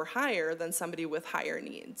same or higher than somebody with higher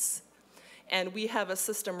needs. And we have a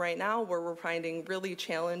system right now where we're finding a really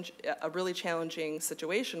challenging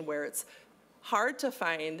situation where it's hard to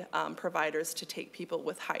find providers to take people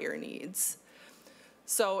with higher needs.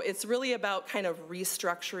 So it's really about kind of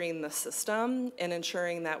restructuring the system and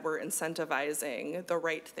ensuring that we're incentivizing the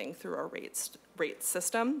right thing through our rate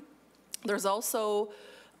system. There's also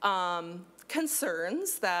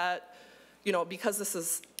concerns that, you know, because this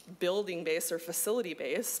is building-based or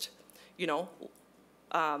facility-based, you know,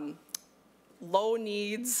 low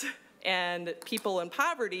needs and people in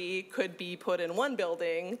poverty could be put in one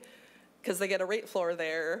building because they get a rate floor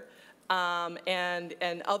there,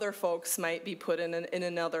 and other folks might be put in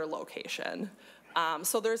another location.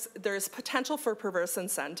 So there's potential for perverse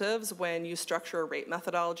incentives when you structure a rate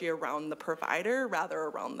methodology around the provider rather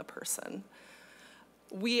around the person.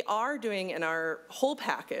 We are doing in our whole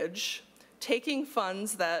package, taking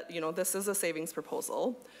funds that, you know, this is a savings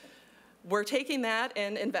proposal. We're taking that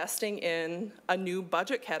and investing in a new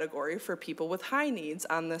budget category for people with high needs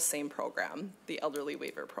on this same program, the elderly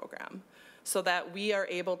waiver program, so that we are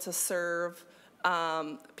able to serve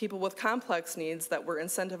people with complex needs, that we're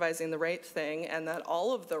incentivizing the right thing, and that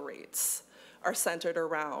all of the rates are centered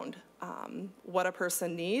around what a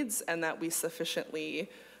person needs, and that we sufficiently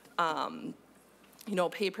you know,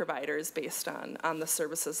 pay providers based on the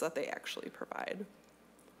services that they actually provide.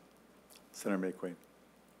 Senator McQuaid.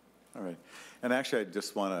 All right. And actually, I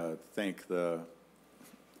just want to thank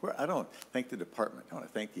I don't thank the department. I want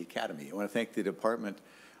to thank the academy. I want to thank the department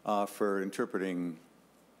for interpreting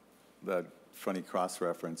the funny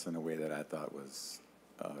cross-reference in a way that I thought was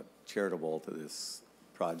charitable to this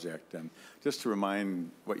project. And just to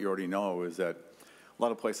remind what you already know is that a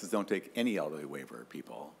lot of places don't take any elderly waiver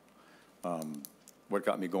people. What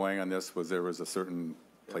got me going on this was there was a certain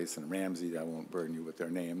place in Ramsey, I won't burden you with their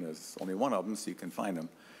name, there's only one of them, so you can find them.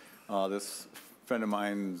 This friend of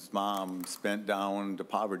mine's mom spent down to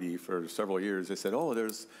poverty for several years. They said, oh,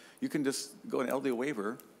 you can just go an elderly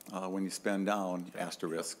waiver when you spend down,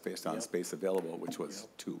 asterisk, based on space available, which was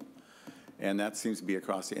 2. And that seems to be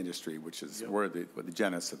across the industry, which is where the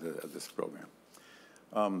genesis of this program.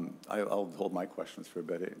 I'll hold my questions for a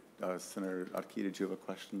bit. Senator Arki, did you have a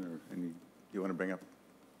question or any you want to bring up?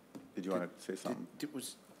 Did you want to say something?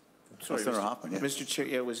 Sorry, Senator Hoffman, yeah. Mr. Chair,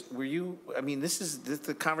 yeah, were you, I mean, this is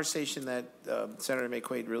the conversation that Senator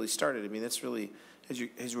McQuaid really started. I mean, that's really,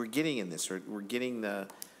 as we're getting in this, we're getting the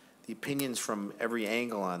opinions from every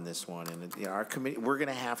angle on this one. And you know, our committee, we're going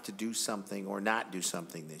to have to do something or not do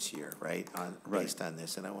something this year, right, based on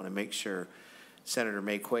this. And I want to make sure, Senator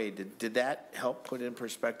McQuaid, did that help put in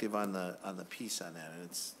perspective on the piece on that? And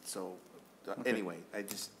it's so, anyway,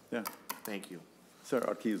 thank you.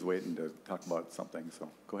 Senator Arki is waiting to talk about something, so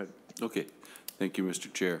go ahead. Okay, thank you,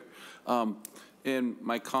 Mr. Chair. And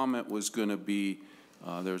my comment was going to be,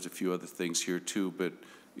 there's a few other things here too, but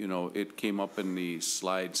you know, it came up in the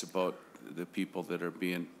slides about the people that are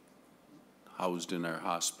being housed in our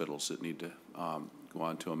hospitals that need to go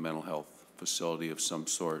on to a mental health facility of some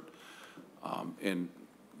sort. And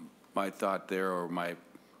my thought there, or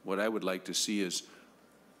what I would like to see is,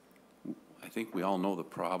 I think we all know the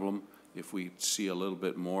problem. If we see a little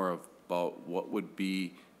bit more about what would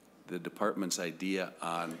be the department's idea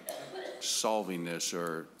on solving this,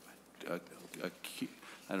 or I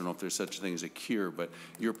don't know if there's such a thing as a cure, but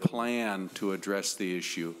your plan to address the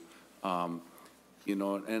issue. You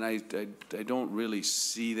know, and I don't really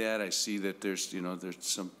see that. I see that there's, you know, there's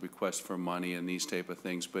some requests for money and these type of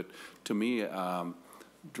things, but to me,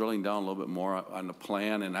 drilling down a little bit more on the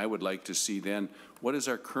plan, and I would like to see then, what is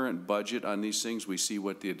our current budget on these things? We see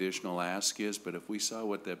what the additional ask is, but if we saw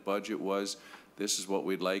what that budget was, this is what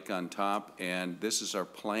we'd like on top, and this is our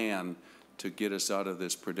plan to get us out of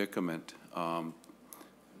this predicament. I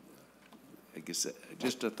guess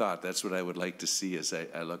just a thought. That's what I would like to see as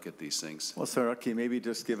I look at these things. Well, Senator Arki, maybe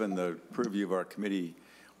just given the purview of our committee,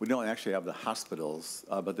 we don't actually have the hospitals,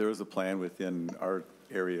 but there is a plan within our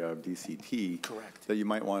area of DCT. Correct. That you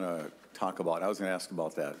might want to talk about. I was going to ask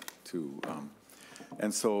about that too.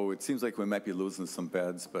 And so it seems like we might be losing some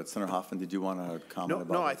beds, but Senator Hoffman, did you want to comment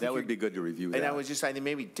about that? That would be good to review. And I was just, I think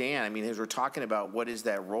maybe Dan, I mean, as we're talking about what is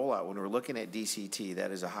that rollout, when we're looking at DCT,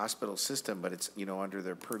 that is a hospital system, but it's, you know, under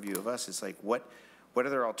their purview of us, it's like what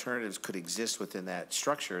other alternatives could exist within that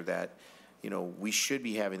structure that, you know, we should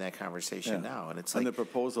be having that conversation now. And it's like, and the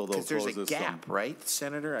proposal, though, there's a gap, right,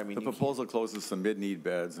 Senator? I mean, the proposal closes some mid-need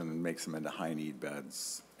beds and makes them into high-need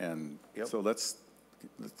beds. And so let's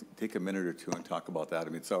take a minute or two and talk about that. I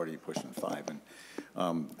mean, it's already pushing 5. And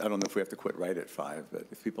I don't know if we have to quit right at 5, but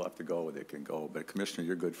if people have to go, they can go. But Commissioner,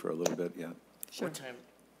 you're good for a little bit, yeah? Sure. What time?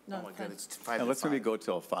 No, oh, my God, it's 5 to let's 5. maybe go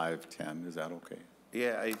till 5:10. Is that okay?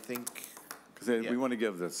 Yeah, I think Because we want to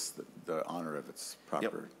give this the honor of its proper.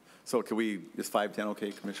 Yep. So can we, is 5:10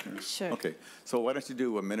 okay, Commissioner? Sure. Okay, so why don't you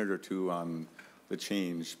do a minute or two on the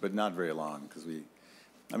change, but not very long, because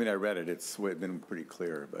I mean, I read it, it's been pretty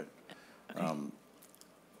clear, but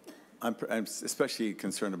I'm especially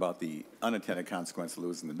concerned about the unintended consequence of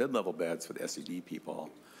losing the mid-level beds for the SED people.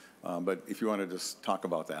 But if you want to just talk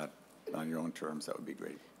about that on your own terms, that would be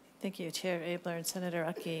great. Thank you, Chair Abeler and Senator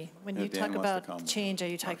Uckey. When Yeah, you Dan talk wants to about come. change, are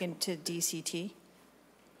you talking to DCT?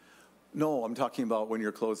 No, I'm talking about when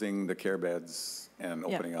you're closing the care beds and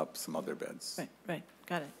Yeah. opening up some other beds. Right,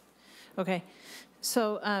 got it. Okay,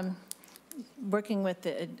 so working with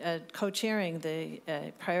the, co-chairing the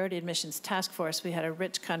Priority Admissions Task Force, we had a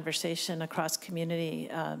rich conversation across community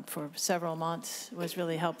for several months. It was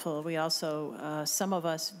really helpful. We also, some of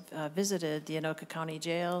us visited the Anoka County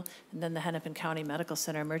Jail and then the Hennepin County Medical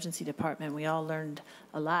Center Emergency Department. We all learned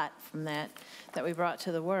a lot from that we brought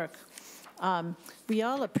to the work. We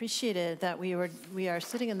all appreciated that we are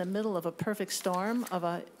sitting in the middle of a perfect storm of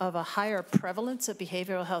a higher prevalence of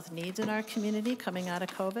behavioral health needs in our community coming out of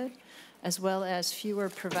COVID, as well as fewer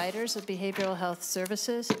providers of behavioral health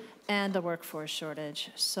services and a workforce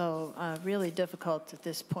shortage. So really difficult at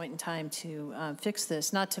this point in time to fix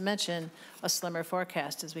this, not to mention a slimmer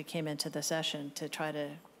forecast as we came into the session to try to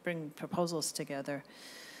bring proposals together.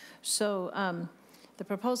 So the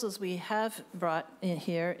proposals we have brought in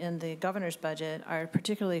here in the governor's budget are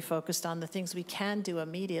particularly focused on the things we can do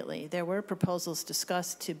immediately. There were proposals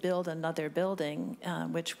discussed to build another building,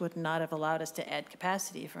 which would not have allowed us to add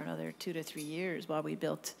capacity for another 2 to 3 years while we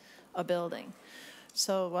built a building.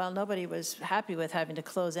 So while nobody was happy with having to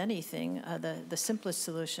close anything, the simplest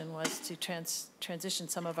solution was to transition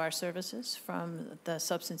some of our services from the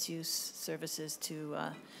substance use services to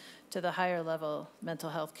the higher level mental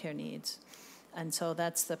health care needs. And so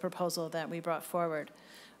that's the proposal that we brought forward.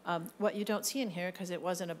 What you don't see in here, because it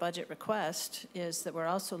wasn't a budget request, is that we're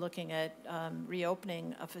also looking at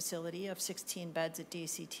reopening a facility of 16 beds at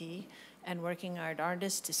DCT and working our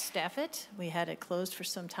darndest to staff it. We had it closed for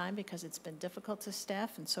some time because it's been difficult to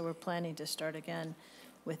staff, and so we're planning to start again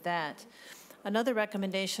with that. Another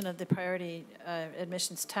recommendation of the Priority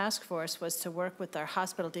Admissions Task Force was to work with our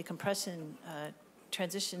hospital decompression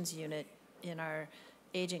transitions unit in our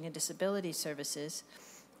aging and disability services,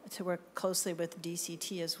 to work closely with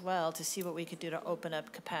DCT as well to see what we could do to open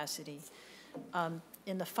up capacity.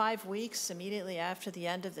 In the 5 weeks immediately after the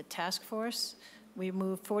end of the task force, we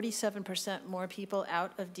moved 47% more people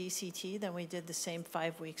out of DCT than we did the same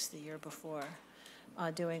 5 weeks the year before,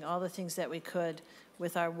 doing all the things that we could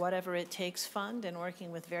with our Whatever It Takes fund and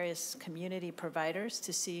working with various community providers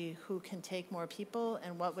to see who can take more people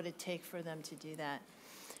and what would it take for them to do that.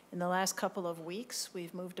 In the last couple of weeks,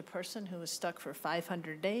 we've moved a person who was stuck for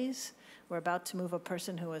 500 days. We're about to move a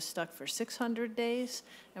person who was stuck for 600 days.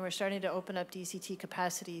 And we're starting to open up DCT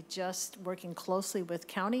capacity, just working closely with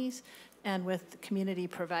counties and with community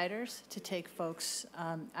providers to take folks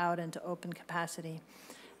out into open capacity.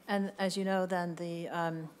 And as you know, then the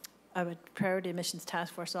Priority Admissions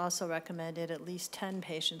Task Force also recommended at least 10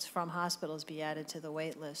 patients from hospitals be added to the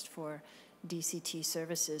wait list for DCT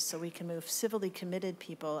services, so we can move civilly committed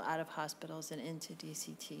people out of hospitals and into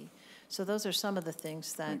DCT. So those are some of the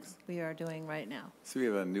things that we are doing right now. So we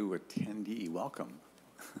have a new attendee. Welcome.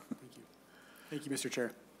 Thank you. Thank you, Mr.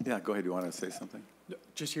 Chair. Yeah, go ahead. You want to say something? No,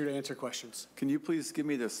 just here to answer questions. Can you please give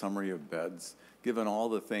me the summary of beds? Given all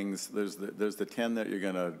the things, there's the 10 that you're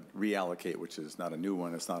going to reallocate, which is not a new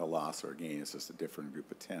one. It's not a loss or a gain. It's just a different group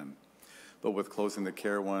of 10. But with closing the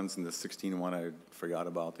care ones and the 16 one I forgot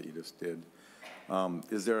about that you just did,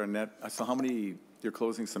 is there a net, so how many, you're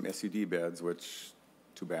closing some SUD beds, which,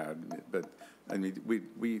 too bad, but I mean,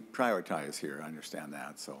 we prioritize here, I understand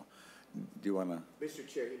that, so do you want to? Mr.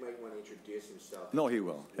 Chair, he might want to introduce himself. No, he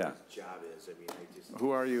will, yeah. What his job is, I mean, I just. Who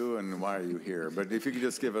are you and why are you here? But if you could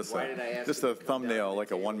just give us just a thumbnail, like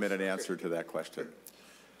a 1-minute answer to that question.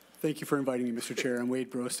 Thank you for inviting me, Mr. Chair. I'm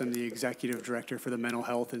Wade Brost. I'm the Executive Director for the Mental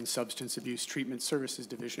Health and Substance Abuse Treatment Services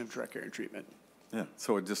Division of Direct Care and Treatment. Yeah,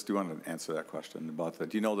 so just do you want to answer that question about the,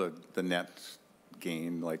 do you know the net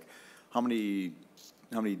gain, like how many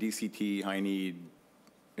DCT, high need,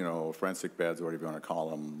 you know, forensic beds, whatever you want to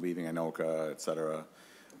call them, leaving Anoka, et cetera,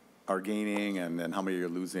 are gaining, and then how many you're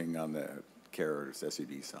losing on the care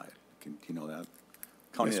SUD side? Do you know that?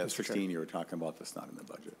 Counting Yes, that Mr. 16 Chair. you were talking about that's not in the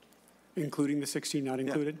budget. Including the 16 not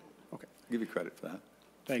included? Okay. I'll give you credit for that.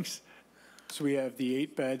 Thanks. So we have the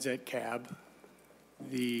 8 beds at CAB,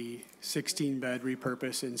 the 16-bed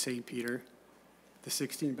repurpose in St. Peter, the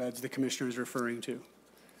 16 beds the commissioner is referring to,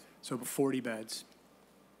 so 40 beds.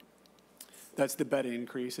 That's the bed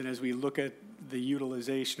increase. And as we look at the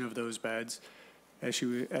utilization of those beds, as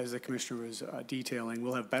the Commissioner was detailing,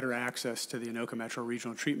 we'll have better access to the Anoka Metro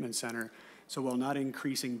Regional Treatment Center. So while not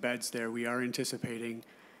increasing beds there, we are anticipating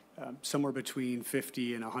somewhere between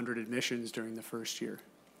 50 and 100 admissions during the first year.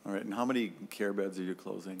 All right, and how many care beds are you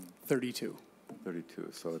closing? 32. 32,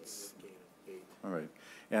 so it's, all right.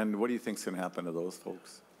 And what do you think is going to happen to those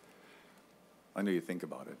folks? I know you think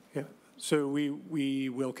about it. Yeah. So we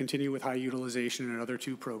will continue with high utilization in other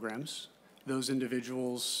two programs. Those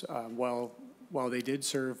individuals, while they did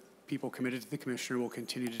serve people committed to the Commissioner, will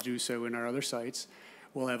continue to do so in our other sites.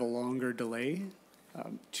 We'll have a longer delay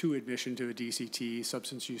to admission to a DCT,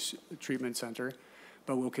 substance use treatment center,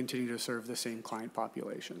 but we'll continue to serve the same client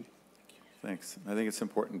population. Thanks. I think it's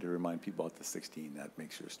important to remind people about the 16. That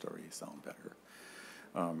makes your story sound better.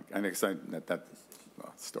 I'm excited that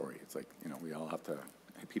story. It's like, you know, we all have to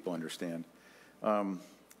have people understand.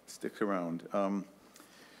 Stick around. And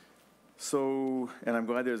I'm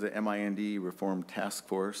glad there's a MIND reform task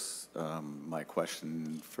force. My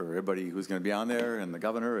question for everybody who's going to be on there and the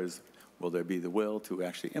governor is, will there be the will to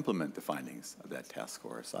actually implement the findings of that task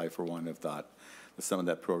force? I, for one, have thought that some of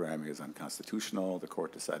that programming is unconstitutional. The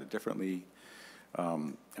court decided differently.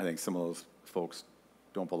 I think some of those folks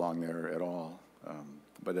don't belong there at all.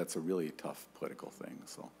 But that's a really tough political thing.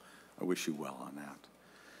 So I wish you well on that.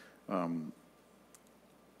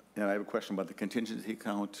 And I have a question about the contingency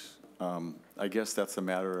account. I guess that's a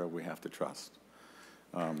matter of we have to trust.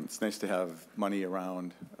 It's nice to have money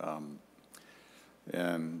around,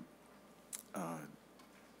 and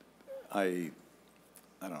I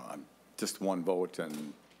don't know, I'm just one vote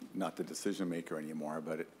and not the decision maker anymore,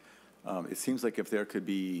 but it seems like if there could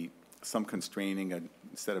be some constraining,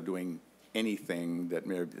 instead of doing anything, that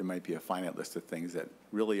there might be a finite list of things that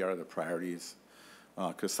really are the priorities.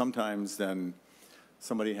 Because sometimes then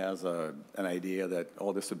somebody has an idea that,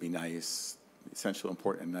 oh, this would be nice, essential,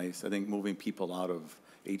 important, and nice. I think moving people out of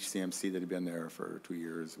HCMC that have been there for 2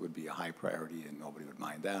 years would be a high priority, and nobody would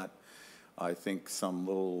mind that. I think some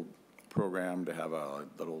little program to have a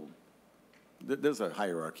little, there's a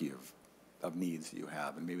hierarchy of needs that you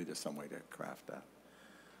have, and maybe there's some way to craft that.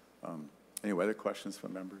 Any other questions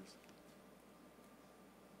from members?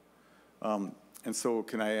 And so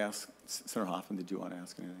can I ask, Senator Hoffman, did you want to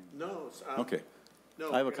ask anything? No. Okay.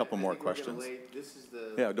 No, I have a couple more questions. This is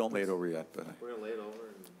the. Yeah, don't lay it over yet. But We're going to lay it over.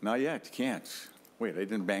 not yet, you can't. Wait, I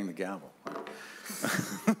didn't bang the gavel.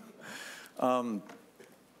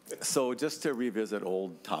 So just to revisit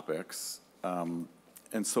old topics, and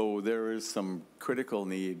so there is some critical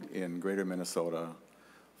need in greater Minnesota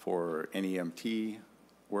for NEMT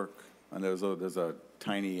work, and there's a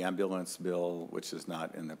tiny ambulance bill which is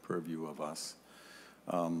not in the purview of us,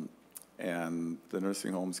 and the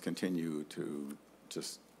nursing homes continue to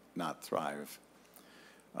just not thrive.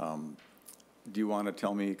 Do you want to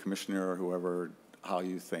tell me, Commissioner or whoever, how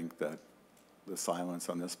you think that the silence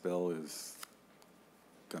on this bill is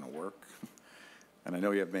going to work? And I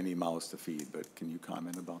know you have many mouths to feed, but can you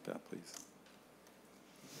comment about that, please?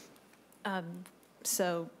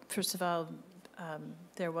 So first of all,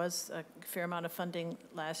 there was a fair amount of funding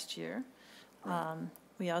last year.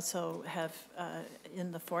 We also have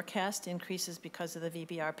in the forecast increases because of the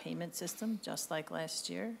VBR payment system, just like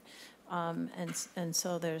last year. And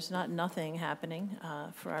so there's nothing happening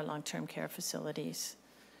for our long-term care facilities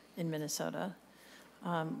in Minnesota.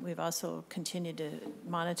 We've also continued to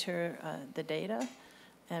monitor the data,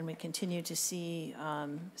 and we continue to see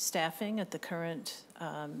staffing at the current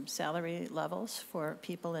salary levels for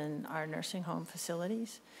people in our nursing home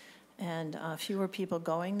facilities, and fewer people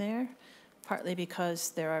going there, partly because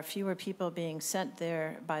there are fewer people being sent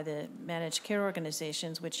there by the managed care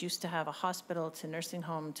organizations, which used to have a hospital to nursing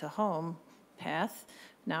home to home path,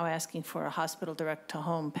 now asking for a hospital direct to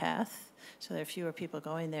home path. So there are fewer people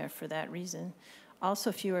going there for that reason.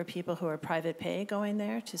 Also fewer people who are private pay going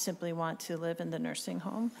there to simply want to live in the nursing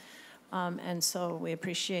home. And so we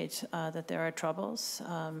appreciate that there are troubles,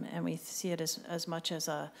 and we see it as much as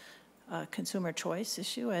a consumer choice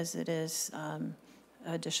issue as it is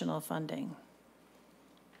additional funding.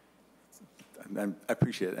 And I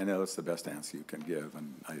appreciate it. I know it's the best answer you can give,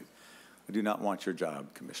 and I do not want your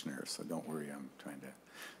job, Commissioner, so don't worry. I'm trying to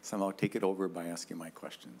somehow take it over by asking my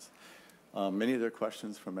questions. Any other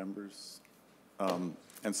questions from members?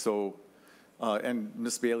 And so, and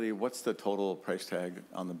Ms. Bailey, what's the total price tag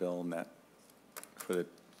on the bill and that for the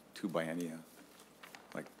two biennia,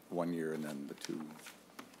 like 1 year and then the two?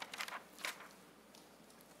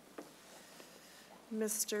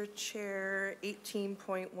 Mr. Chair,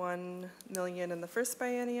 18.1 million in the first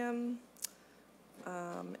biennium,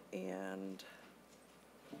 and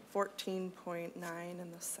 14.9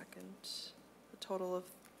 in the second, a total of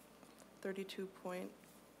 32.99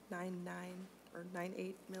 or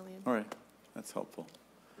 98 million. All right, that's helpful.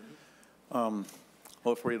 Well,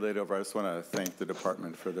 before you lay it over, I just want to thank the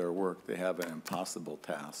department for their work. They have an impossible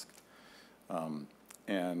task.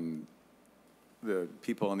 And the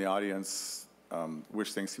people in the audience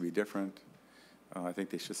wish things could be different. I think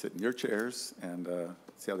they should sit in your chairs and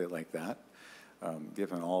see how they like that,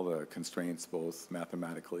 given all the constraints, both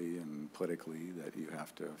mathematically and politically, that you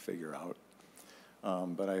have to figure out.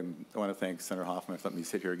 But I want to thank Senator Hoffman for letting me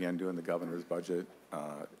sit here again doing the governor's budget,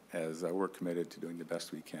 as we're committed to doing the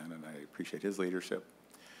best we can, and I appreciate his leadership,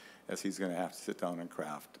 as he's going to have to sit down and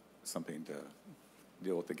craft something to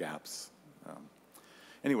deal with the gaps.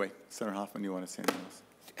 Anyway, Senator Hoffman, you want to say anything else?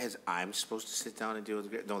 As I'm supposed to sit down and deal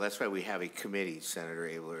with, no, that's why we have a committee, Senator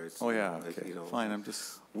Abler. It's, Oh, yeah, okay, you know, fine, I'm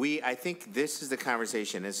just... I think this is the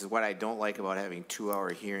conversation. This is what I don't like about having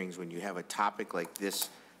 2-hour hearings when you have a topic like this.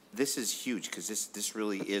 This is huge, because this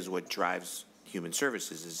really is what drives human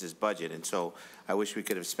services, is this budget. And so I wish we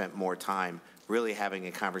could have spent more time really having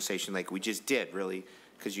a conversation like we just did, really,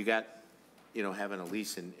 because you got, you know, having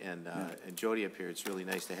Elise and Jody up here, it's really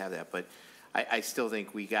nice to have that. But I still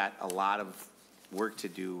think we got a lot of work to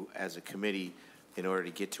do as a committee in order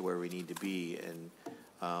to get to where we need to be. And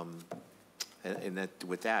that,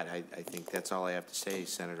 with that, I think that's all I have to say,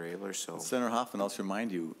 Senator Abler. So, Senator Hoffman, I'll just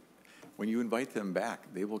remind you, when you invite them back,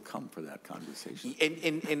 they will come for that conversation.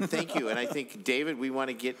 and thank you. And I think, David, we want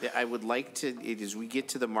to get, I would like to, as we get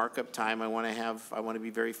to the markup time, I want to be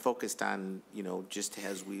very focused on, you know, just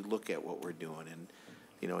as we look at what we're doing. And,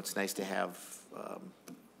 you know, it's nice to have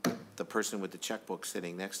the person with the checkbook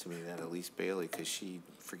sitting next to me, that Elise Bailey, because she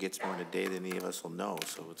forgets more in a day than any of us will know.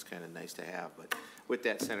 So it's kind of nice to have. But with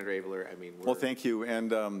that, Senator Abler, I mean, well, thank you.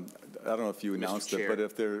 And I don't know if you announced it, but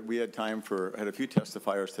if we had time had a few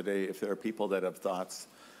testifiers today. If there are people that have thoughts,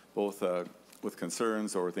 both with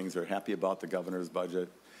concerns or things they're happy about the governor's budget,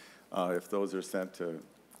 if those are sent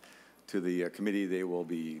to the committee, they will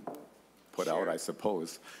be put out, I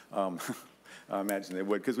suppose. I imagine they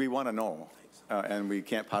would, because we want to know. And we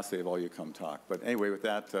can't possibly have all you come talk. But anyway, with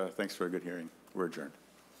that, thanks for a good hearing. We're adjourned.